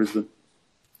event in Brisbane.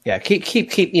 Yeah,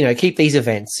 keep these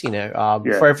events.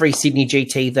 For every Sydney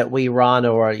GT that we run,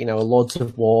 or a Lords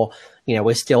of War,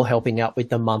 we're still helping out with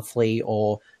the monthly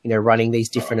or running these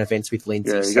different events with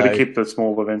Lindsay. Yeah, you got to keep the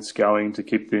small events going to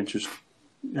keep the interest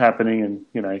happening,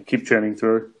 and keep churning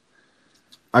through.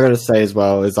 I got to say as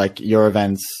well is like your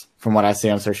events, from what I see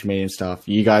on social media and stuff,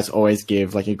 you guys always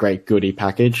give like a great goodie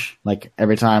package. Like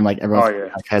every time, like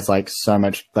everyone has like so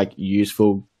much like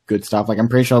useful good stuff. Like I'm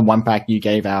pretty sure one pack you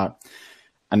gave out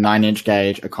a 9-inch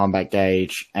gauge, a combat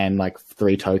gauge, and like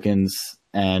 3 tokens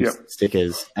and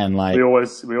stickers. And like we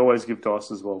always give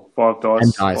dice as well. 5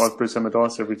 dice, 5 Bruce Hammer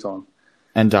dice every time.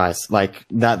 And dice, like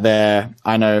that there,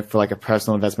 I know for like a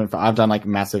personal investment, I've done like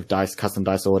massive dice, custom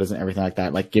dice orders and everything like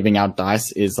that. Like giving out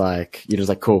dice is like, you're just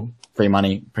like, cool, free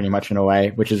money pretty much in a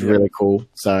way, which is really cool.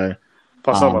 So,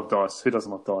 plus I love dice. Who doesn't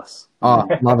love dice? Oh,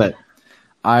 love it.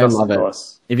 I love it.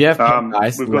 Dice. If you have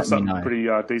dice, we've got something pretty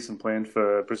decent planned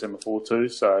for Bruce Hammer 4 too.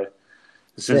 So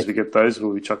as soon as we get those,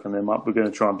 we'll be chucking them up. We're going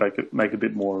to try and make a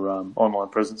bit more online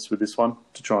presence with this one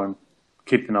to try and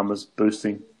keep the numbers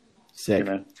boosting. Sick.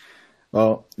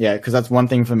 Well, yeah, because that's one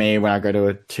thing for me when I go to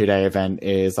a 2-day event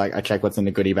is like I check what's in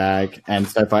the goodie bag. And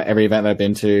so far, every event that I've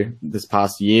been to this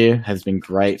past year has been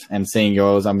great. And seeing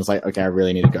yours, I'm just like, okay, I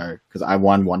really need to go because I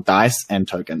want dice and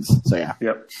tokens. So yeah.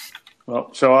 Yep.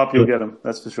 Well, show up, you'll get them.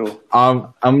 That's for sure.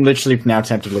 I'm literally now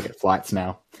tempted to look at flights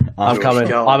now. I'm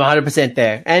coming. I'm 100%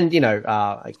 there. And,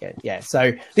 again, yeah.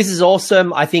 So this is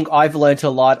awesome. I think I've learned a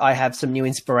lot. I have some new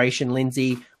inspiration,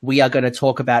 Lindsay. We are going to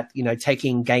talk about,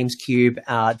 taking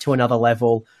GamesCube to another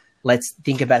level. Let's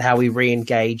think about how we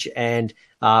re-engage and,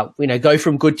 go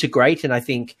from good to great. And I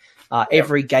think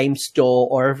every game store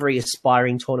or every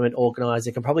aspiring tournament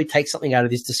organizer can probably take something out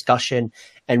of this discussion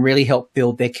and really help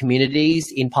build their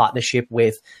communities in partnership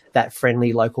with that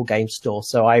friendly local game store.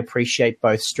 So I appreciate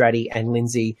both Stratty and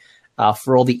Lindsay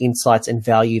for all the insights and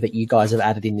value that you guys have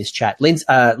added in this chat.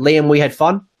 Liam, we had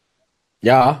fun.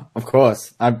 Yeah, of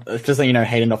course. Just so you know,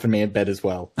 Hayden offered me a bed as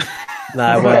well.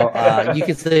 No, well, you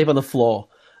can sleep on the floor.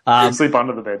 Sleep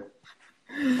under the bed.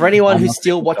 For anyone who's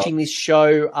still watching this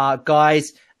show,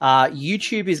 guys,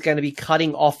 YouTube is going to be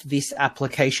cutting off this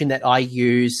application that I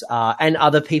use and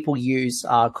other people use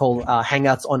called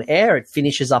Hangouts on Air. It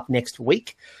finishes up next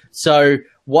week. So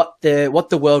what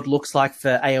the world looks like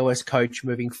for AOS Coach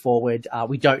moving forward,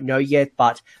 we don't know yet,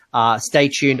 but stay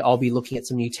tuned. I'll be looking at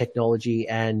some new technology,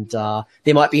 and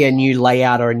there might be a new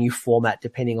layout or a new format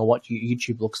depending on what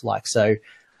YouTube looks like. So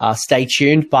stay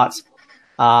tuned. But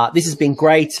this has been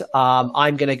great.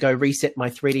 I'm going to go reset my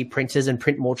 3D printers and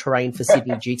print more terrain for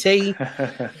Sydney GT.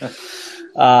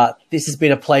 This has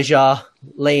been a pleasure.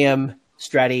 Liam,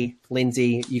 Stratty,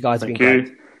 Lindsay, you guys have been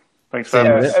great. Thanks for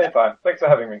having me. Anytime. Thanks for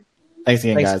having me. Thanks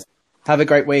again, guys. Have a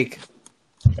great week.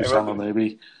 Summer,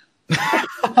 maybe. Chris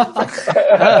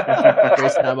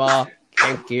Namar,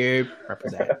 thank you.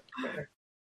 Represent.